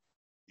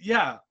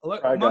 yeah,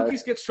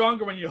 monkeys get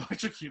stronger when you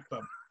electrocute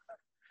them.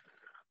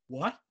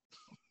 What?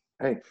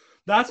 Hey.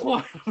 That's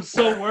why I was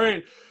so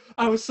worried.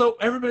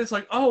 Everybody's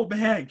like, oh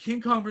man,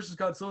 King Kong versus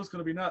Godzilla is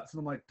going to be nuts. And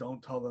I'm like,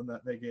 don't tell them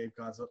that they gave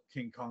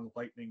King Kong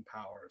lightning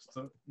powers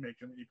to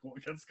make him equal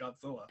against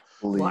Godzilla.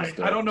 Please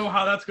I don't know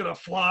how that's going to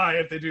fly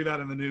if they do that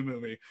in the new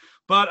movie.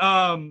 But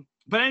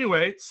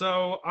anyway,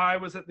 so I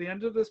was at the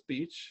end of this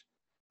beach.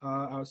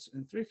 I was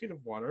in 3 feet of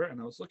water, and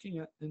I was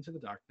looking into the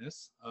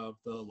darkness of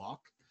the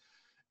loch.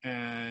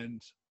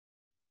 And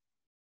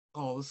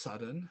all of a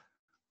sudden,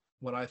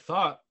 what I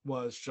thought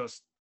was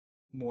just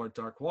more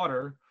dark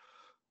water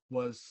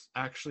was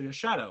actually a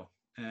shadow,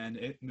 and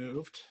it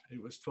moved.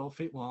 It was 12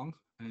 feet long,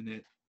 and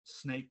it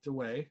snaked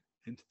away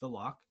into the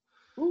loch.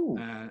 Ooh.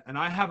 And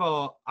I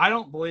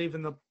don't believe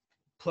in the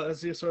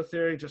plesiosaur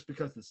theory just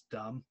because it's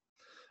dumb.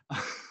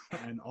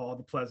 And all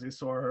the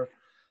plesiosaur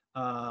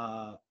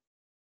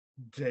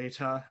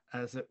data,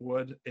 as it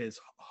would, is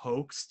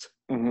hoaxed.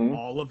 Mm-hmm.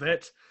 All of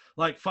it.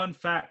 Like, fun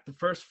fact, the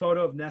first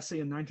photo of Nessie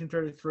in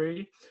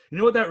 1933, you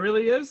know what that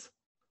really is?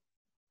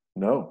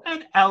 No.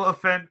 An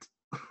elephant.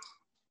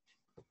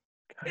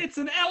 It's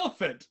an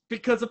elephant,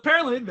 because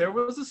apparently there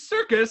was a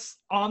circus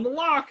on the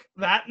loch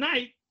that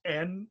night,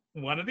 and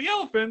one of the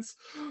elephants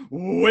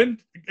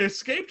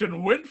escaped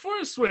and went for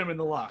a swim in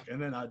the loch,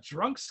 and then a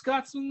drunk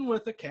Scotsman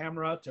with a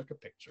camera took a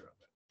picture of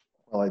it.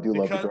 Well, I do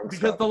love the drunk because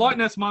stuff. the Loch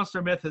Ness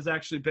monster myth has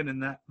actually been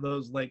in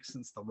those lakes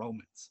since the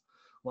Romans.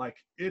 Like,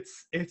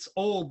 it's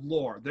old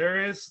lore.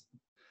 There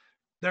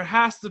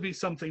has to be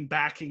something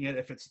backing it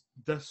if it's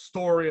the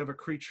story of a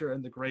creature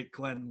in the Great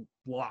Glen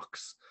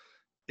Lochs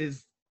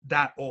is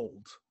that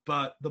old.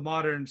 But the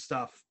modern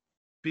stuff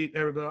beat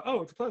everybody.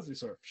 Oh, it's a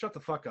plesiosaur. Shut the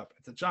fuck up.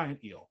 It's a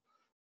giant eel.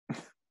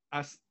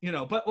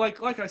 But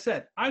like I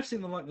said, I've seen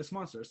the Loch Ness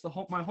monster. It's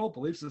my whole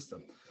belief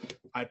system.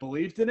 I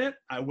believed in it.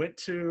 I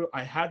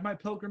had my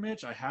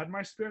pilgrimage. I had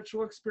my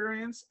spiritual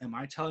experience. Am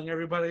I telling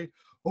everybody,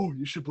 oh,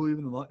 you should believe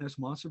in the Loch Ness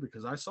monster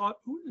because I saw it?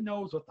 Who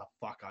knows what the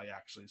fuck I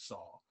actually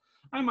saw?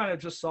 I might have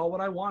just saw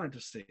what I wanted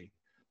to see.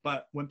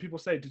 But when people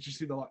say, did you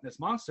see the Loch Ness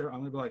monster? I'm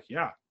going to be like,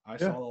 yeah, I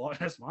saw the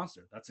Loch Ness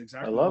monster. That's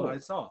exactly what I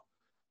saw.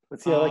 But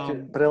see, I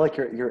like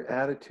your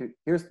attitude.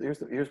 Here's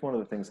one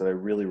of the things that I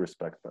really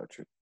respect about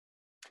you.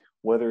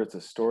 Whether it's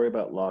a story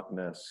about Loch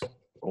Ness,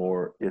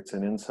 or it's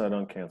an insight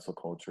on cancel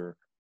culture,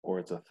 or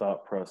it's a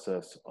thought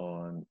process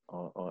on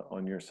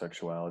your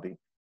sexuality,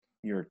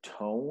 your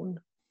tone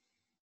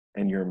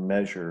and your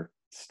measure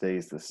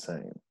stays the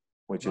same,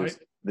 which is,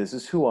 this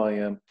is who I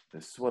am.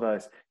 This is what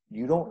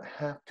you don't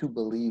have to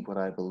believe what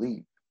I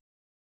believe.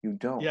 You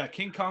don't. Yeah,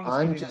 King Kong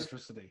is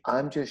electricity.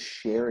 I'm just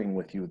sharing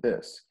with you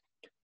this.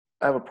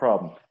 I have a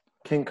problem.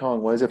 King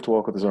Kong, why does he have to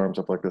walk with his arms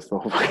up like this the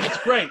whole time? It's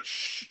great.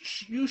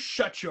 You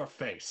shut your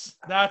face.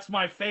 That's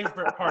my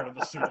favorite part of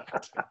the suit.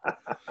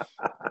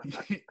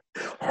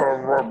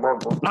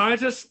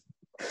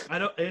 I I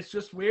don't. It's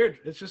just weird.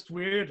 It's just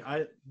weird.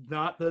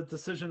 Not the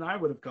decision I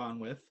would have gone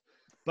with,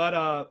 but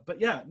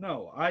yeah,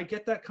 no, I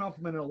get that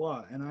compliment a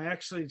lot, and I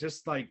actually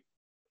just like,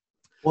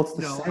 Well, it's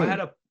the no, same. I had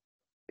a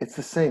It's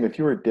the same. If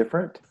you were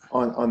different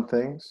on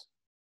things,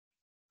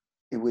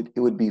 it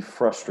would be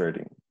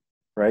frustrating,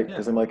 right? Yeah.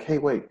 Because I'm like, hey,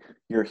 wait,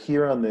 you're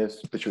here on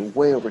this, but you're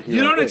way over here.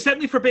 You on don't this. accept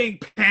me for being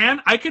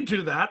pan? I could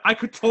do that. I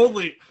could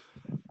totally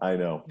I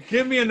know.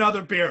 give me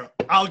another beer.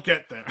 I'll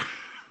get there.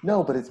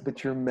 No,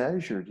 but you're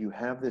measured. You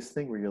have this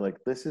thing where you're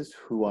like, this is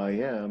who I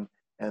am,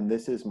 and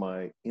this is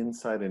my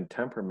insight and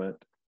temperament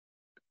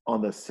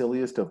on the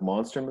silliest of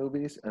monster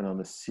movies and on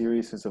the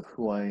seriousness of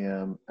who I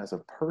am as a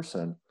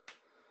person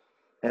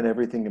and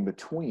everything in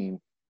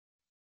between.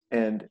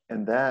 And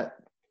that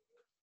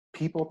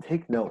people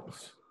take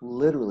notes,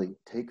 literally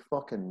take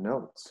fucking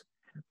notes,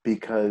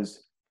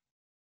 because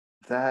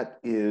that's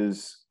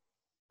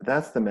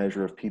the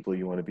measure of people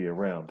you want to be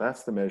around.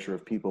 That's the measure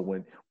of people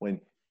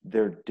when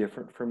they're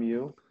different from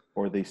you,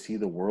 or they see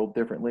the world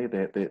differently. They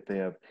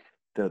have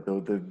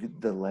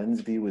the lens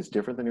view is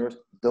different than yours.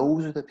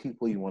 Those are the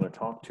people you want to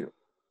talk to,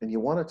 and you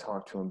want to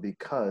talk to them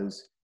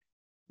because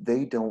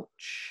they don't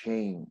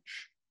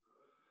change.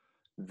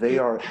 They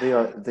are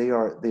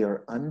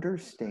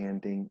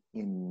understanding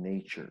in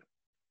nature.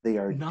 They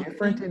are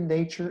different in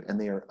nature, and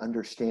they are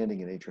understanding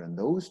in nature. And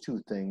those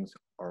two things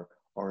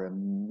are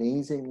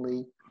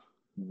amazingly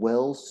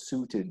well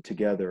suited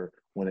together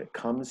when it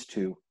comes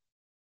to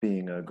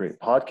being a great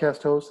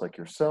podcast host like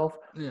yourself,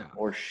 Yeah.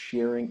 or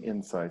sharing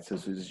insights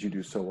as you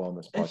do so well on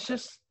this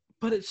podcast.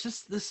 It's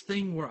just this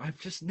thing where I've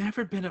just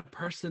never been a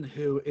person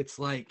who it's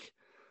like,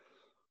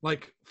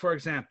 for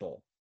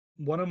example,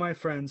 one of my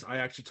friends, I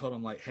actually told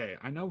him, like, hey,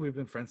 I know we've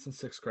been friends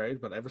since 6th grade,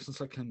 but ever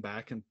since I came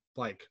back and,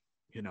 like,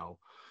 you know,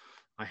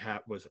 I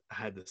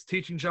had this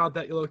teaching job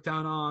that you look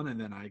down on, and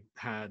then I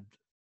had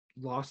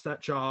lost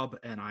that job,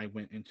 and I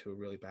went into a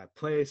really bad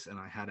place, and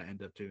I had to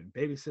end up doing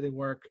babysitting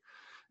work,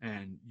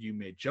 and you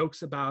made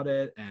jokes about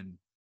it, and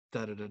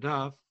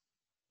da-da-da-da.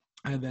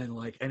 And then,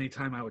 like,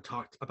 anytime I would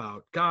talk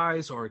about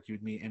guys, or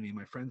you'd meet any of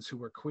my friends who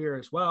were queer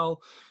as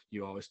well,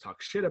 you always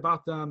talk shit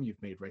about them.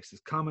 You've made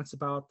racist comments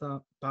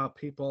about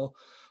people.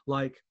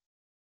 Like,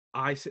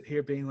 I sit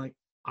here being like,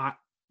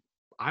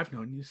 I've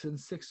known you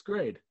since 6th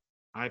grade.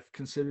 I've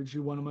considered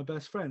you one of my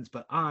best friends,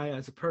 but I,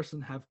 as a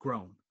person, have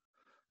grown,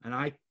 and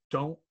I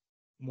don't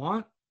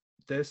want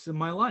this in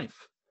my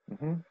life.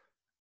 Mm-hmm.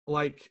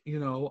 Like, you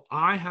know,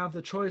 I have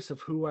the choice of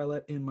who I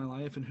let in my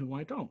life and who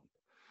I don't.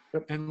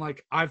 Yep. And,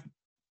 like, I've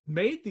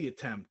made the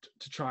attempt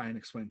to try and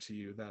explain to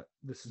you that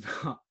this is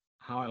not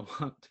how I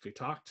want to be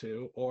talked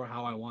to or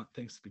how I want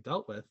things to be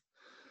dealt with.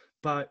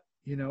 But,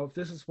 you know, if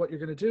this is what you're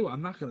going to do,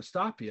 I'm not going to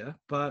stop you,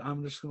 but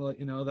I'm just going to let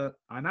you know that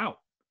I'm out.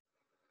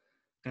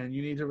 And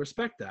you need to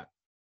respect that.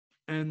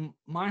 And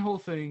my whole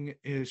thing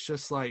is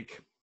just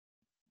like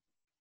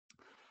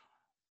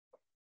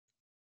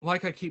I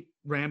keep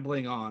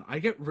rambling on. I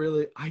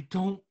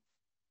don't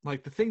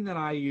like the thing that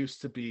I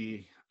used to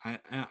be.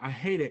 I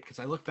hate it because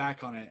I look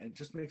back on it and it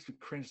just makes me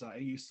cringe that I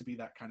used to be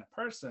that kind of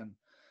person.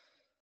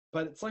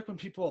 But it's like when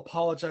people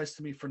apologize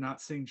to me for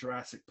not seeing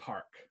Jurassic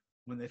Park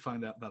when they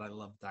find out that I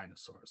love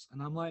dinosaurs.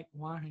 And I'm like,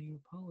 why are you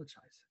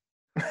apologizing?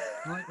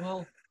 I'm like,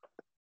 well,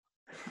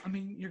 I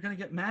mean, you're going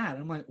to get mad.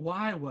 I'm like,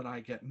 why would I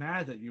get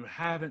mad that you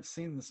haven't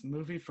seen this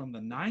movie from the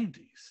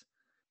 90s?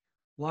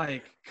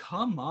 Like,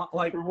 come on.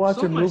 Like, We're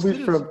watching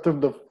movies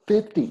from the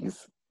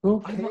 50s. Who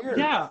cares?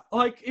 Yeah,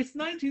 like, it's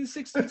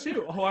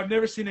 1962. Oh, I've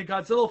never seen a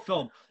Godzilla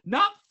film.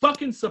 Not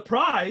fucking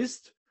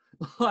surprised.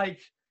 Like,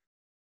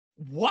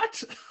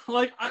 what?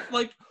 Like,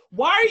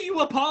 why are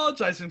you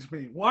apologizing to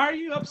me? Why are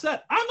you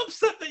upset? I'm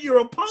upset that you're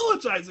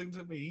apologizing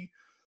to me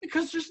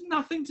because there's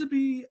nothing to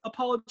be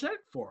apologetic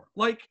for.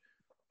 Like,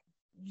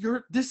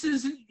 this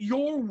isn't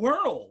your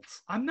world.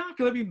 I'm not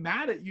going to be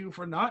mad at you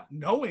for not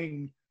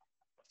knowing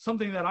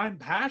something that I'm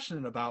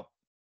passionate about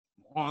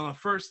on a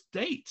first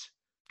date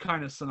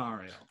kind of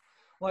scenario.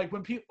 Like,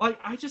 when people, like,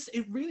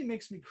 it really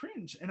makes me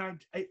cringe, and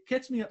it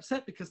gets me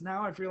upset because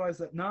now I've realized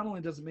that not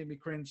only does it make me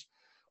cringe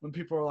when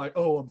people are like,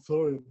 oh, I'm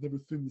sorry, I've never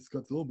seen this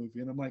Godzilla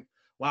movie, and I'm like,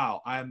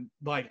 wow, I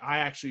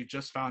actually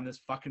just found this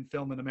fucking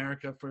film in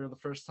America for the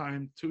first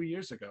time 2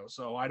 years ago,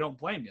 so I don't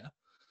blame you.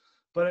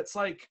 But it's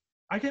like,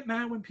 I get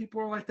mad when people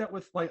are like that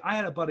with, like, I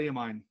had a buddy of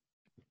mine,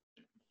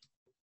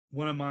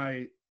 one of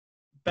my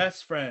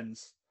best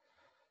friends,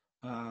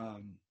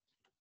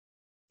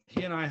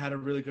 he and I had a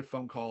really good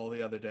phone call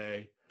the other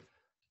day,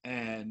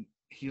 and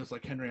he was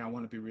like, Henry, I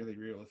want to be really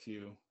real with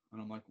you.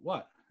 And I'm like,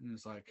 what? And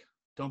he's like,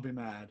 don't be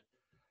mad,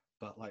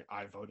 but, like,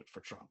 I voted for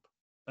Trump.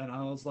 And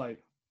I was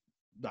like,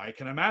 I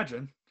can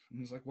imagine. And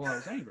he's like, well, I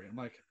was angry. I'm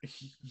like,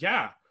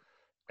 yeah,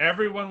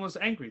 everyone was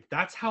angry.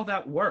 That's how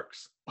that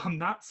works. I'm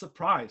not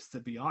surprised, to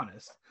be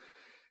honest.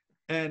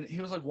 And he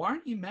was like, why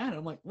aren't you mad?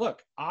 I'm like,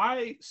 look,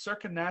 I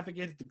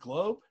circumnavigated the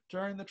globe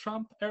during the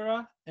Trump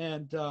era,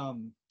 and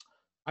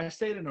I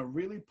stayed in a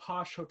really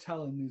posh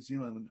hotel in New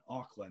Zealand, in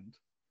Auckland.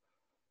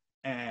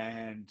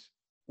 And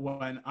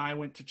when I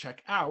went to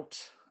check out,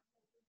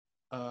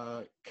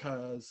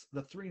 because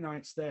the 3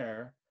 nights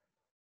there,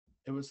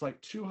 It was like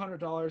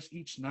 $200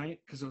 each night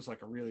because it was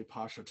like a really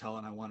posh hotel,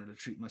 and I wanted to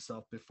treat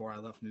myself before I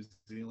left New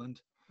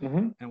Zealand.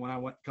 Mm-hmm. And when I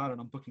got it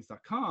on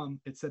bookings.com,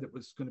 it said it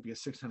was going to be a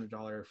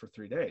 $600 for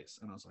 3 days.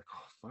 And I was like,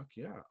 oh, fuck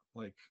yeah.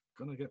 Like,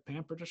 gonna get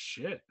pampered as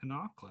shit in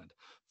Auckland.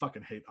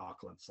 Fucking hate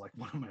Auckland. It's like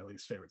one of my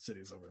least favorite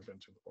cities I've ever been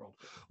to in the world.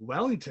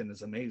 Wellington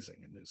is amazing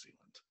in New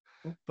Zealand.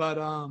 But,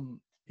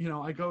 you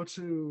know, I go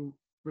to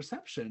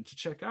reception to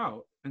check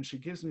out, and she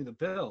gives me the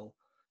bill,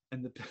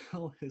 and the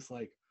bill is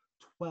like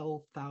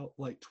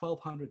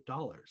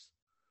 $1,200.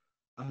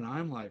 And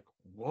I'm like,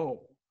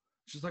 whoa.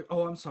 She's like,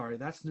 oh, I'm sorry,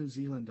 that's New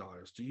Zealand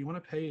dollars. Do you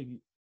want to pay in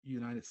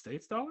United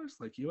States dollars,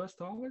 like US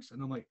dollars?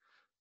 And I'm like,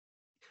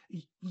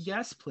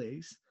 yes,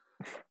 please.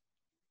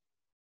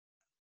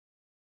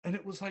 And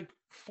it was like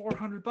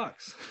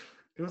 $400.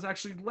 It was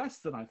actually less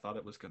than I thought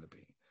it was going to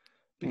be,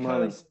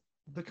 because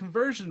the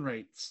conversion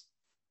rates,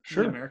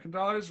 Sure. the American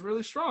dollar is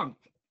really strong.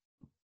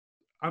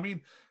 I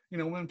mean, you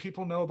know, when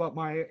people know about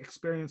my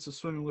experience of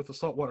swimming with a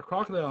saltwater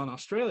crocodile in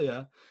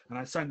Australia, and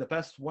I signed the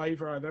best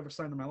waiver I've ever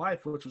signed in my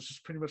life, which was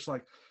just pretty much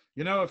like,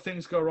 you know, if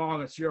things go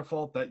wrong, it's your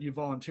fault that you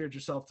volunteered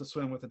yourself to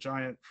swim with a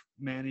giant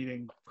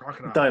man-eating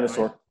crocodile.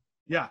 Dinosaur. Right?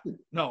 Yeah.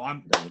 No,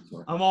 I'm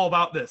Dinosaur. all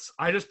about this.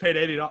 I just paid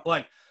 $80.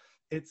 Like,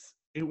 it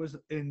was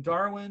in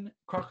Darwin,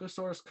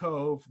 Crocosaurus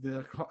Cove,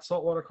 the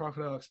saltwater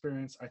crocodile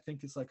experience. I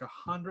think it's like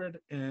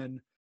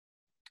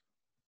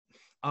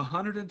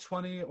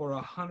 120 or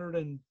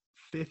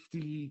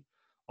 150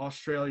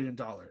 Australian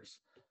dollars.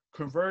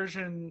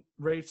 Conversion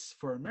rates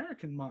for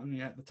American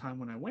money at the time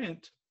when I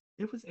went,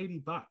 it was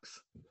 $80.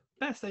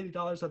 Best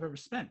 $80 I've ever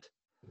spent.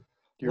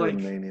 You're like, a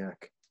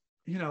maniac.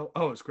 You know,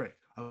 oh, it's great.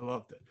 I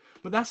loved it.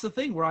 But that's the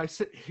thing where I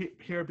sit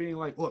here being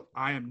like, look,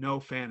 I am no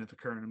fan of the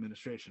current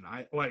administration.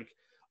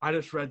 I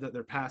just read that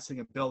they're passing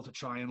a bill to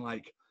try and,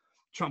 like,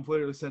 Trump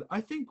literally said, I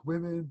think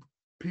women,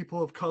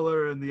 people of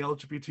color, and the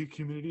LGBT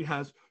community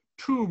has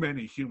too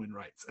many human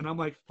rights. And I'm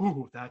like,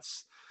 ooh,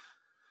 that's...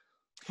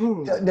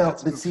 Ooh, No,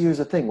 that's but see, here's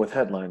the thing with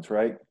headlines,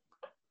 right?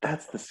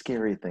 That's the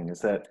scary thing, is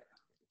that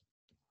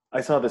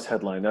I saw this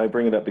headline. Now I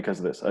bring it up because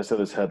of this. I saw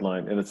this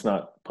headline, and it's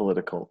not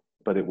political,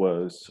 but it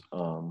was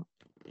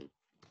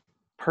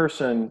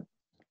person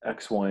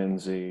X, Y, and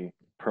Z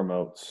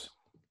promotes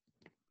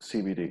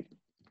CBD.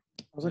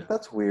 I was like,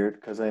 that's weird,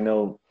 because I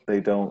know they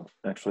don't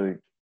actually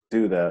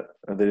do that.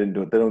 Or they didn't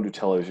do it. They don't do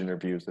television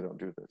interviews. They don't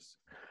do this.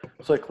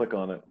 So I click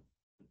on it,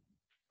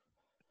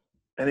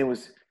 and it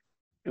was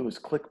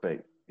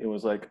clickbait. It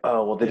was like,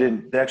 oh, well,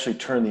 they actually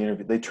turned the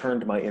interview. They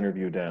turned my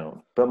interview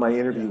down, but my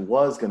interview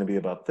was going to be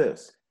about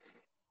this.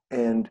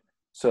 And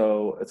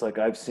so it's like,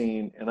 I've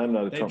seen, and I'm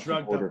not a Trump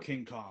supporter. They drugged up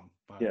King Kong.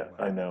 Yeah,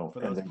 I know.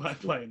 For and those they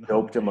playing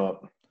doped him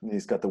up. And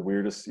he's got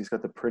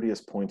the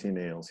prettiest pointy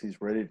nails.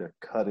 He's ready to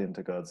cut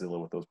into Godzilla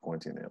with those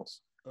pointy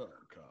nails. Oh,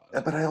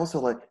 God. But I also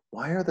like,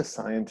 why are the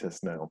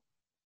scientists now,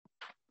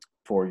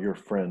 for your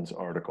friend's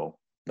article,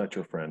 not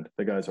your friend,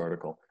 the guy's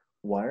article,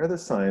 why are the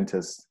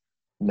scientists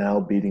now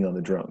beating on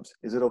the drums?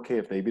 Is it okay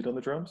if they beat on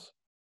the drums?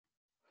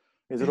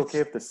 Is it okay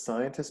if the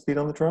scientists beat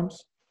on the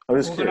drums? I'm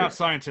just They're not curious.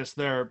 scientists,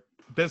 they're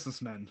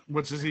businessmen,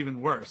 which is even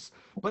worse.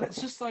 But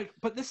it's just like,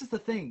 but this is the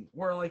thing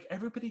where, like,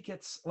 everybody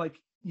gets, like,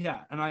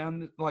 yeah,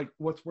 and like,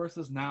 what's worse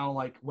is now,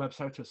 like,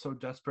 websites are so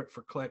desperate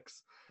for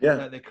clicks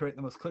that they create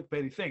the most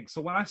clickbaity thing.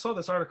 So when I saw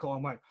this article,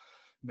 I'm like,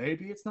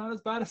 maybe it's not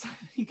as bad as I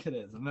think it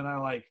is. And then I,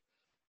 like,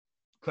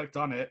 clicked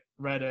on it,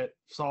 read it,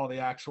 saw the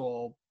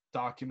actual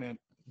document,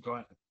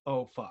 going,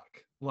 oh fuck,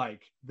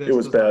 like, this It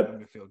was does not bad.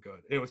 make me feel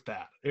good. It was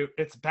bad.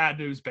 It's bad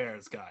news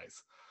bears,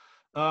 guys.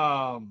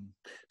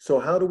 So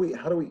how do we,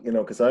 you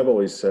know, because I've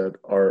always said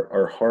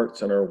our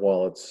hearts and our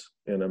wallets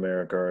in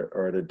America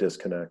are at a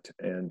disconnect,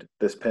 and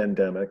this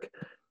pandemic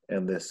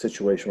and this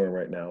situation we're in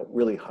right now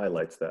really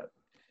highlights that.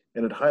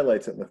 And it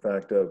highlights it in the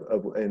fact of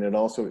and it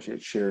also,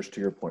 it shares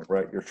to your point,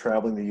 right? You're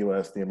traveling the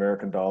US, the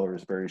American dollar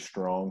is very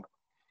strong,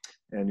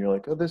 and you're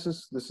like, oh, this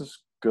is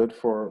good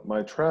for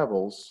my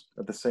travels.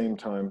 At the same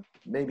time,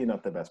 maybe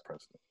not the best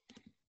president.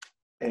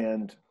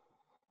 And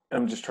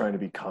I'm just trying to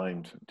be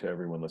kind to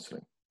everyone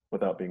listening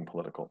without being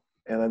political.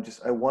 And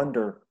I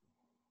wonder,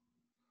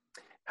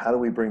 how do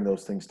we bring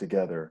those things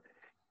together?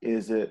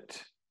 Is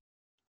it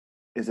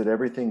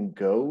everything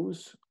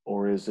goes,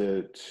 or is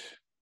it,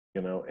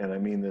 you know, and I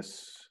mean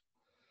this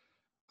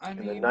in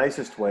the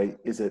nicest way,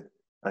 is it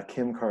a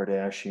Kim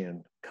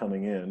Kardashian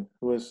coming in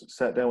who has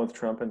sat down with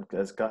Trump and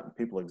has gotten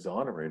people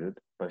exonerated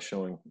by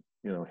showing,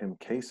 you know, him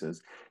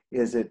cases?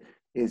 Is it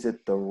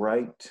the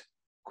right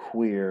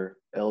queer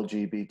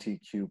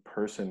LGBTQ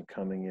person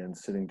coming in,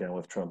 sitting down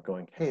with Trump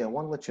going, hey, I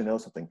want to let you know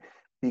something,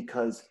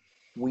 because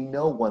we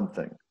know one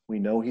thing. We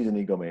know he's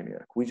an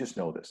egomaniac. We just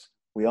know this.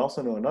 We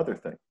also know another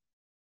thing.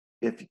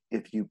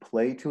 If you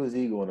play to his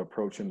ego and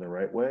approach him the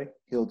right way,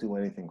 he'll do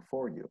anything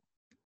for you.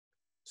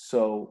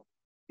 So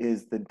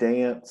is the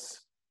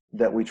dance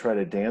that we try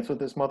to dance with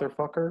this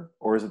motherfucker,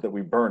 or is it that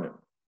we burn him?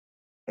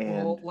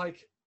 And well,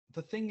 like,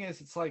 the thing is,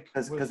 it's like,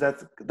 because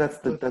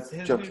that's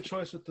his just, new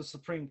choice with the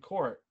Supreme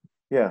Court.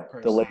 yeah,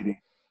 person. the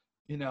lady.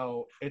 you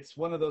know, it's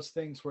one of those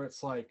things where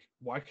it's like,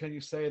 why can't you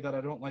say that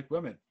I don't like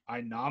women?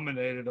 I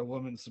nominated a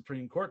woman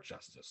Supreme Court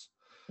justice.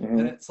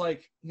 And Mhm. it's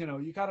like, you know,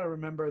 you got to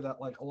remember that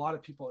like a lot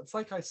of people, it's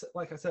like I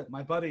said,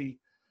 my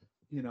buddy,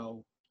 you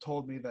know,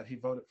 told me that he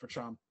voted for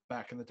Trump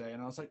back in the day.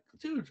 And I was like,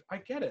 dude, I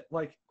get it.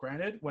 Like,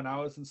 granted, when I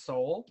was in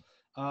Seoul,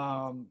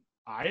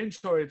 I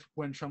enjoyed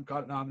when Trump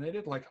got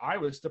nominated. Like, I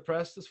was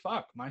depressed as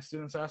fuck. My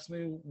students asked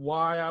me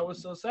why I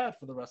was so sad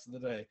for the rest of the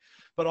day.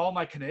 But all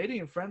my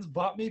Canadian friends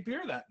bought me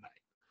beer that night.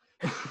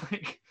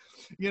 Like,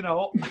 you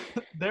know,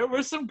 there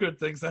were some good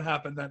things that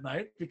happened that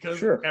night because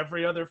Sure.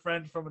 every other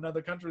friend from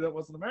another country that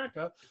wasn't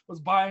America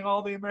was buying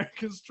all the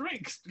Americans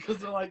drinks because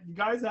they're like, you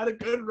guys had a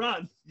good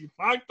run. You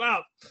fucked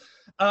up.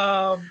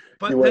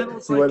 But You then went,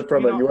 it's you like, went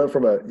from you a, know,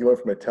 you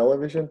went from a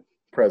television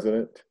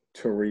president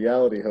to a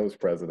reality host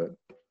president,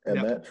 and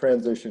Yep. that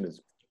transition is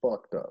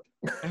fucked up.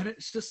 And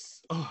it's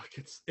just, oh,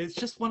 it's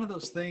just one of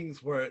those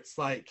things where it's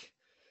like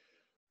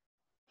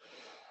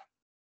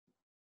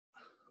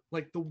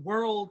the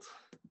world,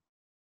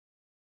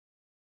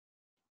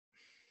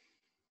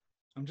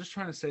 I'm just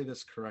trying to say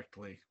this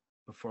correctly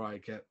before I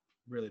get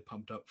really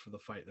pumped up for the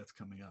fight that's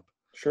coming up.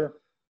 Sure.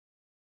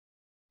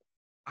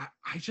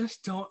 I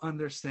just don't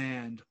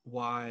understand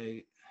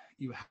why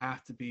you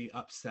have to be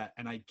upset,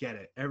 and I get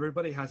it.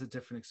 Everybody has a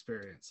different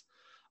experience.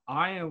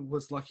 I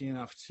was lucky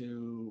enough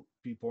to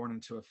be born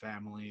into a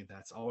family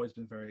that's always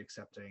been very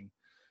accepting,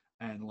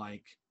 and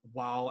like,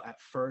 while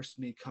at first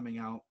me coming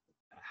out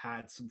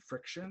had some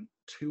friction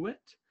to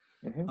it,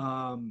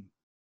 Mhm.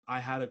 I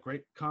had a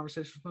great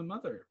conversation with my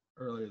mother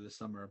earlier this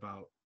summer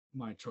about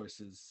my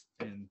choices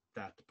in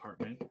that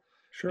department.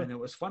 Sure. And it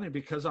was funny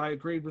because I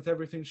agreed with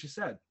everything she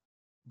said,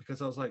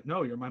 because I was like,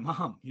 no, you're my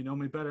mom. You know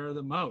me better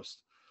than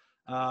most.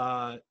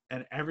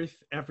 And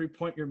every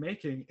point you're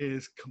making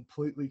is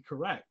completely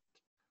correct.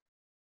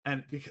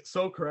 And because,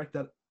 so correct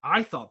that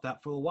I thought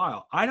that for a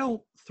while. I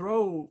don't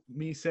throw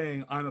me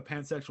saying I'm a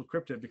pansexual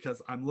cryptid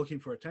because I'm looking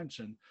for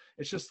attention.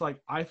 It's just like,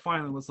 I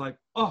finally was like,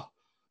 oh,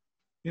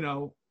 you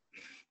know,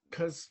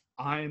 because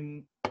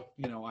I'm,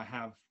 you know, I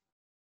have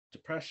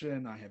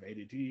depression, I have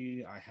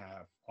ADD, I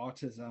have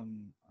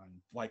autism,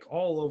 I'm like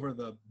all over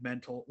the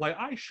mental, like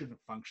I shouldn't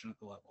function at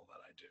the level that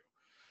I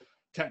do,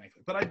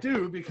 technically. But I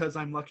do because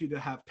I'm lucky to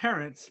have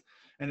parents.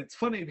 And it's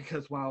funny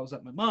because while I was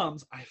at my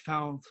mom's, I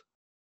found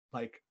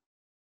like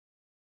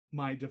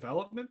my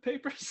development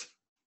papers.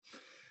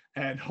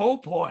 And oh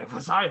boy,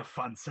 was I a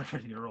fun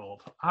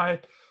 7-year-old. I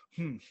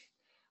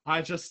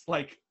just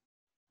like,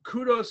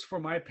 kudos for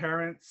my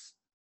parents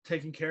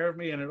taking care of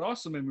me. And it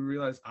also made me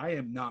realize I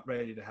am not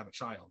ready to have a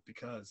child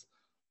because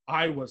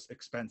I was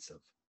expensive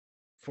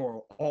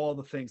for all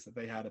the things that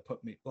they had to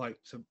put me, like,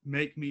 to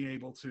make me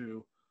able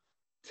to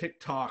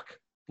TikTok,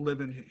 live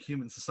in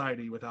human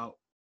society without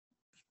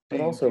But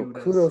being also, viewed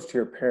as, kudos to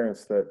your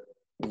parents that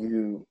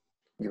you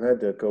you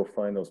had to go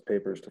find those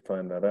papers to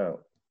find that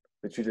out,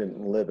 that you didn't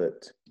live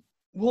it.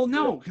 well,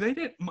 no, they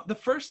didn't. The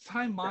first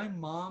time my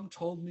mom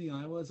told me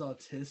I was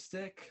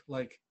autistic,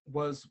 like,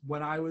 was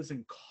when I was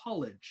in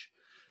college,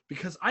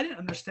 because I didn't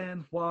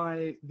understand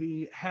why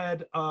the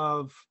head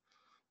of,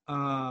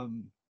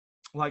 um,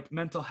 like,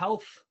 mental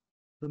health,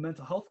 the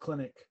mental health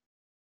clinic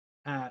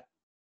at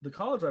the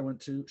college I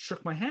went to,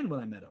 shook my hand when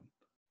I met him.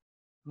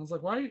 And I was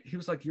like, why? He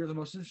was like, you're the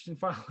most interesting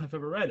file I've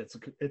ever read.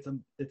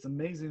 It's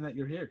amazing that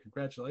you're here.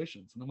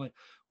 Congratulations. And I'm like,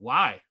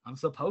 why? I'm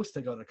supposed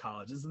to go to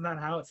college. Isn't that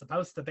how it's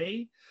supposed to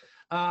be?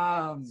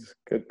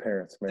 Good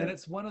parents, man. And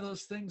it's one of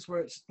those things where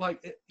it's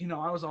like, you know,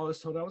 I was always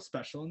told I was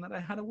special and that I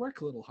had to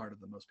work a little harder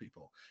than most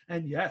people.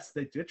 And yes,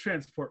 they did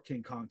transport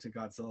King Kong to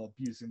Godzilla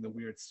using the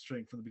weird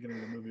string from the beginning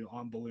of the movie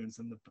on balloons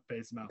in the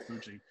base of Mount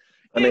Fuji.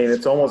 I mean,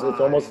 it's almost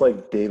fine.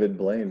 like David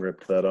Blaine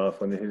ripped that off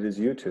when he did his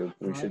YouTube.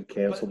 We Right? should But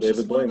cancel it's just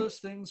David one of Blaine. those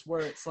things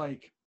where it's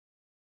like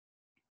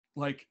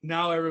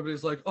now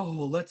everybody's like, oh,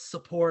 well, let's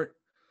support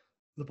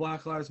the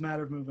Black Lives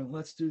Matter movement.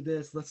 Let's do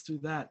this. Let's do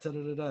that. Da,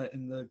 da, da, da,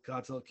 in the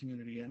Godzilla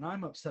community. And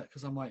I'm upset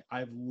because I'm like,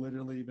 I've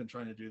literally been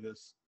trying to do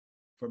this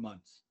for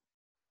months.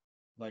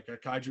 Like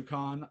at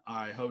KaijuCon,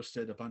 I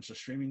hosted a bunch of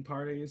streaming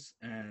parties,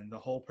 and the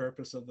whole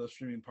purpose of those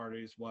streaming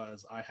parties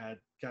was I had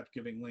kept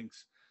giving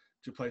links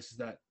to places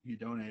that you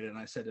donated. And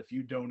I said, if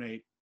you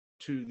donate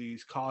to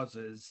these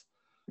causes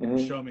and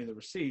Mhm. show me the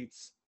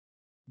receipts,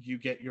 you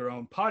get your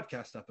own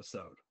podcast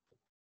episode.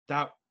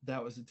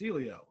 That was a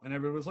dealio. And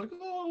everyone was like,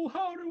 oh,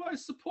 how do I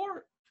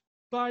support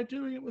by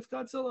doing it with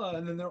Godzilla?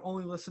 And then they're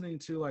only listening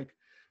to like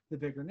the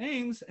bigger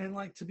names. And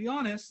like, to be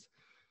honest,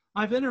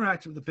 I've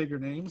interacted with the bigger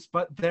names,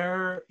 but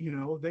they're, you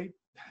know, they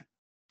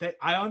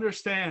I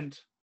understand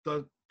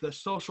the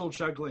social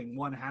juggling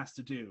one has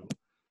to do,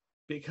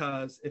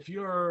 because if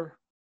you're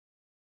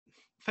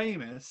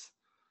famous,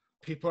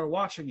 people are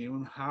watching you,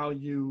 and how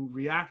you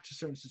react to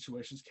certain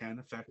situations can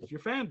affect your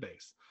fan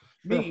base.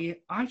 Sure. Me,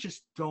 I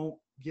just don't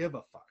give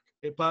a fuck.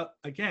 But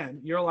again,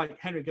 you're like,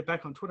 Henry, get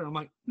back on Twitter. I'm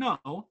like, no,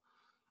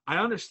 I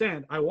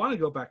understand. I want to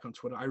go back on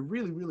Twitter. I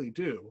really, really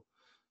do.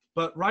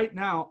 But right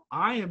now,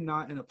 I am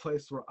not in a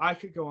place where I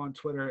could go on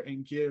Twitter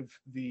and give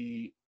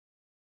the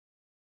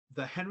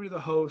the Henry the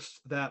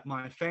host that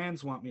my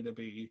fans want me to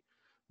be,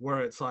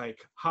 where it's like,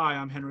 hi,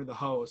 I'm Henry the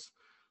host.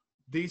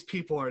 These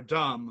people are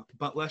dumb,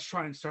 but let's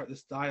try and start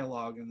this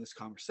dialogue and this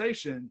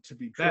conversation to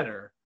be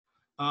better.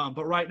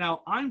 But right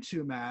now I'm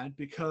too mad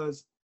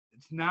because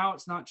now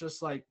it's not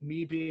just like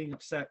me being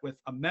upset with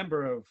a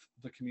member of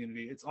the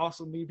community. It's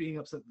also me being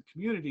upset with the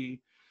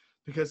community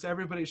because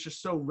everybody's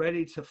just so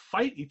ready to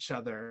fight each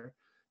other,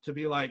 to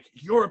be like,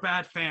 you're a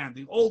bad fan.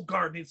 The old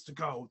guard needs to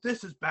go.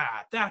 This is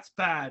bad. That's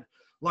bad.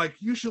 Like,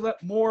 you should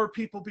let more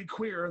people be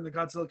queer in the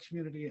Godzilla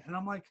community. And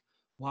I'm like,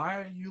 why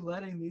are you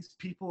letting these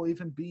people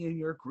even be in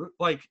your group,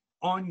 like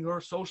on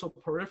your social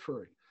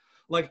periphery?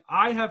 Like,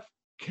 I have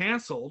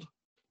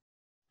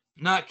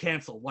not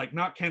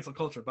cancel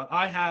culture, but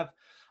I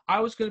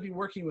was going to be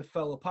working with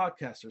fellow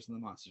podcasters in the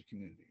monster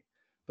community.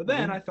 But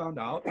then I found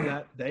out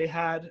that they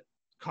had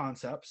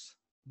concepts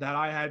that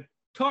I had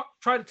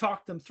tried to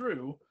talk them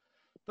through,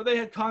 but they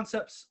had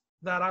concepts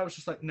that I was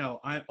just like, no.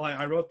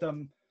 I wrote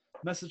them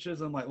messages.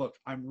 I'm like, look,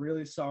 I'm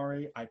really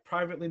sorry. I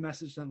privately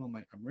messaged them. I'm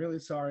like, I'm really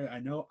sorry. I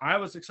know I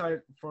was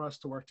excited for us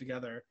to work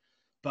together,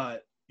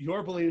 but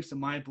your beliefs and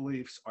my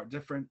beliefs are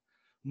different.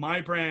 My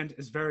brand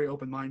is very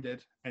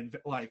open-minded and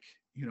like,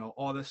 you know,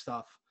 all this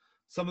stuff.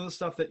 Some of the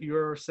stuff that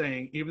you're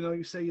saying, even though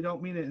you say you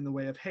don't mean it in the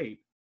way of hate,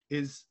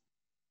 is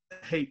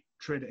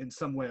hatred in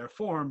some way or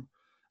form.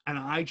 And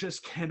I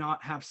just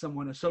cannot have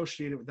someone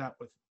associated with that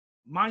with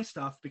my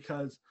stuff,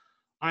 because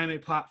I'm a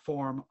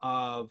platform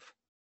of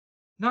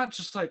not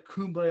just like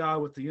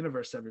kumbaya with the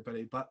universe,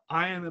 everybody, but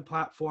I am a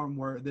platform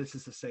where this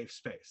is a safe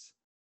space.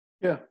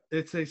 Yeah,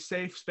 it's a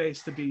safe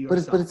space to be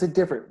yourself. But it's a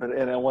different.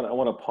 And I want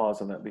to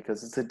pause on that,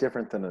 because it's a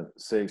different than a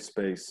safe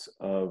space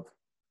of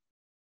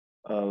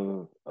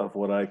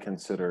what I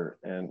consider.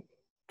 And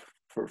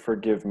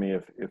forgive me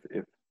if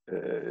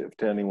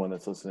to anyone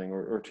that's listening,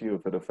 or to you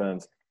if it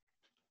offends.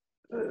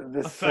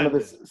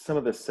 Some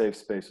of this safe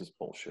space is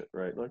bullshit,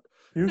 right? Like,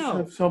 you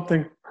said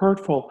something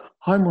hurtful,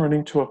 I'm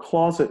running to a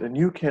closet and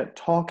you can't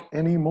talk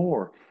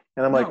anymore.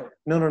 And I'm like,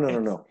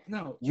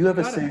 no. You have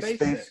a safe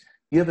space.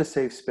 You have a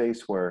safe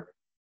space where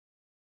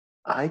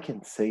I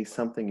can say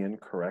something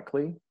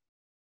incorrectly,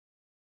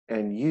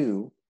 and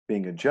you,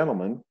 being a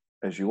gentleman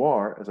as you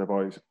are, as I've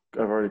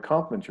already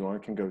complimented you on,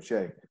 can go,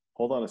 Jay,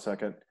 hold on a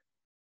second.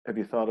 Have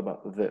you thought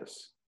about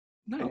this?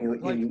 No,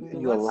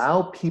 and you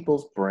allow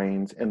people's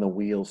brains and the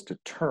wheels to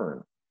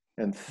turn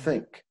and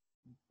think.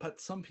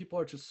 But some people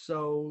are just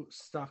so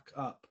stuck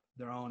up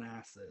their own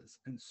asses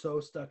and so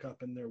stuck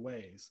up in their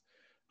ways.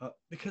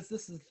 Because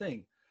this is the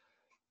thing.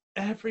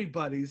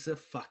 Everybody's a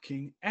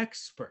fucking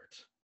expert.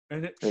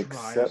 And it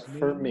drives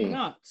me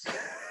nuts.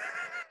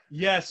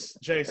 Yes,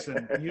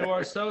 Jason, you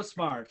are so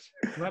smart.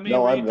 Let me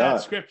read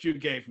that script you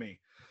gave me.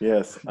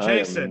 Yes,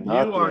 Jason,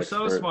 you are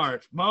so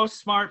smart. Most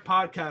smart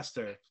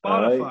podcaster.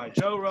 Spotify,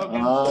 Joe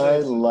Rogan. I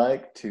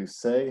like to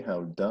say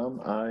how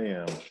dumb I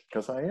am,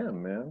 because I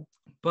am, man.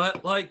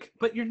 But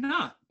you're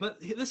not. But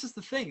this is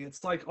the thing.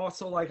 It's like,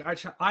 also like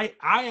I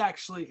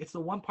actually, it's the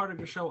one part of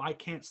your show I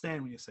can't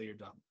stand when you say you're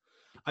dumb.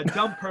 A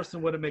dumb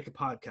person wouldn't make a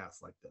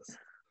podcast like this.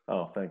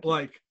 Oh, thank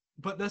you.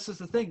 But this is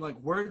the thing. Like,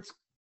 words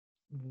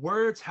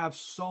have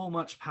so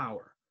much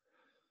power.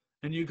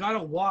 And you got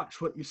to watch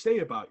what you say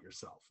about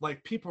yourself.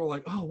 Like, people are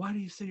like, oh, why do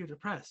you say you're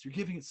depressed? You're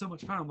giving it so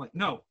much power. I'm like,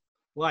 no.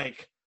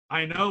 Like,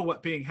 I know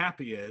what being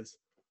happy is.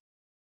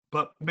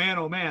 But man,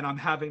 oh man, I'm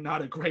having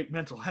not a great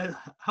mental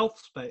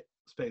health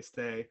space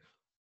day.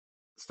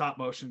 Stop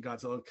motion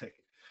Godzilla kick.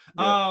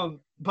 Yeah.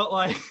 But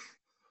like,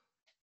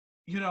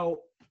 you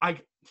know,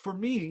 for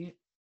me,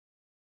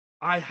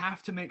 I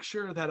have to make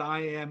sure that I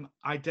am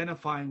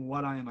identifying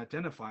what I am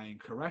identifying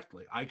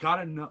correctly. I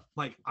gotta know,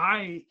 like,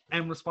 I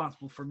am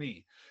responsible for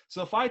me.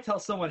 So if I tell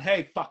someone,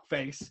 hey,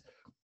 fuckface,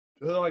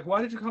 they're like,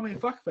 why did you call me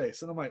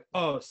fuckface? And I'm like,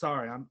 oh,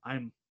 sorry,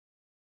 I'm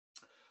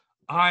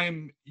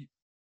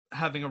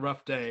having a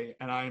rough day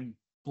and I'm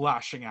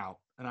lashing out,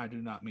 and I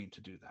do not mean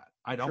to do that.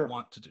 I don't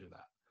want to do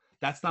that.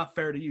 That's not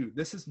fair to you.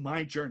 This is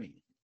my journey.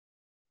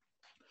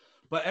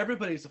 But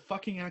everybody's a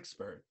fucking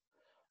expert,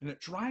 and it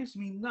drives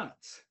me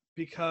nuts.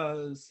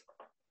 Because,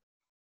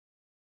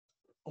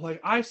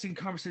 like, I've seen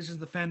conversations in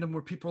the fandom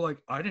where people are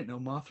like, I didn't know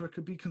Mothra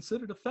could be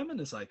considered a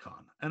feminist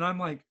icon. And I'm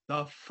like,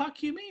 the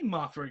fuck you mean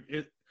Mothra?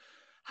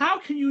 How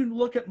can you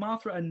look at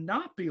Mothra and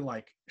not be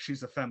like,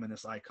 she's a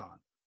feminist icon?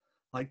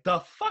 Like, the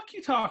fuck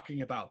you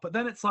talking about? But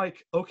then it's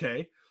like,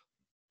 okay,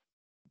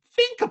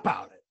 think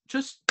about it.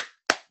 Just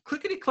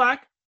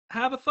clickety-clack,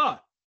 have a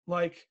thought.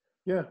 Like,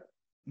 yeah,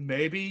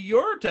 maybe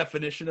your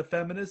definition of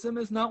feminism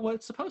is not what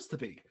it's supposed to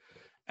be.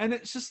 And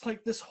it's just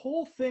like this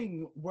whole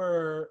thing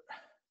where,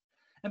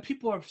 and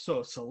people are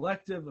so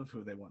selective of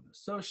who they want to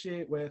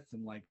associate with.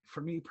 And like,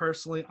 for me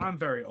personally, I'm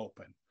very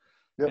open.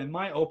 Yep. And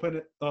my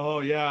open,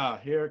 oh yeah,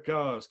 here it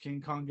goes. King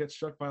Kong gets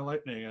struck by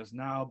lightning is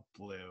now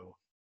blue.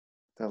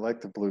 I like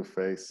the blue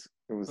face.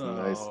 It was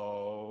nice.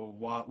 Oh,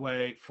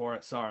 wait for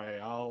it. Sorry,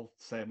 I'll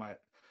say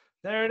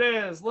there it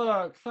is.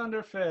 Look,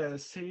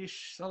 Thunderfist. He's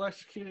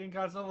electrocuting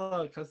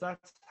Godzilla because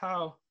that's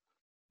how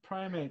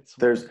primates.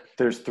 There's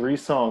 3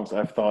 songs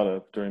I've thought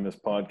of during this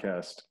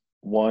podcast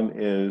One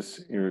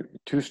is your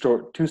two songs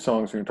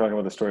when you're talking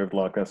about the story of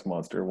Loch Ness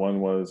Monster. One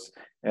was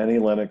Annie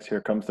Lennox,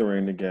 Here Comes the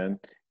Rain Again,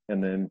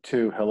 and then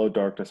two, Hello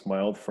Darkness, My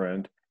Old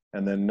Friend,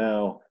 and then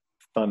now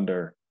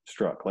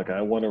Thunderstruck. Like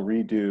I want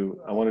to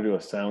do a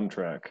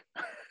soundtrack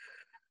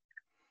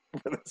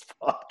for this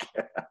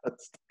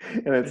podcast.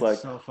 And it's like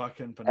so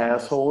fucking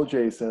bananas. asshole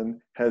Jason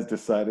has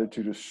decided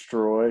to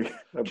destroy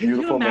a Can you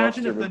beautiful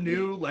imagine if monster the movie.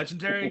 new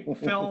Legendary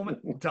film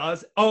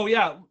does? Oh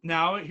yeah,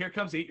 now here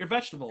comes Eat Your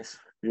Vegetables.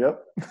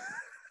 Yep.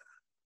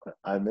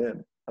 I'm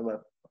in. I'm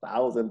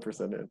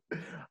 1,000% in.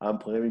 I'm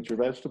planting your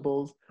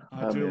vegetables.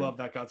 I do love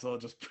that Godzilla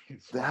just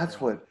breathes. That's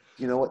fire. what,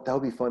 you know what, that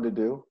would be fun to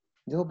do?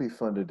 You know what would be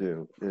fun to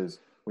do is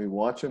we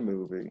watch a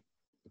movie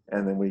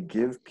and then we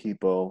give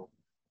people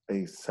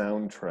a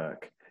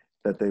soundtrack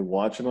that they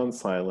watch it on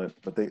silent,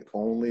 but they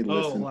only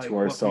listen to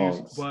our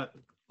songs.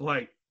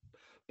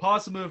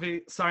 Pause the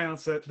movie,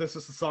 silence it. This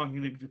is the song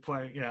you need to be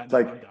playing. Yeah. It's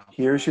like,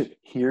 here's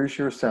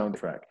your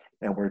soundtrack.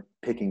 And we're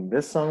picking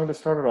this song to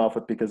start it off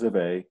with because of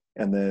A.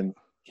 And then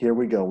here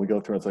we go. We go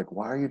through. It's like,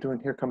 why are you doing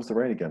Here Comes the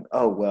Rain Again?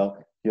 Oh,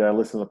 well, yeah, I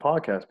listen to the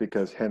podcast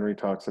because Henry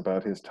talks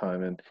about his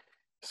time in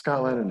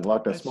Scotland and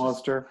Loch Ness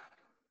Monster.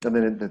 And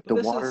then the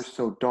water's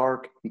so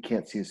dark, you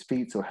can't see his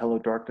feet. So Hello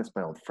Darkness,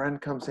 My Old Friend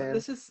comes in.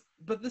 This is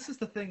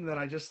the thing that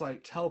I just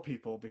like tell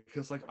people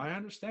because like I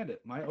understand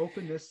it. My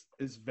openness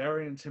is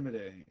very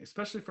intimidating,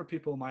 especially for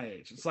people my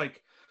age. It's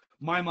like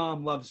my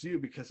mom loves you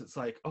because it's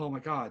like, oh my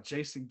God,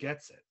 Jason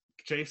gets it.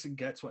 Jason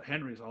gets what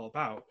Henry's all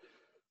about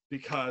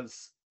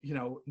because, you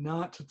know,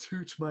 not to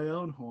toot my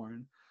own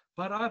horn,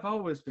 but I've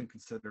always been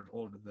considered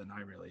older than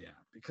I really am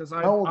because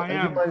How old,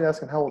 you mind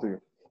asking, how old are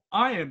you?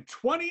 I am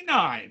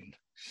 29.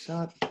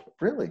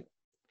 Really?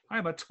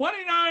 I'm a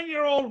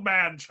 29-year-old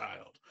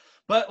man-child.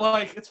 But,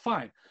 like, it's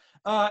fine.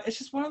 It's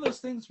just one of those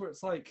things where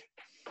it's like,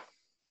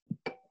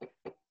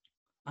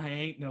 I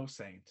ain't no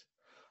saint.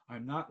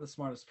 I'm not the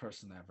smartest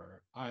person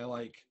ever. I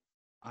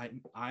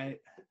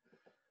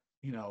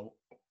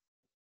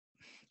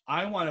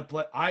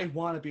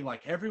want to be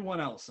like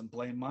everyone else and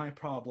blame my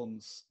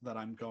problems that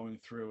I'm going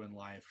through in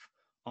life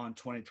on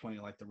 2020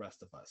 like the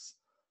rest of us.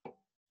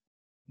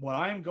 What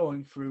I'm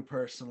going through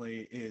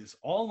personally is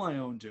all my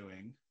own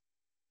doing,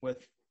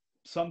 with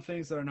some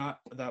things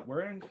that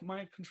were in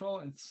my control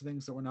and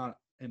things that were not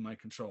in my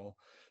control,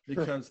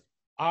 because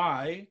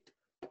I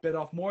bit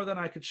off more than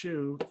I could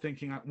chew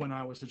thinking when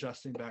I was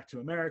adjusting back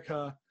to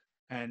America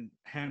and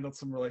handled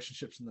some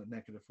relationships in a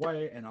negative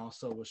way, and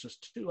also was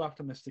just too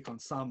optimistic on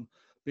some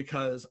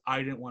because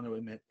I didn't want to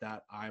admit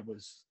that I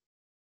was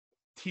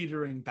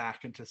teetering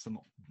back into some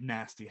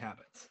nasty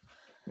habits.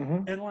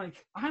 Mm-hmm. And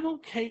like I'm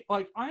okay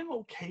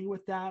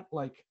with that.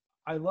 Like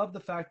I love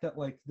the fact that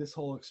like this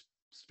whole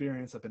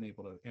experience I've been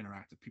able to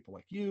interact with people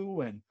like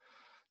you and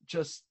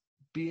just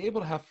be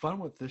able to have fun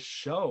with this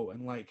show.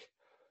 And like,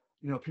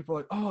 you know, people are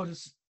like, oh,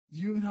 just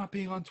you not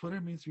being on Twitter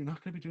means you're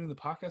not going to be doing the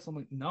podcast. I'm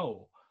like,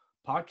 no,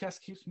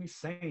 podcast keeps me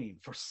sane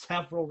for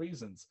several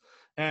reasons.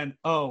 And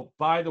oh,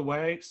 by the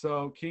way,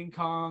 so King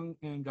Kong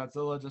and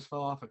Godzilla just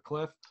fell off a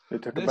cliff.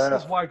 This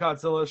is why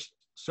Godzilla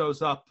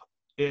shows up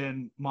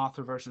in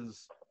Mothra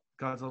versus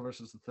Godzilla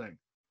versus the Thing.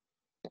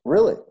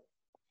 Really?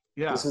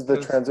 Yeah. This is the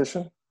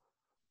transition?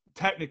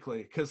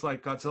 Technically, because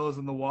like Godzilla's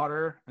in the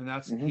water and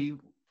that's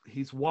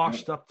he's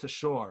washed up to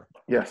shore.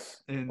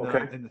 Yes. In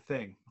the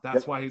Thing.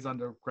 That's why he's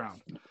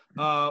underground.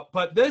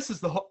 But this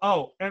is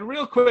and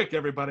real quick,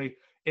 everybody,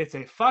 it's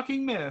a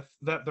fucking myth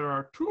that there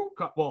are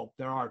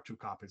there are two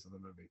copies of the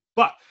movie,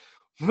 but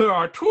there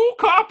are two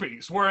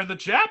copies where in the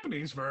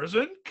Japanese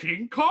version,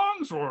 King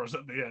Kong's roars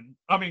at the end.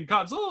 I mean,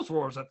 Godzilla's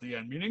roars at the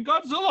end, meaning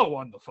Godzilla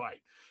won the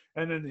fight.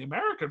 And in the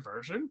American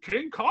version,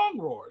 King Kong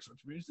roars, which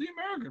means the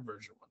American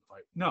version won the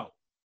fight. No,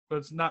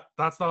 it's not.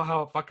 That's not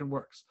how it fucking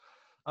works.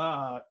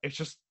 It's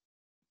just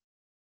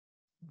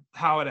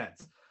how it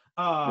ends.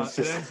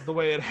 It ends the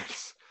way it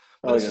ends.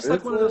 But it's just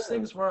like one of those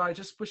things where I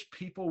just wish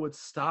people would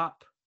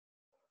stop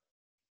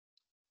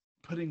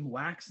putting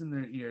wax in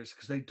their ears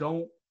because they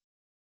don't.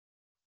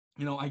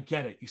 You know, I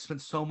get it. You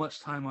spend so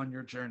much time on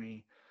your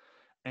journey,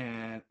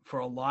 and for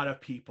a lot of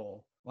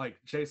people, like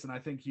Jason, I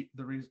think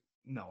the reason.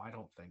 No, I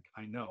don't think.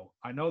 I know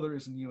the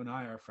reason you and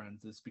I are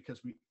friends is because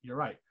you're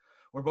right.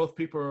 We're both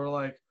people who are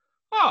like,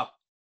 oh,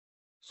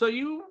 so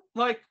you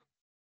like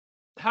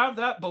have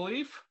that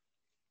belief?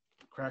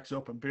 Cracks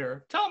open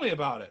beer. Tell me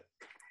about it.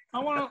 I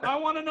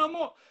want to know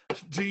more.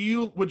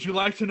 Would you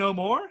like to know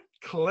more?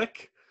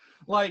 Click.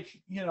 Like,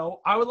 you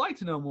know, I would like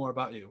to know more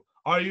about you.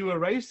 Are you a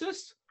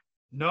racist?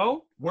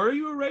 No. Were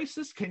you a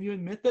racist? Can you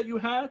admit that you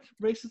had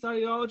racist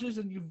ideologies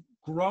and you've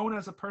grown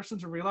as a person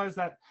to realize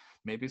that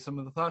maybe some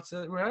of the thoughts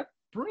that were had?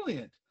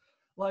 Brilliant.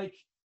 Like,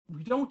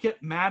 we don't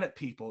get mad at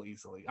people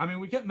easily. I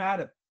mean, we get mad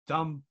at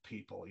dumb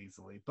people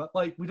easily, but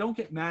like, we don't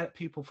get mad at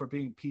people for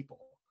being people.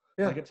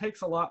 Yeah. Like, it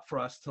takes a lot for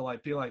us to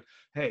like be like,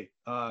 hey,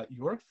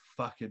 you're a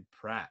fucking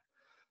prat.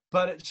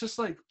 But it's just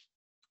like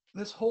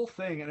this whole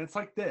thing, and it's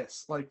like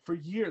this. Like, for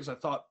years, I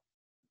thought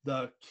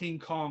the King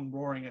Kong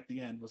roaring at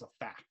the end was a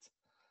fact.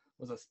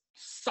 was a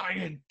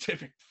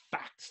scientific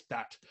fact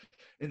that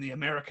in the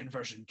American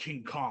version,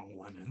 King Kong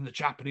won, and in the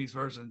Japanese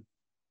version,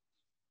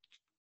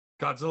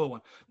 Godzilla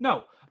won.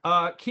 No,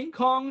 King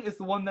Kong is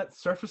the one that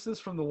surfaces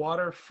from the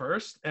water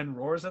first and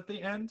roars at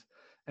the end.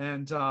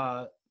 And,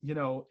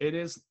 it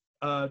is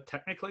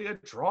technically a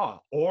draw.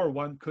 Or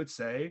one could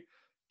say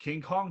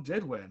King Kong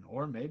did win.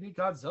 Or maybe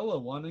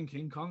Godzilla won and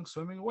King Kong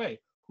swimming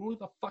away. Who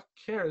the fuck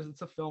cares?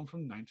 It's a film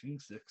from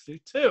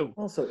 1962.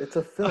 Also, it's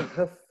a film.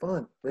 Have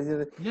fun.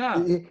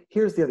 Yeah.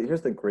 Here's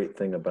the great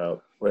thing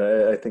about what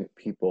I think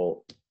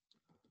people,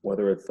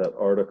 whether it's that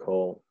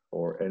article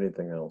or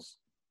anything else,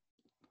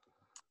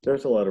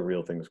 there's a lot of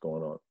real things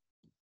going on.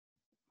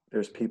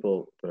 There's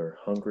people that are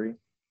hungry.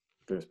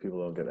 There's people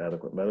that don't get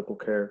adequate medical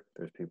care.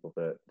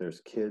 There's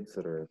kids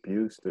that are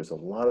abused. There's a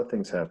lot of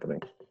things happening.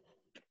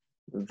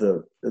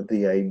 The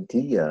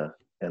idea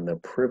and the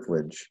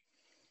privilege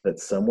that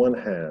someone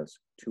has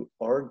to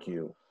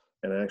argue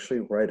and actually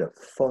write a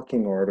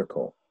fucking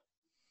article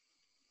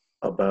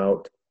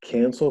about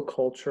cancel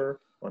culture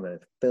on a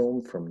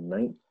film from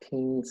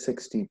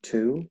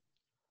 1962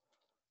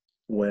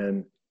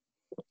 when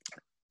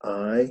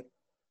I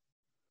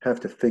have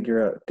to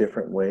figure out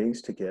different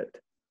ways to get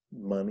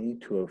money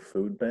to a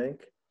food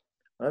bank.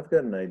 I've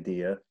got an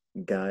idea,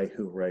 guy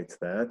who writes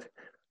that.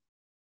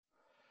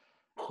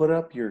 Put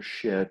up your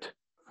shit,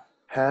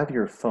 have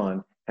your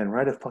fun, and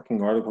write a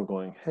fucking article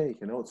going, hey,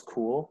 you know what's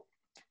cool?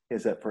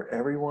 Is that for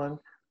everyone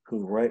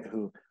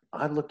who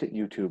I looked at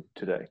YouTube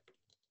today.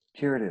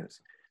 Here it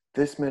is.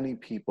 This many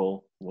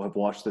people have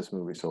watched this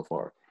movie so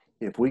far.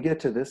 If we get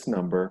to this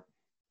number,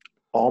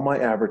 all my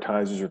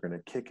advertisers are going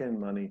to kick in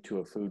money to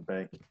a food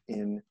bank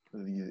in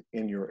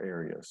your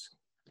areas.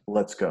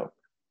 Let's go.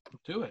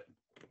 Do it.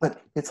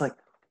 But it's like,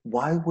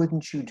 why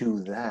wouldn't you do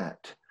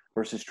that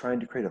versus trying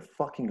to create a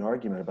fucking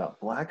argument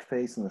about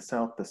blackface in the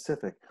South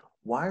Pacific?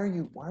 Why are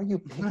you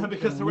picking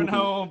because there were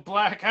no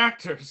black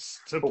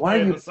actors to but why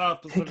play are you the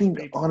South Pacific picking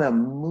people. on a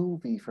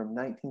movie from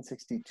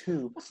 1962?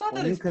 Well, it's not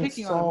that he's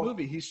picking on a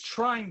movie. He's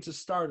trying to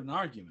start an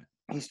argument.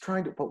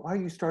 But why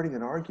are you starting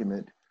an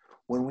argument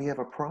when we have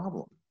a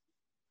problem?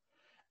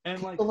 And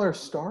people are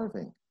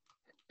starving.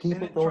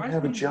 People it don't drives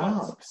have me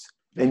jobs. nuts.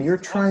 And you're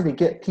trying to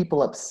get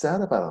people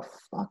upset about a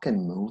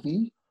fucking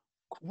movie?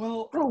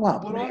 Well, grow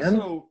up,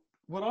 man.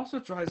 What also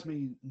drives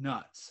me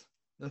nuts,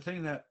 the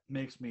thing that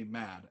makes me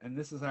mad, and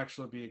this is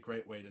actually be a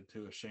great way to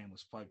do a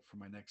shameless plug for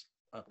my next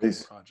upcoming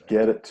project.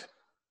 Get it.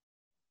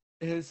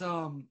 Is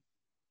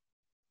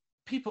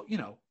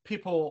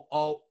people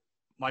all,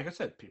 like I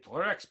said, people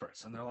are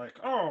experts, and they're like,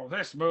 oh,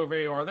 this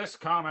movie or this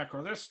comic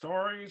or this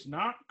story is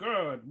not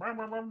good. Blah,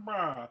 blah, blah,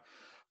 blah.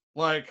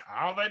 Like,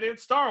 how they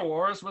did Star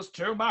Wars was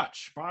too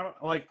much.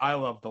 Like, I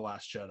love The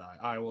Last Jedi.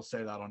 I will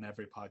say that on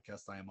every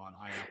podcast I am on.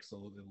 I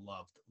absolutely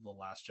loved The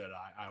Last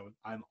Jedi.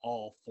 I'm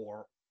all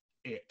for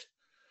it.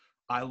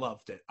 I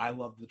loved it. I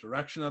loved the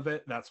direction of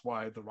it. That's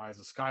why The Rise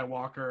of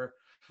Skywalker.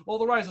 Well,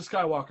 The Rise of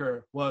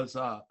Skywalker was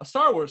a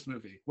Star Wars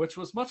movie, which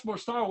was much more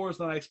Star Wars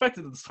than I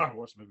expected the Star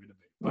Wars movie to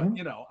be. But,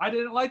 I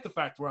didn't like the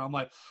fact where I'm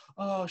like,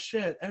 oh,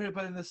 shit,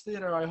 everybody in this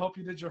theater, I hope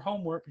you did your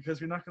homework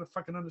because you're not going to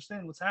fucking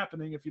understand what's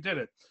happening if you did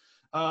it.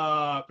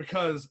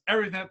 Because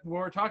everything that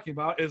we're talking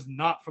about is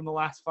not from the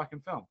last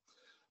fucking film.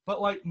 But,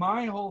 like,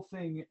 my whole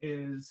thing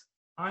is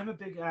I'm a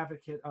big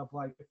advocate of,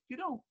 like, if you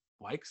don't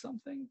like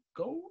something,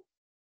 go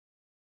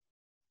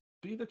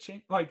be the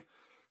change. Like,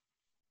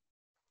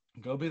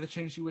 go be the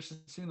change you wish to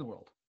see in the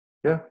world.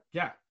 Yeah.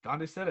 Yeah,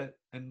 Gandhi said it,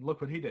 and look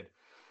what he did.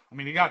 I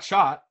mean, he got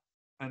shot,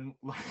 and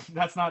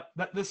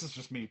this is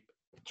just me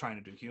trying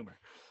to do humor.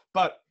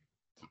 But,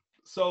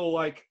 so,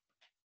 like,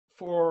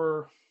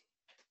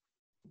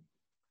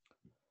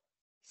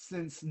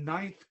 since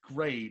 9th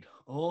grade,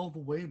 all the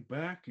way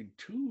back in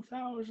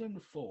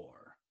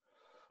 2004.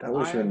 That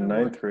was your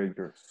 9th grade.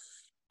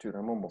 Dude,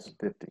 I'm almost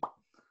 50.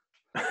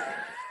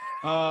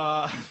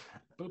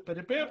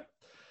 Boop-a-da-boop.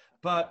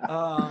 But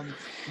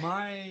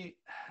I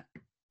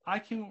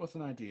came up with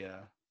an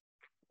idea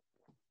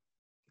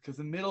because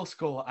in middle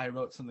school I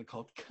wrote something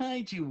called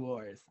Kaiju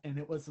Wars, and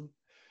it was,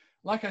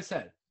 like I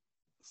said,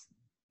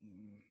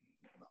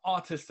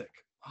 autistic,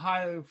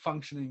 high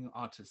functioning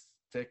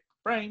autistic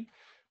brain.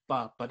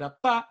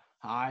 Ba-ba-da-ba.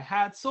 I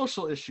had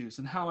social issues,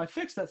 and how I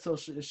fixed that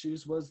social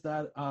issues was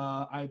that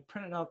I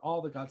printed out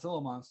all the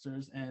Godzilla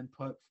monsters and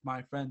put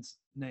my friends'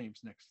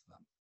 names next to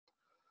them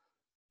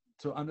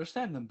to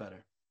understand them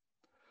better.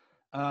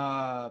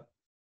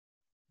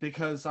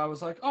 Because I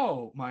was like,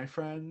 oh, my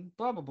friend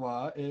blah blah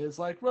blah is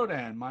like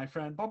Rodan, my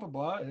friend blah blah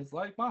blah is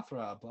like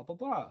Mothra, blah blah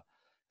blah.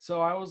 So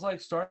I was like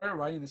started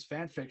writing this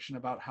fan fiction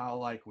about how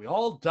like we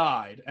all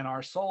died and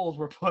our souls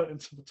were put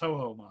into the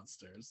Toho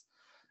monsters.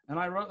 And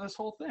I wrote this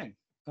whole thing,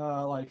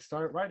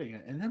 started writing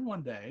it. And then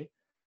one day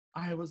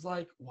I was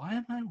like, why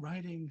am I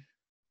writing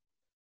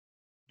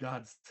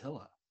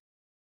Godzilla?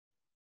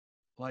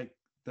 Like,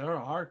 there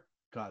are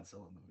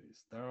Godzilla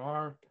movies. There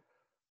are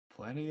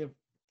plenty of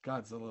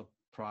Godzilla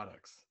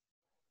products.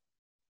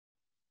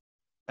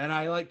 And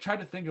I like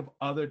tried to think of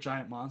other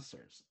giant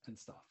monsters and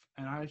stuff.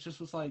 And I just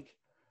was like,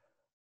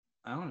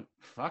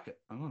 fuck it.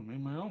 I'm gonna make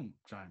my own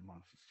giant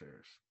monster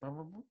series. Blah,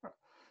 blah, blah, blah.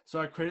 So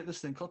I created this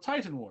thing called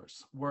Titan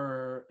Wars,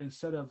 where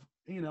instead of,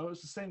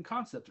 it's the same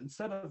concept.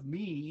 Instead of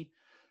me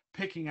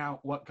picking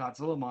out what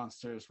Godzilla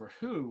monsters were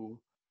who,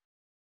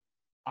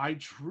 I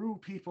drew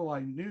people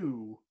I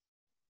knew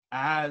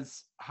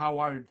as how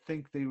I would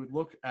think they would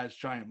look as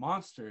giant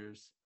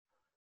monsters.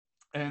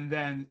 And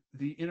then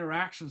the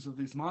interactions of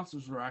these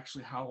monsters were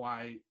actually how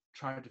I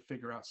tried to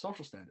figure out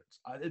social standards.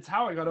 It's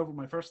how I got over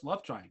my first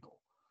love triangle.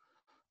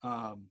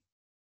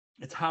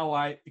 It's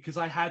how because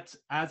I had to,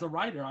 as a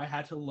writer, I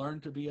had to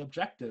learn to be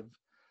objective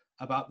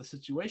about the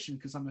situation,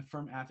 because I'm a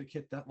firm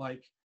advocate that,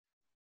 like,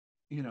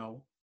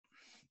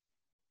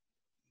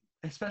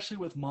 especially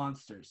with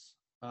monsters,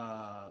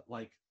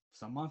 like,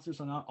 some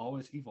monsters are not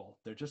always evil.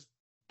 They're just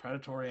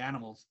predatory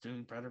animals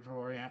doing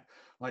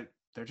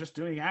they're just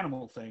doing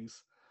animal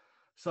things.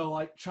 So,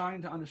 like,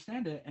 trying to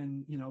understand it,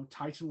 and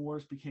Titan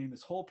Wars became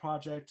this whole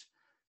project,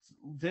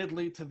 did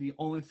lead to the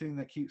only thing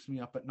that keeps me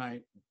up at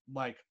night.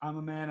 Like, I'm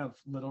a man of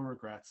little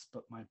regrets,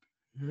 but my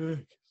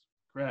biggest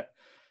regret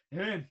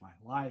in my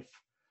life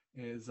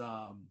is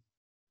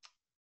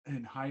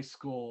in high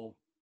school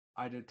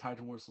I did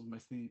Titan Wars with my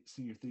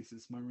senior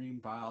thesis. My marine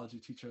biology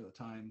teacher at the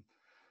time,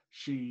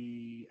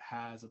 she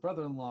has a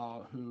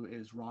brother-in-law who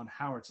is Ron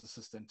Howard's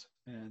assistant,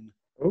 and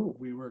Ooh.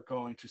 we were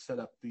going to set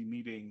up the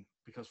meeting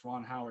because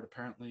Ron Howard,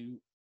 apparently,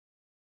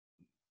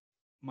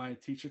 my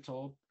teacher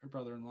told her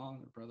brother-in-law,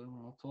 and her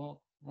brother-in-law told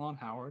Ron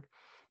Howard.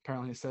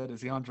 Apparently he said,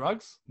 "Is he on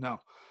drugs?" No.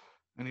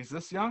 "And he's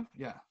this young?"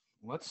 "Yeah.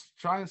 Let's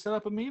try and set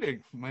up a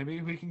meeting.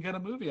 Maybe we can get a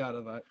movie out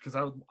of that."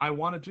 Because I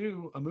want to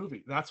do a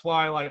movie. That's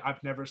why, like,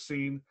 I've never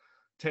seen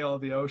Tale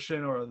of the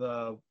Ocean or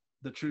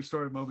the True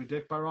Story of Moby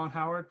Dick by Ron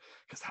Howard,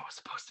 because that was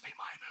supposed to be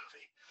my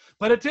movie.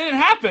 But it didn't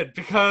happen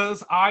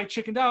because I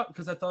chickened out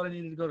because I thought I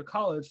needed to go to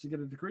college to get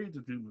a degree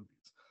to do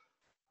movies.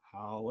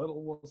 How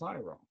little was I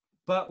wrong?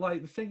 But,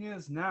 like, the thing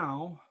is,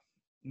 now,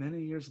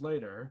 many years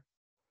later,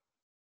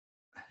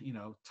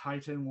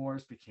 Titan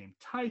Wars became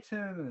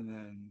Titan, and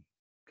then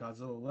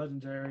Godzilla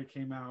Legendary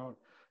came out,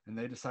 and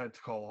they decided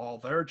to call all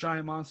their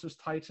giant monsters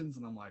Titans,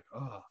 and I'm like,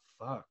 oh,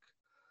 fuck.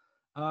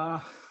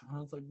 I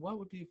was like, what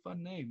would be a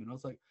fun name? And I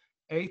was like,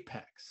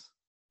 Apex.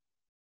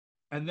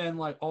 And then,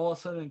 like, all of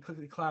a sudden,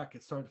 clickety-clack,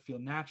 it started to feel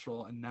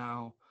natural, and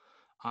now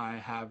I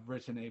have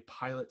written a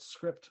pilot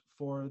script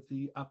for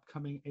the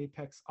upcoming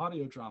Apex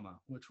audio drama,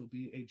 which will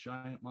be a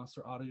giant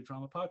monster audio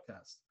drama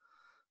podcast.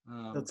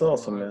 That's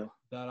awesome, man.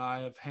 That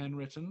I have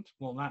handwritten.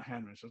 Well, not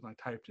handwritten, I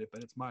typed it,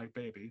 but it's my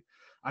baby.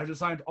 I've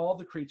designed all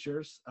the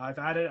creatures. I've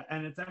added,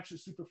 and it's actually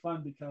super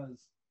fun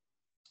because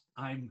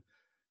I'm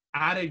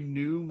adding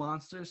new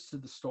monsters to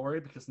the story,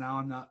 because now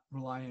I'm not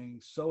relying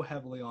so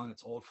heavily on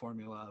its old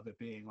formula of it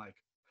being like,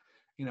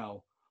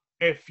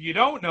 if you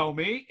don't know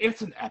me,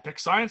 it's an epic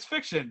science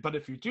fiction. But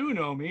if you do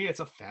know me, it's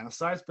a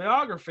fantasized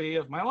biography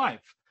of my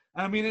life.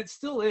 And I mean, it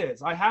still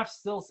is. I have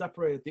still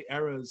separated the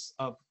eras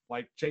of,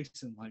 like,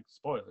 Jason, like,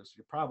 spoilers,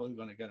 you're probably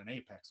going to get an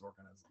Apex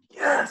organism.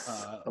 Yes.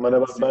 I'm going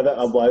to buy that.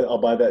 I'll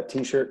buy that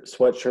t-shirt,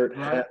 sweatshirt,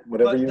 hat,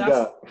 whatever you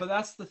got. But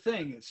that's the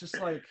thing. It's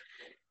just like,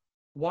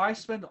 why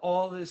spend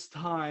all this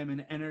time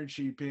and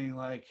energy being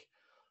like,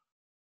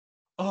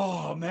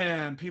 oh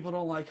man, people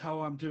don't like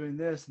how I'm doing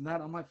this and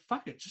that. I'm like,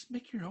 fuck it, just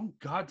make your own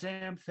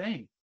goddamn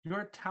thing.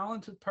 You're a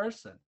talented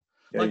person.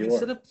 Yeah, like,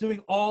 instead of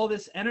doing all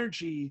this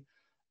energy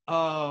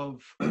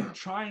of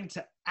trying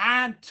to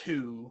add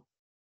to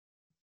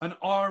an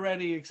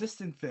already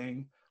existing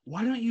thing,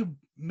 why don't you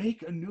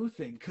make a new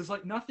thing? Because,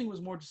 like, nothing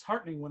was more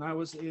disheartening when I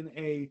was in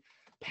a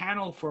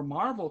panel for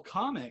Marvel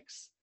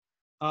Comics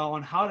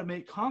on how to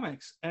make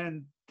comics,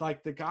 and,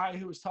 like, the guy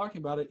who was talking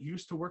about it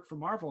used to work for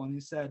Marvel, and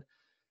he said,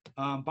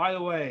 by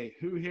the way,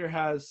 who here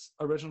has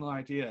original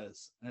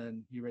ideas?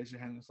 And you raise your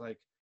hand, and it's like,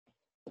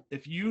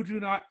 if you do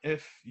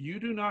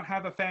not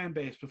have a fan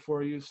base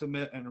before you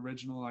submit an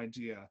original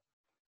idea,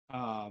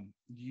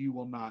 you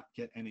will not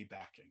get any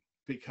backing,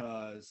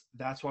 because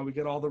that's why we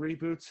get all the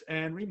reboots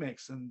and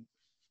remakes and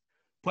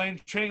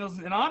planes, trains,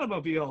 and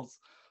automobiles,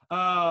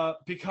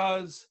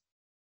 because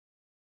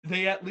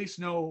they at least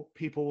know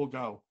people will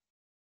go,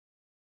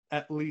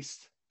 at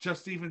least,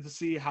 just even to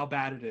see how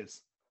bad it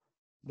is.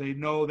 They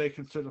know they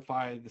can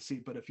certify the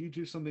seat. But if you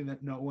do something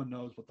that no one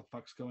knows what the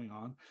fuck's going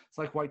on, it's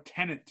like why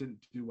Tenet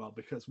didn't do well,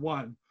 because,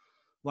 one,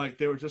 like,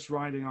 they were just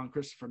riding on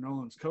Christopher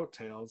Nolan's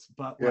coattails,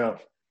 but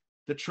like,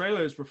 the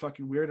trailers were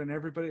fucking weird, and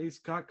everybody's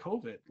got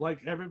COVID. Like,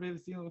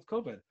 everybody's dealing with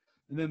COVID.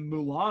 And then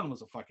Mulan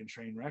was a fucking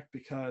train wreck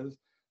because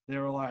they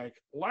were like,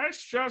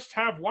 let's just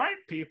have white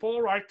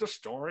people write the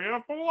story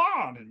of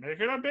Mulan and make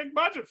it a big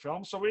budget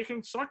film so we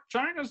can suck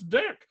China's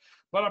dick.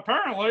 But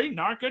apparently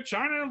not get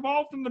China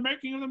involved in the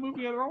making of the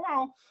movie at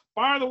all.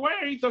 By the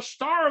way, the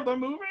star of the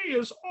movie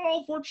is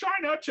all for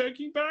China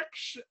taking back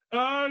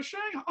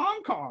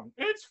Hong Kong.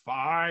 It's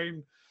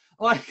fine.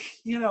 Like,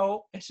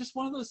 it's just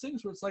one of those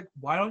things where it's like,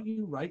 why don't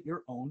you write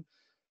your own?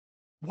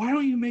 Why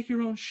don't you make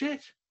your own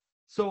shit?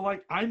 So,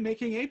 like, I'm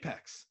making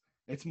Apex.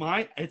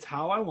 It's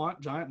how I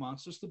want giant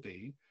monsters to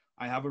be.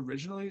 I have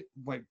originally,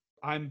 like,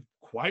 I'm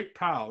quite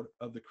proud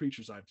of the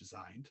creatures I've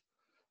designed.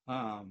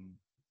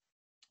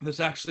 There's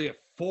actually a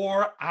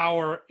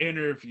 4-hour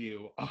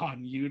interview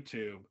on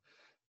YouTube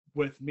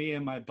with me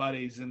and my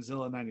buddy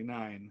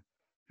Zinzilla99,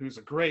 who's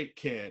a great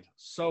kid.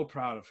 So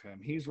proud of him.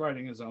 He's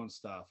writing his own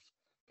stuff.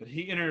 But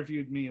he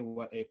interviewed me on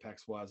what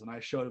Apex was, and I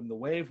showed him the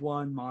Wave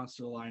 1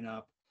 monster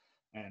lineup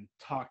and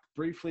talked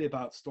briefly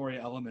about story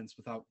elements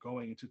without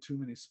going into too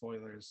many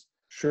spoilers.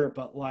 Sure.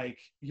 But, like,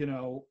 you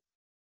know,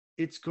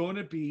 it's going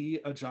to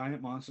be a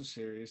giant monster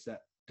series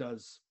that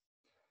does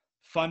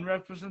fun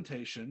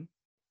representation.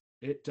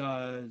 It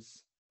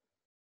does,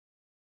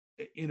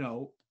 you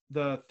know,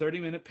 the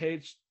 30-minute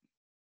page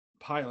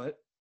pilot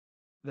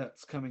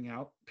that's coming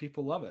out.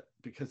 People love it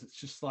because it's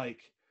just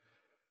like,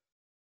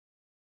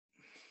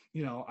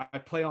 you know, I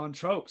play on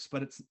tropes,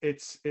 but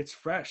it's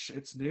fresh,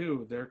 it's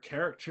new. They're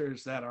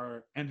characters that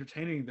are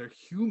entertaining. They're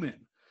human.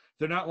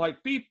 They're not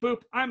like beep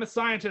boop, I'm a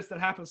scientist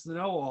that happens to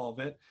know all of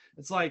it.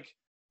 It's like,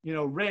 you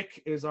know,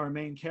 Rick is our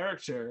main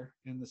character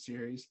in the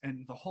series,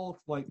 and the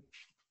whole, like,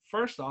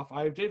 first off,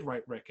 I did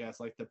write Rick as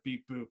like the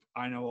beep boop,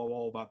 I know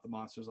all about the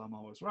monsters, I'm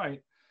always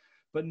right.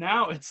 But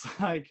now it's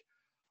like,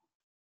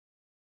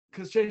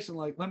 because Jason,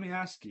 like, let me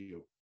ask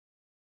you,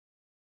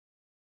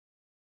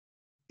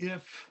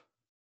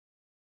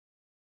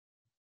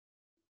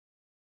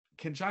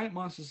 can giant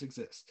monsters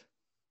exist,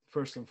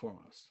 first and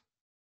foremost?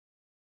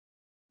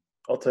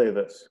 I'll tell you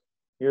this.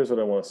 Here's what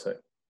I want to say.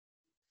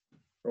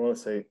 I want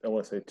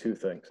to say two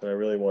things, and I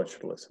really want you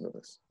to listen to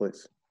this,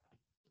 please.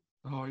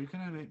 Oh, are you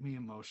gonna make me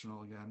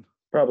emotional again?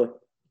 Probably.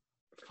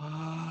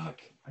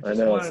 Fuck. I just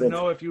know. want to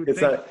know if you it's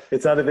think... not.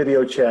 It's not a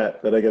video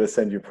chat that I got to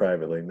send you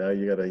privately. Now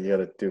you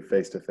gotta do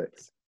face to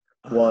face.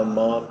 One,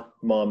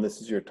 mom,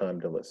 this is your time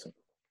to listen.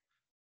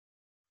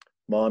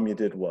 Mom, you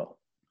did well.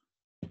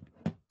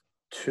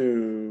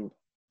 Two,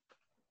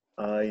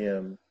 I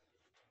am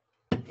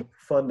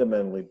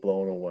fundamentally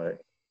blown away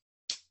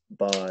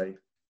by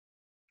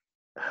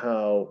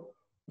how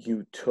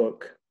you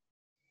took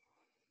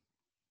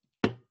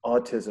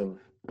autism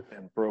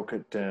and broke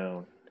it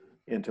down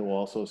into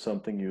also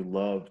something you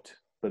loved,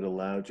 but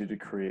allowed you to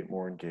create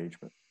more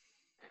engagement,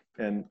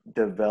 and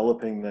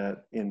developing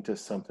that into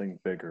something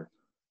bigger,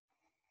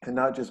 and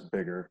not just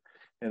bigger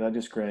and not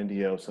just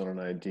grandiose on an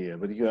idea,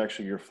 but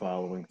you're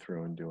following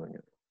through and doing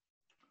it.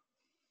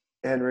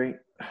 Henry,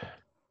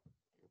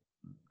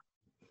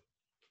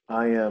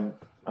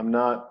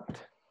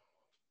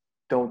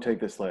 don't take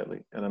this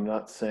lightly, and I'm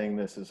not saying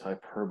this as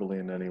hyperbole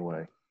in any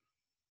way.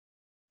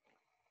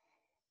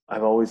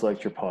 I've always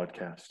liked your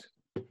podcast,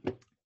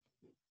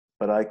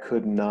 but I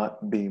could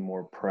not be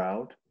more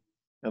proud,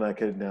 and I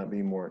could not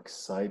be more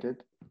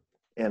excited,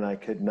 and I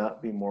could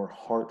not be more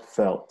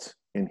heartfelt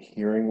in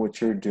hearing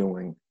what you're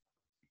doing.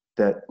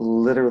 That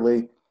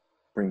literally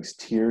brings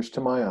tears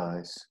to my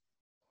eyes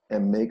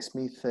and makes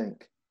me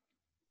think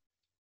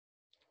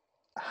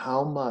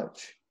how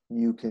much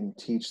you can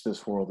teach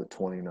this world at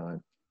 29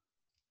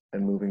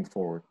 and moving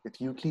forward. If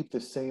you keep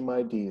the same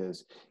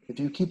ideas, if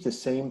you keep the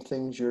same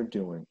things you're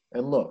doing,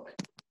 and look,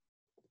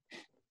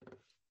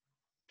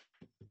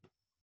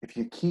 if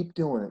you keep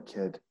doing it,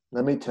 kid,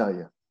 let me tell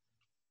you,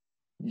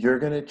 you're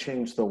going to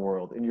change the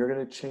world, and you're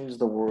going to change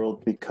the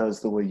world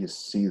because the way you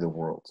see the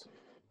world,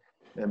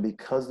 and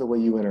because the way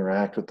you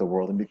interact with the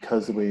world, and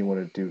because the way you want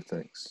to do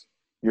things.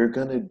 You're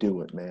going to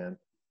do it, man.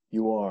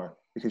 You are,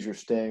 because you're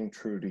staying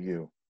true to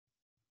you.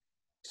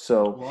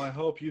 So, well, I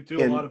hope you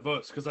do a lot of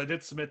votes, because I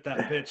did submit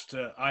that pitch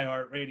to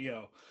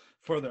iHeartRadio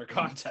for their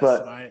contest,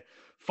 and I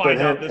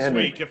find out this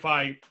week if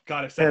I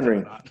got accepted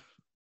or not.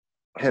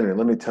 Henry,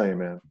 let me tell you,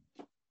 man,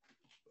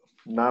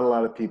 not a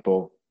lot of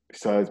people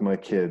besides my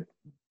kid,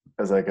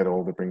 as I get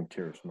older, bring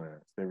tears to my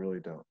eyes. They really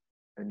don't.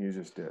 And you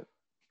just did.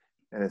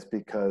 And it's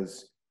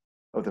because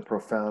of the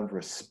profound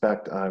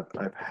respect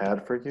I've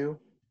had for you,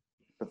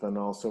 but then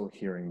also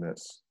hearing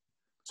this.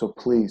 So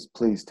please,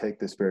 please take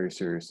this very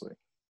seriously.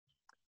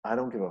 I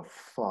don't give a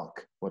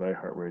fuck what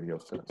iHeartRadio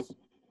says.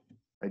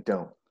 I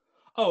don't.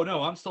 Oh,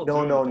 no, I'm still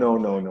doing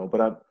No,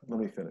 but let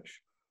me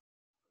finish.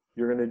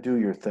 You're going to do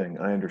your thing.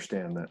 I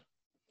understand that.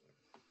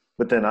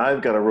 But then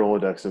I've got a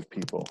Rolodex of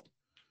people,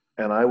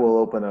 and I will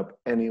open up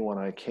anyone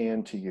I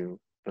can to you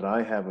that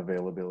I have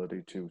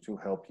availability to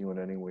help you in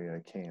any way I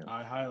can.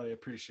 I highly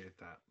appreciate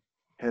that.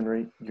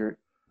 Henry, you're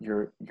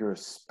a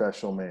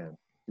special man.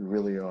 You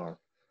really are.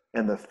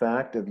 And the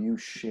fact of you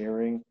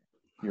sharing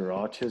your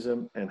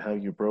autism and how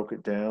you broke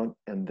it down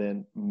and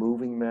then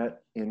moving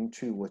that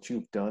into what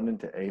you've done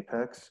into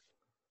Apex,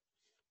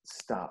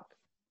 stop.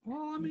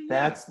 Well, I mean,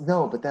 that's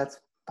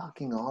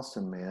fucking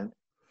awesome, man.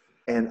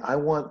 And I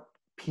want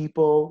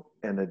people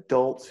and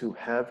adults who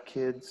have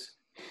kids,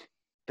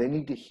 they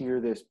need to hear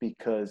this,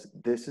 because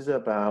this is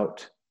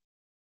about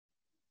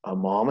a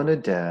mom and a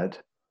dad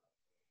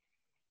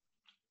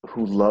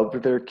who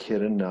loved their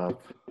kid enough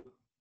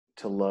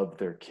to love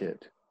their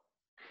kid.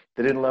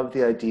 They didn't love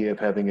the idea of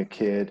having a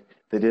kid.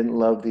 They didn't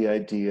love the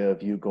idea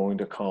of you going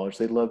to college.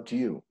 They loved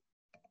you.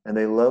 And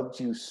they loved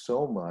you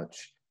so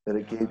much that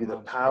it gave you the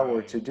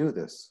power to do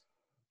this.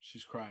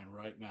 She's crying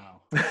right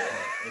now.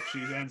 If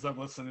she ends up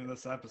listening to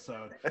this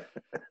episode.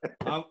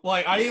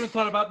 Like, I even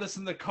thought about this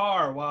in the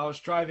car while I was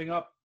driving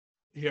up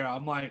here.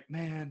 I'm like,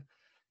 man,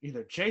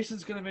 either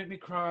Jason's going to make me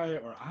cry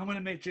or I'm going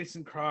to make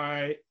Jason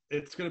cry.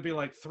 It's going to be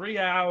like 3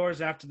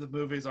 hours after the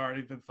movie's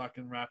already been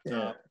fucking wrapped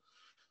up.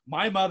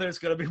 My mother's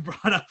going to be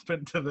brought up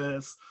into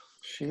this.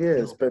 She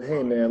is, but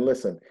hey, man,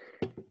 listen,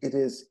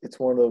 it's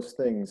one of those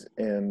things,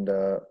 and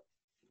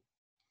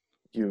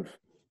you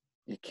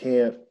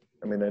can't,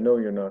 I mean, I know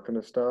you're not going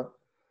to stop,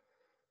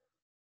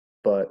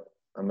 but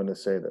I'm going to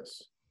say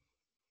this.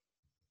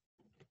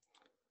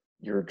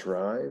 Your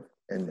drive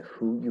and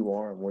who you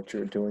are and what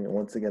you're doing, and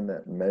once again,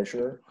 that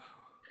measure,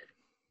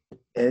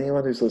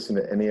 anyone who's listened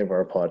to any of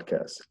our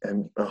podcasts,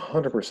 and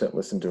 100%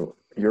 listen to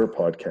your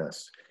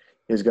podcast,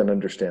 is going to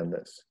understand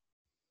this.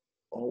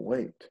 Oh,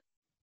 wait,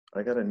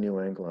 I got a new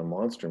angle on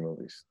monster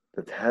movies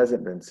that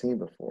hasn't been seen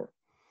before.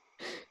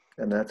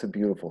 And that's a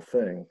beautiful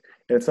thing.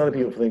 And it's not a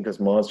beautiful thing because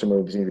monster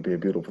movies need to be a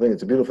beautiful thing.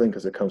 It's a beautiful thing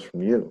because it comes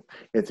from you.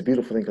 It's a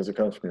beautiful thing because it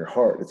comes from your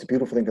heart. It's a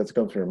beautiful thing because it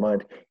comes from your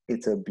mind.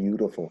 It's a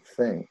beautiful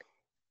thing.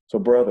 So,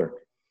 brother,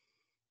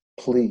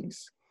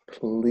 please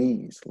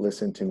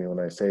listen to me when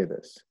I say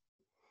this.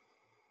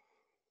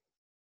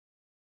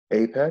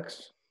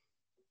 Apex,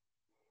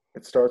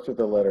 it starts with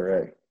the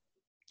letter A.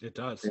 It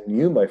does. And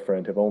you, my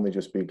friend, have only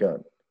just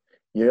begun.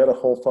 You got a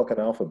whole fucking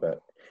alphabet.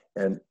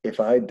 And if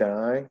I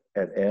die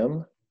at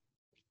M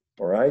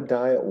or I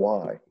die at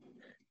Y,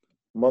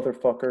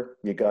 motherfucker,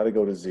 you got to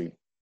go to Z.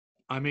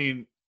 I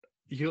mean,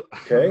 you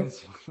okay?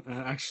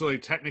 Actually,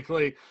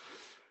 technically,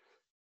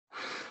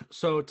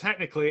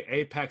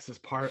 Apex is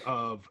part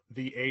of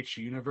the H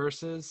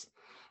universes,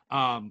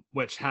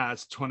 which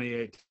has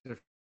 28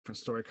 different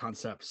story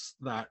concepts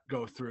that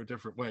go through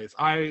different ways.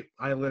 I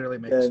literally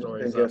make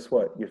stories. And guess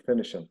what? You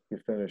finish them.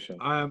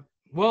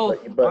 Well,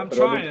 I'm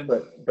trying.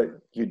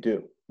 But you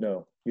do.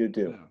 No, you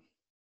do.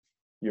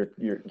 No.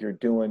 You're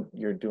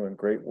doing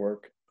great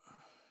work.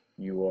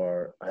 You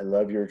are. I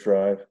love your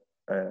drive.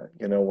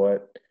 You know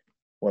what?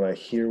 When I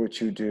hear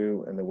what you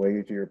do and the way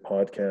you do your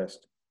podcast,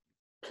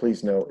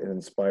 please know it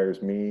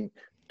inspires me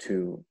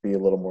to be a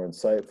little more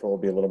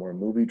insightful, be a little more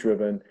movie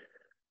driven.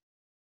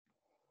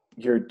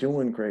 You're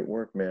doing great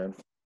work, man,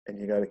 and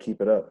you got to keep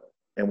it up.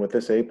 And with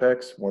this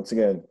Apex, once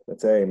again,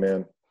 that's A,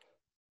 man.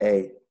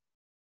 A.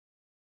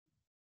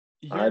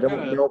 I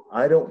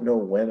don't know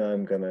when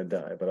I'm gonna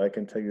die, but I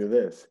can tell you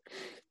this: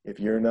 if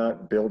you're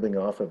not building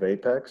off of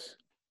Apex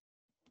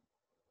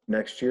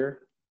next year,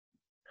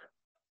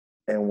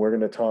 and we're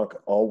gonna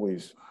talk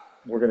always,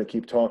 we're gonna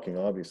keep talking,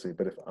 obviously.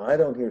 But if I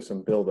don't hear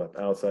some build up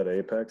outside of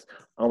Apex,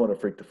 I'm gonna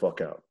freak the fuck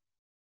out.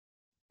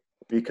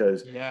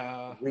 Because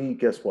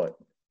guess what?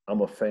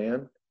 I'm a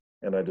fan,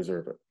 and I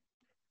deserve it.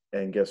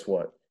 And guess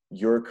what?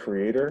 You're a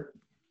creator,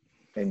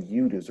 and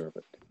you deserve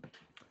it.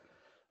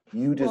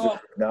 You deserve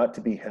not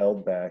to be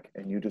held back,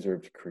 and you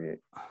deserve to create.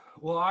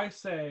 Well, I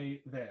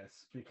say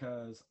this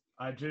because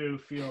I do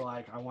feel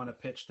like I want to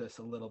pitch this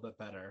a little bit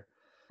better.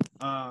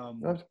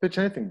 Not to pitch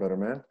anything better,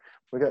 man.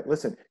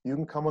 Listen, you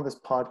can come on this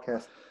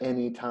podcast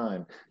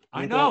anytime.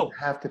 You don't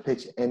have to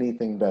pitch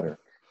anything better.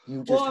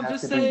 You just have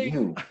to be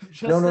you.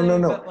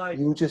 No.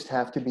 You just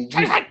have to be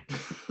you.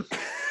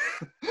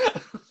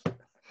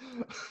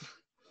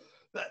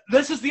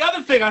 This is the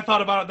other thing I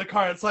thought about in the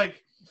car. It's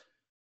like,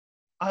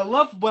 I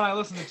love when I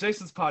listen to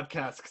Jason's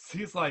podcast because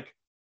he's like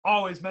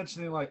always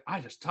mentioning like,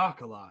 I just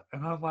talk a lot.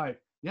 And I'm like,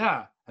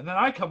 yeah. And then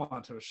I come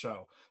on to a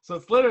show. So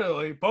it's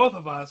literally both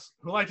of us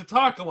who like to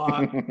talk a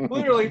lot,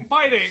 literally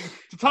fighting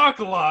to talk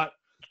a lot.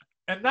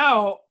 And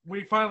now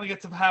we finally get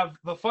to have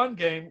the fun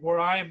game where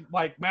I'm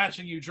like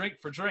matching you drink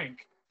for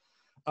drink,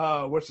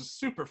 which is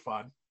super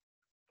fun.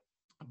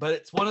 But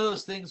it's one of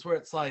those things where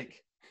it's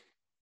like,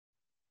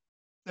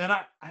 and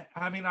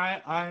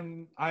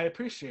I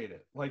appreciate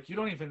it. Like, you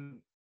don't even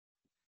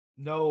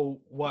know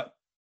what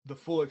the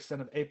full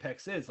extent of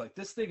Apex is. Like,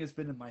 this thing has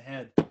been in my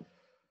head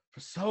for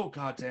so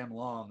goddamn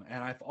long,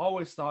 and I've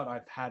always thought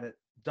I've had it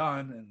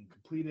done and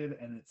completed.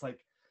 And it's like,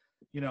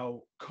 you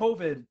know,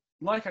 COVID,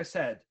 like I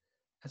said,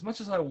 as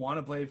much as I want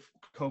to blame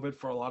COVID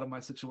for a lot of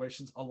my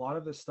situations, a lot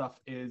of this stuff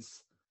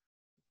is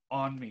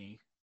on me.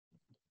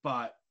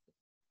 But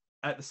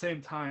at the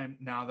same time,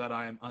 now that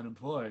I am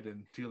unemployed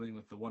and dealing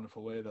with the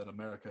wonderful way that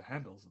America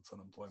handles its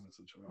unemployment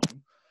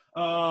situation,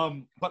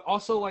 but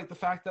also like the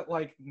fact that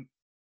like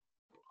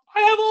I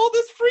have all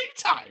this free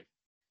time,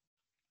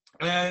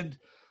 and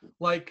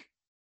like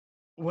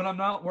when I'm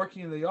not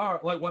working in the yard,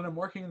 like when I'm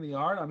working in the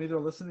yard, I'm either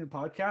listening to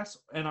podcasts,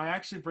 and I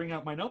actually bring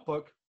out my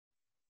notebook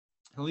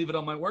and leave it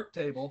on my work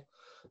table,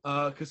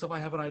 because if I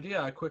have an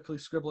idea, I quickly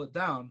scribble it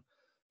down.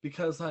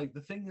 Because like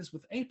the thing is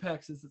with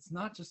Apex is it's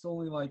not just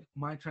only like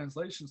my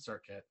translation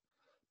circuit,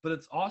 but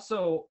it's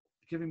also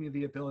giving me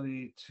the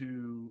ability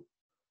to,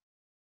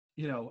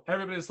 you know,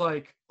 everybody's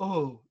like,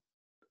 oh,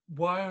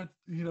 why aren't,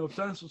 you know, if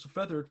dinosaurs are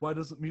feathered, why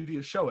doesn't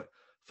media show it?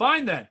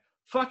 Fine then.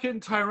 Fucking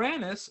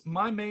Tyrannus,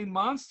 my main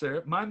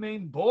monster, my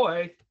main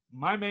boy,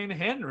 my main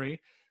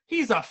Henry,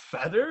 he's a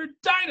feathered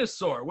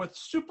dinosaur with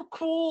super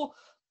cool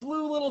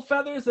blue little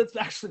feathers that's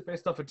actually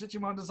based off a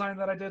Digimon design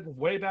that I did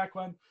way back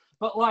when.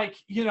 But like,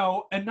 you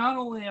know, and not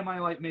only am I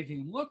like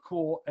making him look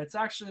cool, it's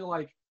actually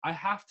like I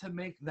have to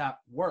make that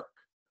work.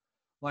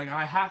 Like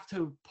I have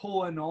to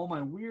pull in all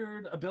my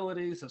weird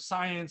abilities of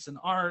science and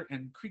art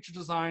and creature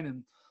design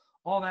and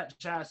all that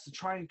jazz to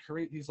try and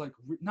create these like,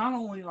 not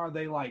only are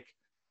they like,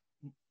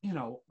 you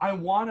know, I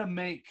want to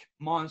make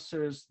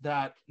monsters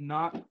that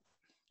not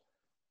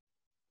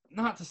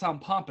to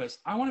sound pompous,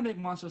 I want to make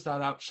monsters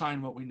that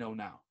outshine what we know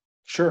now.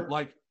 Sure.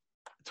 Like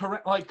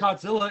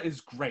Godzilla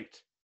is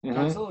great. Mhm.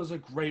 Godzilla is a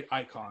great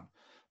icon.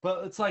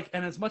 But it's like,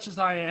 and as much as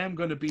I am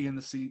going to be in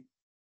the seat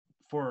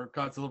for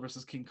Godzilla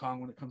versus King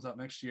Kong when it comes out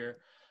next year,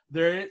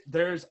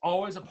 there's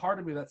always a part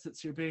of me that sits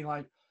here being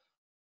like,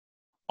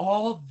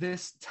 all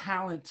this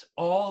talent,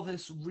 all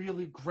this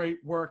really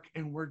great work,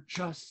 and we're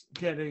just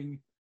getting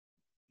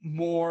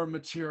more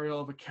material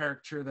of a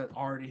character that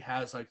already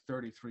has like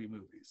 33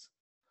 movies.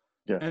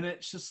 Yeah. And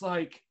it's just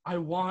like, I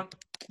want,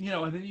 you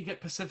know, and then you get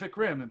Pacific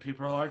Rim, and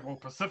people are like, well,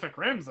 Pacific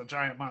Rim's a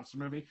giant monster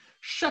movie.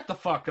 Shut the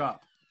fuck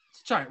up.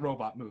 It's a giant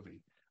robot movie.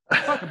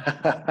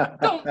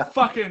 Don't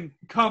fucking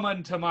come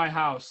into my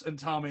house and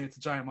tell me it's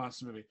a giant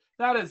monster movie.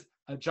 That is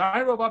a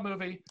giant robot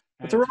movie.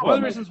 And It's a one robot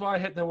of the reasons why I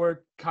hit the word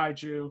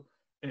kaiju.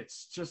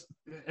 It's just,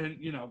 and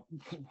you know,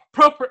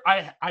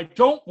 I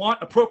don't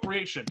want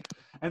appropriation.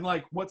 And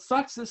like, what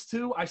sucks is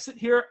too, I sit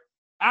here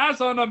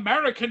as an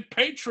American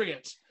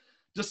patriot,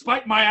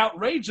 despite my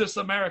outrageous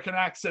American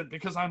accent,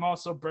 because I'm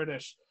also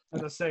British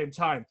at the same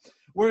time,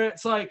 where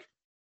it's like,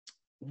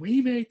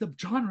 we made the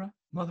genre,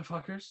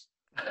 motherfuckers.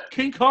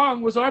 King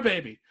Kong was our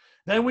baby.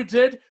 Then we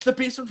did The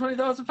Beast from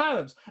 20,000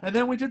 Fathoms. And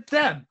then we did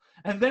them.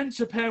 And then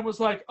Japan was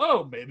like,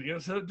 oh, maybe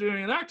instead of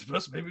doing an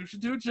octopus, maybe we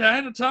should do a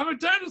giant atomic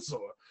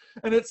dinosaur.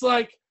 And it's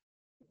like,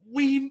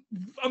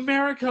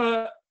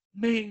 America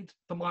made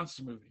the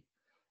monster movie.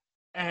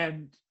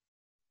 And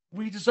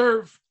we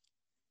deserve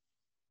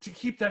to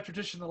keep that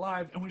tradition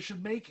alive. And we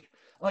should make,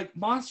 like,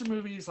 monster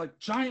movies, like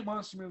giant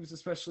monster movies,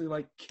 especially,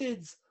 like,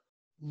 kids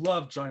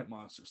love giant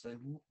monsters. They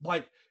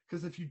like,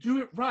 because if you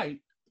do it right,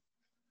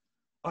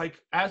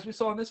 like, as we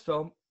saw in this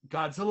film,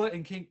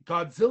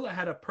 Godzilla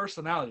had a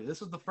personality.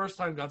 This was the first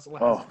time Godzilla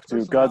had Oh,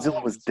 dude,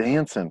 Godzilla was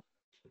dancing.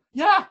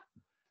 Yeah.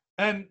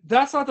 And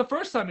that's not the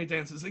first time he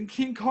dances. And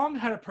King Kong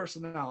had a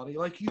personality.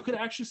 Like, you could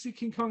actually see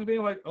King Kong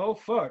being like, oh,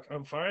 fuck,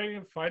 I'm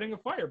fighting a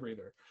fire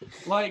breather.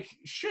 Like,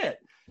 shit.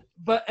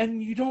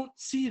 And you don't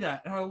see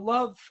that. And I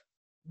love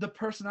the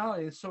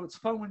personality. So it's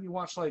fun when you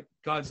watch, like,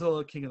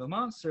 Godzilla, King of the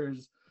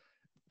Monsters.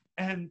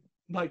 And,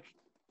 like,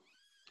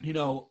 you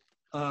know,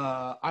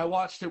 I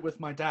watched it with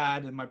my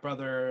dad and my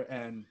brother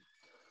and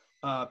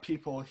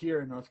people here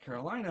in North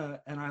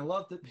Carolina. And I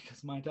loved it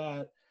because my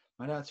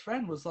dad's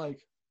friend was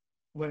like,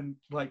 when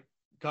like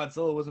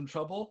Godzilla was in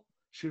trouble,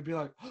 she would be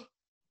like, oh,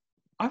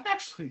 I'm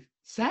actually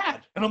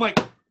sad. And I'm like,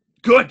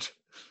 good.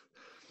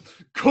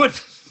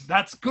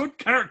 That's good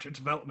character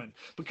development.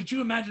 But could you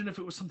imagine if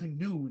it was something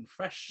new and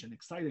fresh and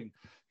exciting?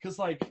 Because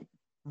like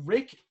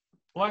Rick,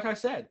 like I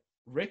said,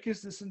 Rick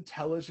is this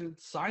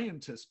intelligent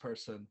scientist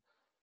person,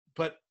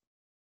 but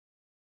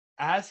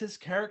as his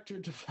character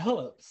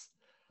develops,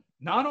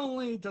 not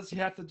only does he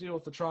have to deal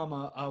with the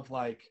trauma of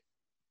like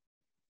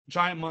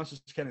giant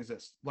monsters can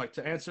exist. Like,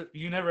 to answer,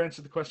 you never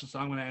answered the question, so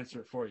I'm going to answer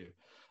it for you.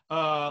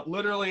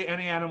 Literally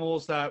any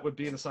animals that would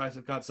be the size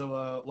of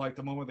Godzilla, like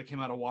the moment they came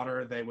out of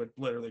water, they would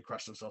literally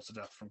crush themselves to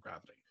death from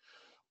gravity.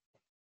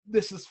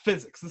 This is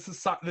physics. This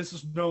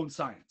is known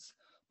science.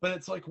 But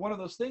it's like one of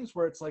those things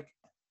where it's like,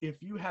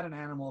 if you had an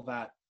animal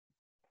that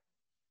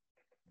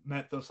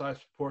met those size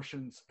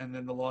proportions and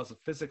then the laws of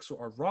physics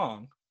are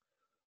wrong,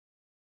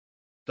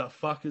 the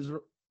fuck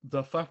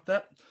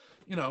that,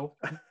 you know,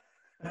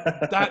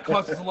 that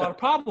causes a lot of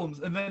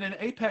problems. And then in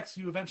Apex,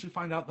 you eventually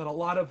find out that a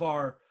lot of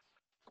our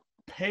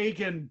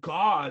pagan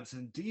gods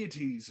and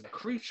deities and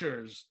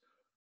creatures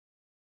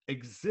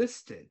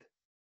existed.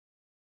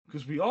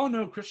 Because we all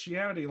know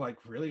Christianity like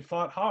really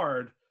fought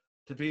hard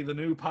to be the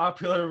new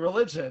popular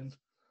religion.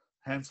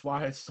 Hence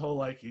why it's so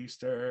like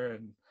Easter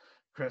and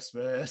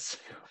Christmas.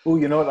 Oh,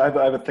 you know what?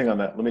 I have a thing on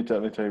that. Let me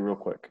tell you real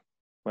quick.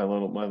 My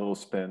little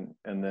spin,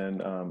 and then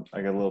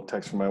I got a little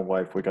text from my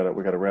wife. We got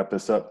to wrap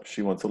this up.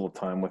 She wants a little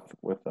time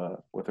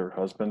with her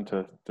husband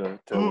to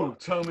Ooh,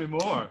 tell me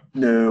more.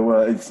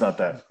 No, it's not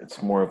that.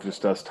 It's more of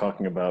just us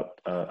talking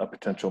about a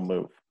potential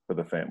move for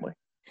the family.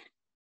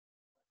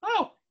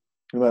 Oh,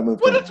 we might move.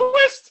 What a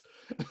twist!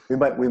 We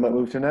might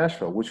move to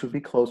Nashville, which would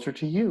be closer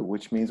to you,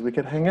 which means we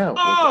could hang out.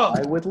 Oh,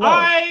 which I would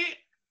love.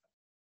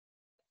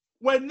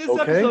 When this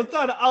episode's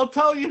done, I'll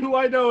tell you who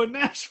I know in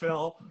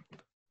Nashville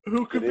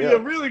who could be a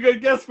really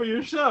good guest for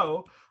your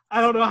show.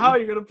 I don't know how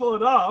you're going to pull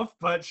it off,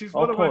 but she's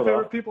one of my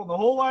favorite people in the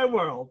whole wide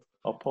world.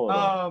 I'll pull it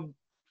off.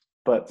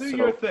 But do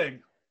your thing.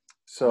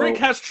 So Rick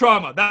has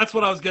trauma. That's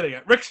what I was getting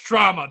at. Rick's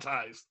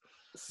traumatized.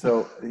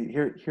 So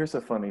here's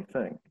a funny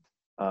thing.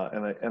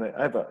 And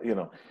I have a, you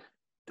know,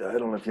 I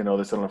don't know if you know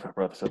this. I don't know if I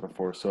brought this up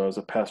before. So I was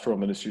a pastoral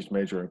ministries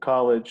major in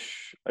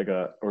college. I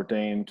got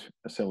ordained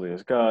Assembly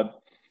as God.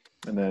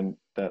 And then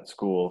that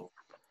school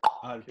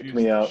I'd Kicked abuse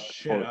me the out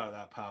shit for- out of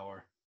that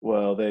power.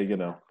 Well, they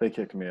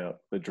kicked me out.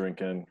 The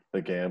drinking,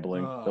 the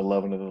gambling, the Oh.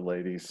 loving of the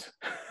ladies.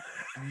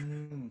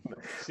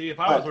 See, if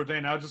I was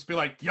ordained, I would just be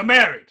like, "You're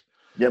married.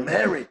 You're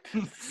married,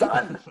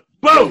 son.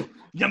 Boom!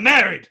 You're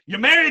married. You're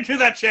married to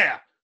that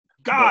chair.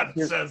 God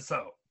here's- says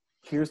so."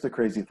 Here's the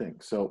crazy thing.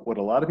 So what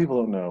a lot of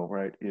people don't know,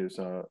 right, is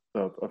I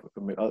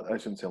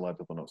shouldn't say a lot of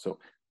people know. So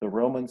the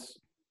Romans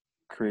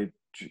created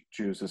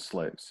Jews as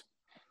slaves,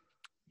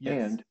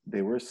 and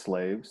they were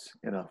slaves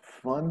in a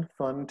fun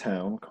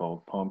town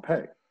called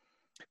Pompeii.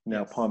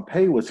 Now, Yes.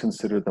 Pompeii was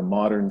considered the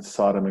modern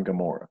Sodom and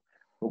Gomorrah.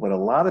 But what a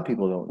lot of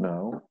people don't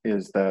know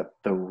is that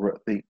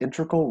the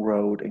integral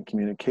road and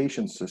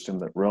communication system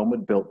that Rome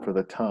had built for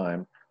the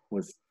time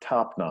was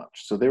top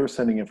notch. So they were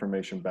sending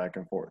information back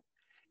and forth.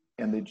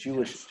 And the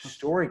Jewish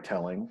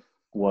storytelling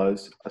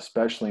was,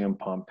 especially in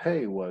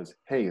Pompeii, was,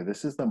 hey,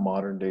 this is the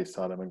modern day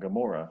Sodom and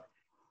Gomorrah,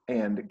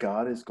 and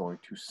God is going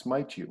to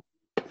smite you.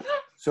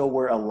 So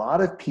where a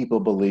lot of people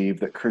believe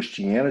that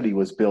Christianity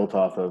was built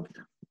off of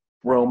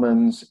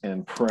Romans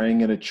and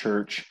praying in a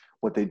church,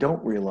 what they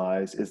don't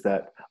realize is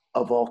that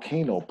a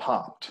volcano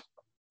popped.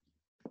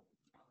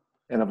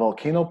 And a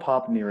volcano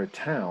popped near a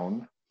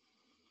town.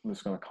 I'm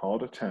just going to call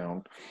it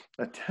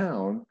a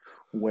town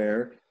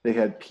where they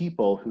had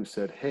people who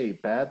said, hey,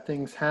 bad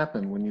things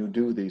happen when you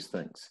do these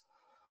things.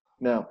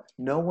 Now,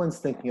 no one's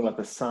thinking about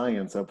the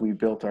science of we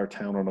built our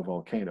town on a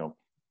volcano.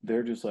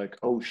 They're just like,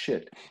 oh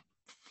shit.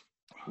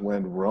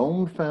 When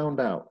Rome found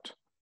out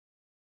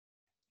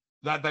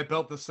That they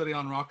built the city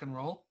on rock and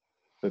roll?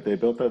 that they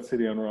built that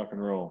city on rock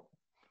and roll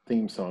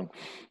theme song,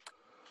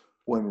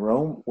 when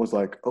Rome was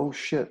like, oh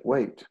shit,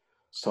 wait,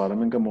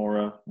 Sodom and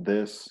Gomorrah,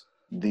 these,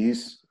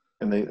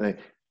 and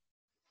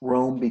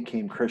Rome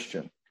became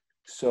Christian.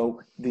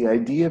 So the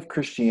idea of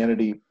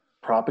Christianity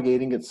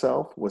propagating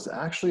itself was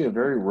actually a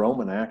very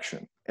Roman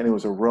action. And it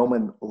was a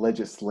Roman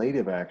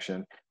legislative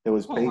action that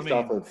was based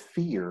off of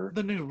fear.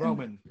 The new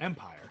Roman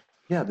Empire.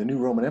 Yeah, the new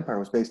Roman Empire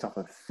was based off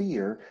of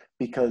fear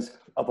because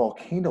a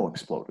volcano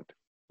exploded.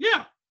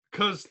 Yeah,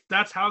 because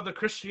that's how the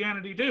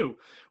Christianity do.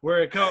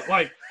 Where it go,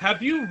 like,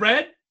 have you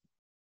read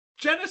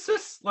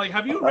Genesis? Like,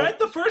 have you read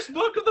the first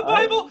book of the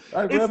Bible?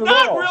 I've read It's it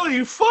not all.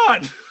 really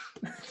fun.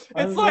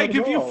 I've It's like, read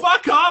it if you all.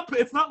 fuck up,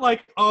 it's not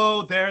like,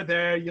 oh,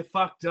 there, you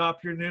fucked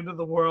up, you're new to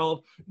the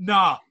world.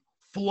 Nah,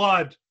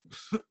 flood.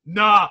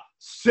 Nah,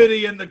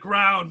 city in the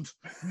ground.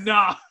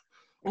 Nah,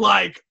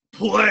 like,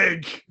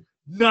 plague.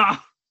 Nah,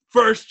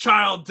 first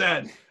child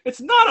dead.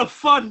 It's not a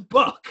fun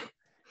book.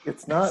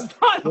 It's not. It's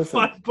not Listen,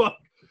 a fun book.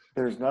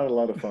 there's not a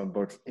lot of fun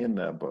books in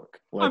that book.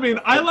 I mean,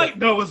 I like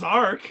Noah's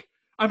Ark.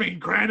 I mean,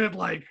 granted,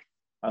 like,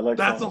 I like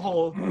that's Song, a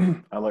whole.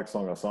 I like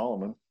Song of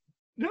Solomon.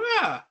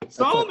 Yeah,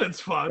 Solomon's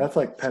fun. That's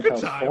like It's a good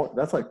penthouse. time.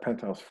 That's like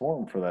penthouse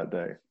forum for that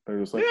day. They're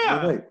just like,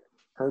 Yeah. wait,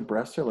 her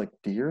breasts are like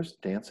deers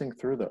dancing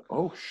through the.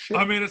 Oh shit!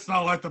 I mean, it's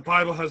not like the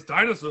Bible has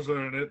dinosaurs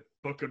in it.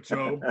 Book of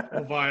Job,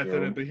 Leviathan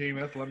Job. and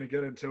Behemoth. Let me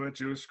get into it.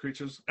 Jewish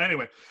creatures.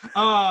 Anyway,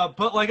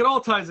 but like it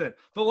all ties in.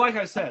 But like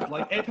I said,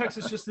 like Apex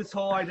is just this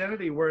whole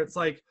identity where it's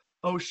like,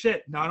 oh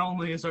shit, not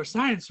only is our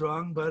science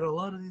wrong, but a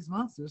lot of these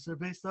monsters are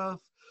based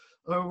off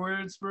or were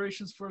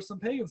inspirations for some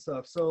pagan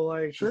stuff. So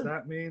like, Sure. does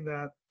that mean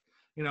that,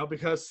 you know,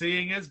 because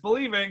seeing is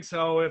believing.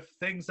 So if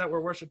things that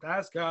were worshipped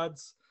as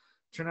gods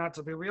turn out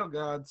to be real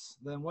gods,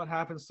 then what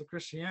happens to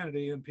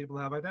Christianity and people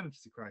have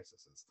identity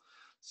crises?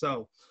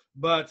 So,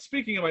 but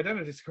speaking of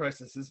identity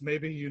crises,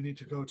 maybe you need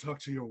to go talk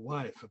to your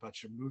wife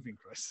about your moving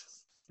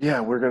crisis.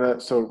 Yeah, we're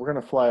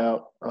gonna fly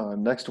out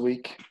next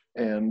week,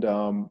 and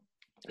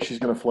she's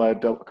gonna fly a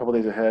couple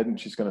days ahead, and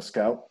she's gonna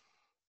scout.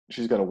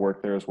 She's got to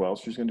work there as well.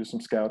 So she's gonna do some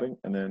scouting,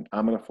 and then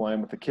I'm gonna fly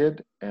in with the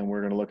kid, and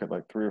we're gonna look at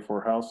like 3 or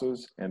 4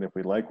 houses, and if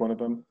we like one of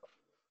them,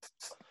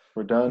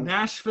 we're done.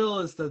 Nashville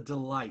is the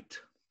delight.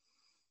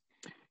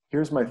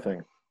 Here's my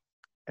thing,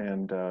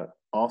 and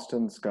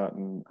Austin's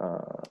gotten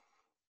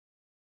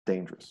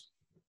dangerous.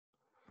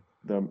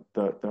 The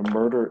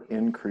murder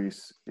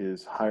increase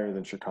is higher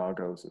than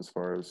Chicago's as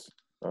far as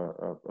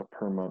a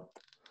per month.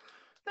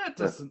 That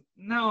doesn't.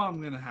 Now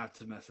I'm gonna have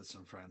to message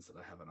some friends that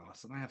I have in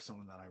Austin. I have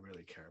someone that I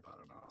really care about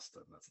in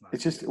Austin. That's not.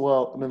 It's just,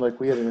 well, I mean, like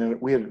we had our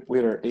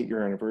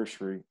 8-year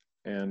anniversary,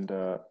 and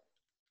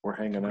we're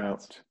hanging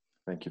Congrats. out.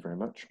 Thank you very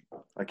much.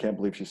 I can't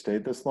believe she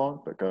stayed this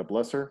long, but God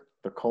bless her.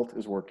 The cult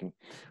is working.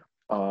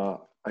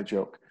 I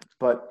joke,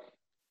 but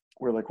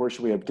we're like, where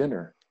should we have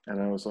dinner?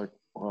 And I was like,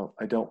 well,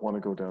 I don't want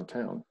to go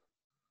downtown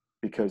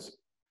because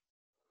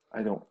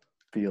I don't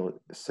feel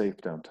safe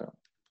downtown.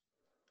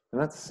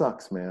 And that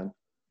sucks, man.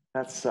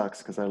 That sucks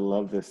because I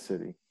love this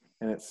city.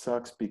 And it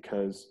sucks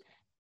because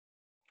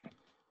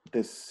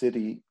this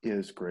city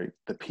is great.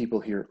 The people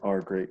here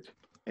are great.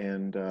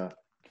 And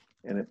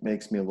it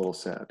makes me a little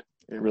sad.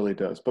 It really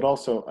does. But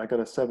also, I got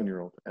a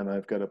 7-year-old, and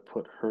I've got to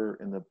put her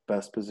in the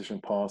best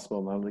position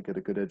possible, not only get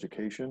a good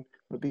education,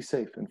 but be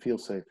safe and feel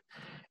safe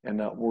and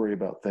not worry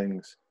about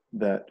things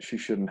that she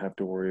shouldn't have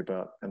to worry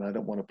about. And I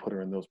don't want to put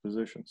her in those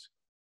positions.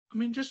 I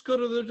mean, just go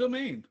to the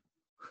domain.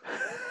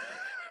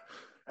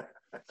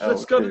 How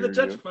Let's go to the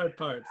dare you. gentrified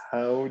parts.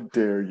 How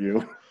dare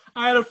you?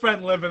 I had a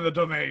friend live in the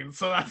domain,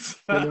 so that's.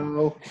 You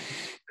know,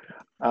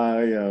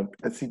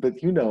 I see,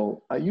 but you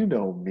know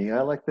me.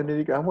 I like the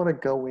nitty. I want to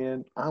go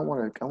in. I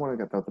want to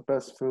get the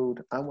best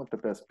food. I want the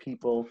best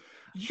people.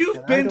 You've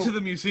And I been to don't-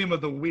 the Museum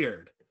of the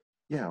Weird.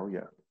 Yeah, oh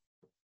yeah.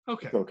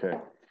 Okay. It's okay.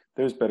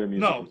 There's better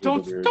music. No,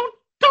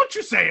 don't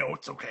you say, oh,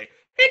 it's okay.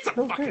 It's a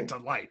Okay. fucking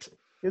delight.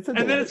 It's a And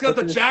then delight. it's got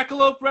the But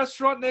Jackalope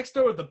restaurant next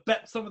door with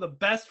some of the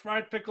best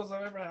fried pickles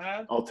I've ever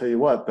had. I'll tell you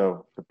what,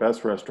 though, the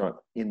best restaurant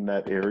in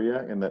that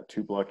area, in that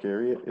 2-block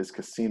area, is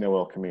Casino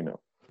El Camino.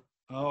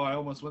 Oh, I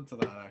almost went to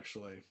that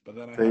actually, but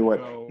then I Tell had you to what,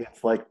 go.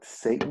 it's like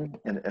Satan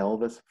and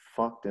Elvis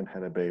fucked and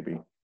had a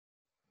baby.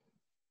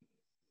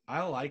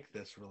 I like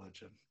this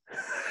religion.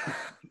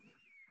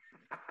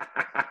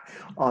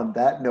 On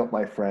that note,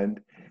 my friend,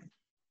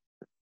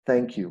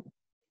 thank you.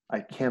 I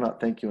cannot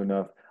thank you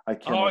enough.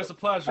 Always a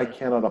pleasure. I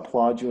cannot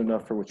applaud you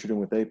enough for what you're doing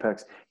with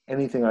Apex.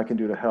 Anything I can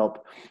do to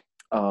help,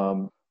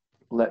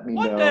 let me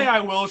know. One day I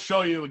will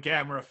show you a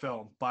Gamera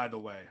film. By the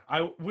way,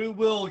 we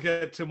will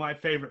get to my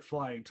favorite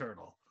flying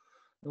turtle.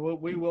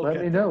 We will. Let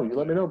get me there. know. You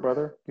let me know,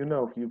 brother. You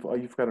know,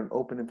 you've got an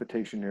open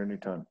invitation here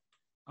anytime.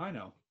 I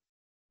know.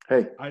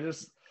 Hey,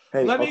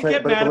 Let I'll me tell you-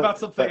 get but- mad but- about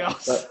something but-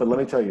 else. But let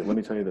me tell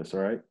you this,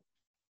 all right?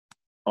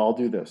 I'll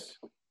do this.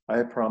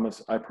 I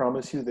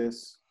promise you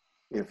this.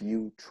 If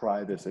you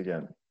try this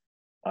again,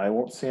 I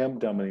won't say I'm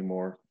dumb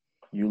anymore.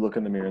 You look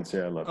in the mirror and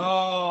say I love you.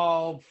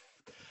 Oh,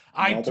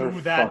 I do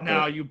that Motherfucker.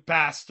 now, you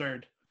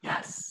bastard.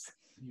 Yes.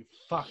 You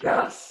fucker.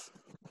 Yes.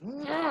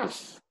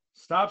 Yes.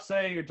 Stop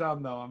saying you're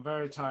dumb, though. I'm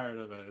very tired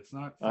of it. It's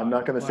not. I'm fun.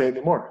 not going to say it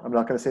anymore. I'm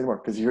not going to say it anymore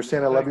because you're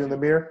saying I love Thank you in the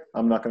you. mirror.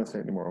 I'm not going to say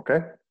it anymore.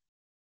 Okay.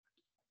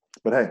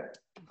 But hey,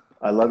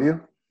 I love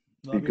you.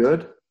 Love Be you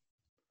good. too.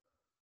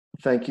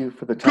 Thank you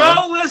for the time.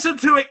 Go listen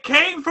to It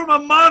Came From a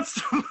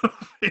Monster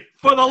Movie.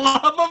 For the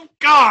love of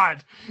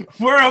God.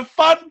 We're a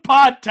fun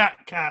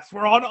podcast.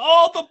 We're on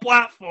all the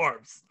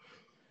platforms.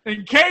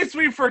 In case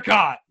we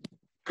forgot,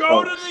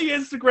 go to the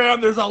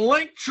Instagram. There's a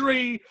link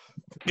tree.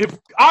 If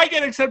I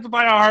get accepted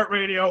by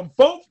iHeartRadio,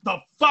 vote the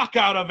fuck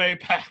out of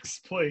Apex,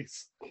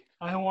 please.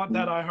 I want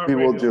that iHeartRadio. We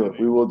will do it.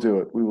 money. We will do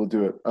it. We will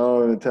do it. I'm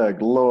going to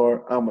tag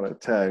Laura. I'm going to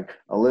tag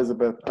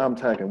Elizabeth. I'm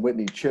tagging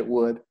Whitney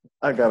Chitwood.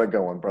 I got it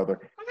going, brother.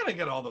 I'm gonna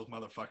get all those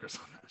motherfuckers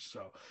on that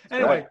show.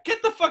 Anyway, Right.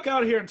 get the fuck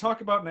out of here and talk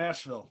about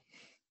Nashville.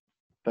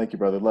 Thank you,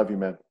 brother. Love you,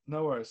 man.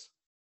 No worries.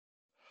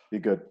 Be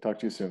good. Talk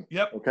to you soon.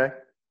 Yep. Okay?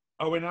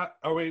 Are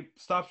we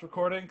stopped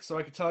recording so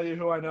I can tell you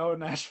who I know in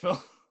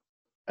Nashville?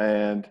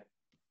 And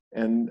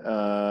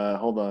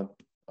hold on.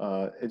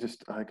 I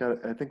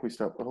think we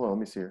stopped. Hold on, let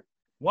me see here.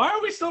 Why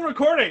are we still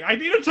recording? I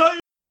need to tell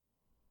you.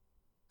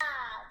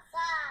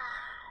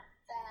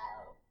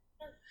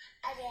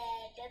 I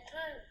did the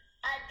poo.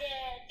 I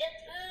did the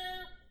poo.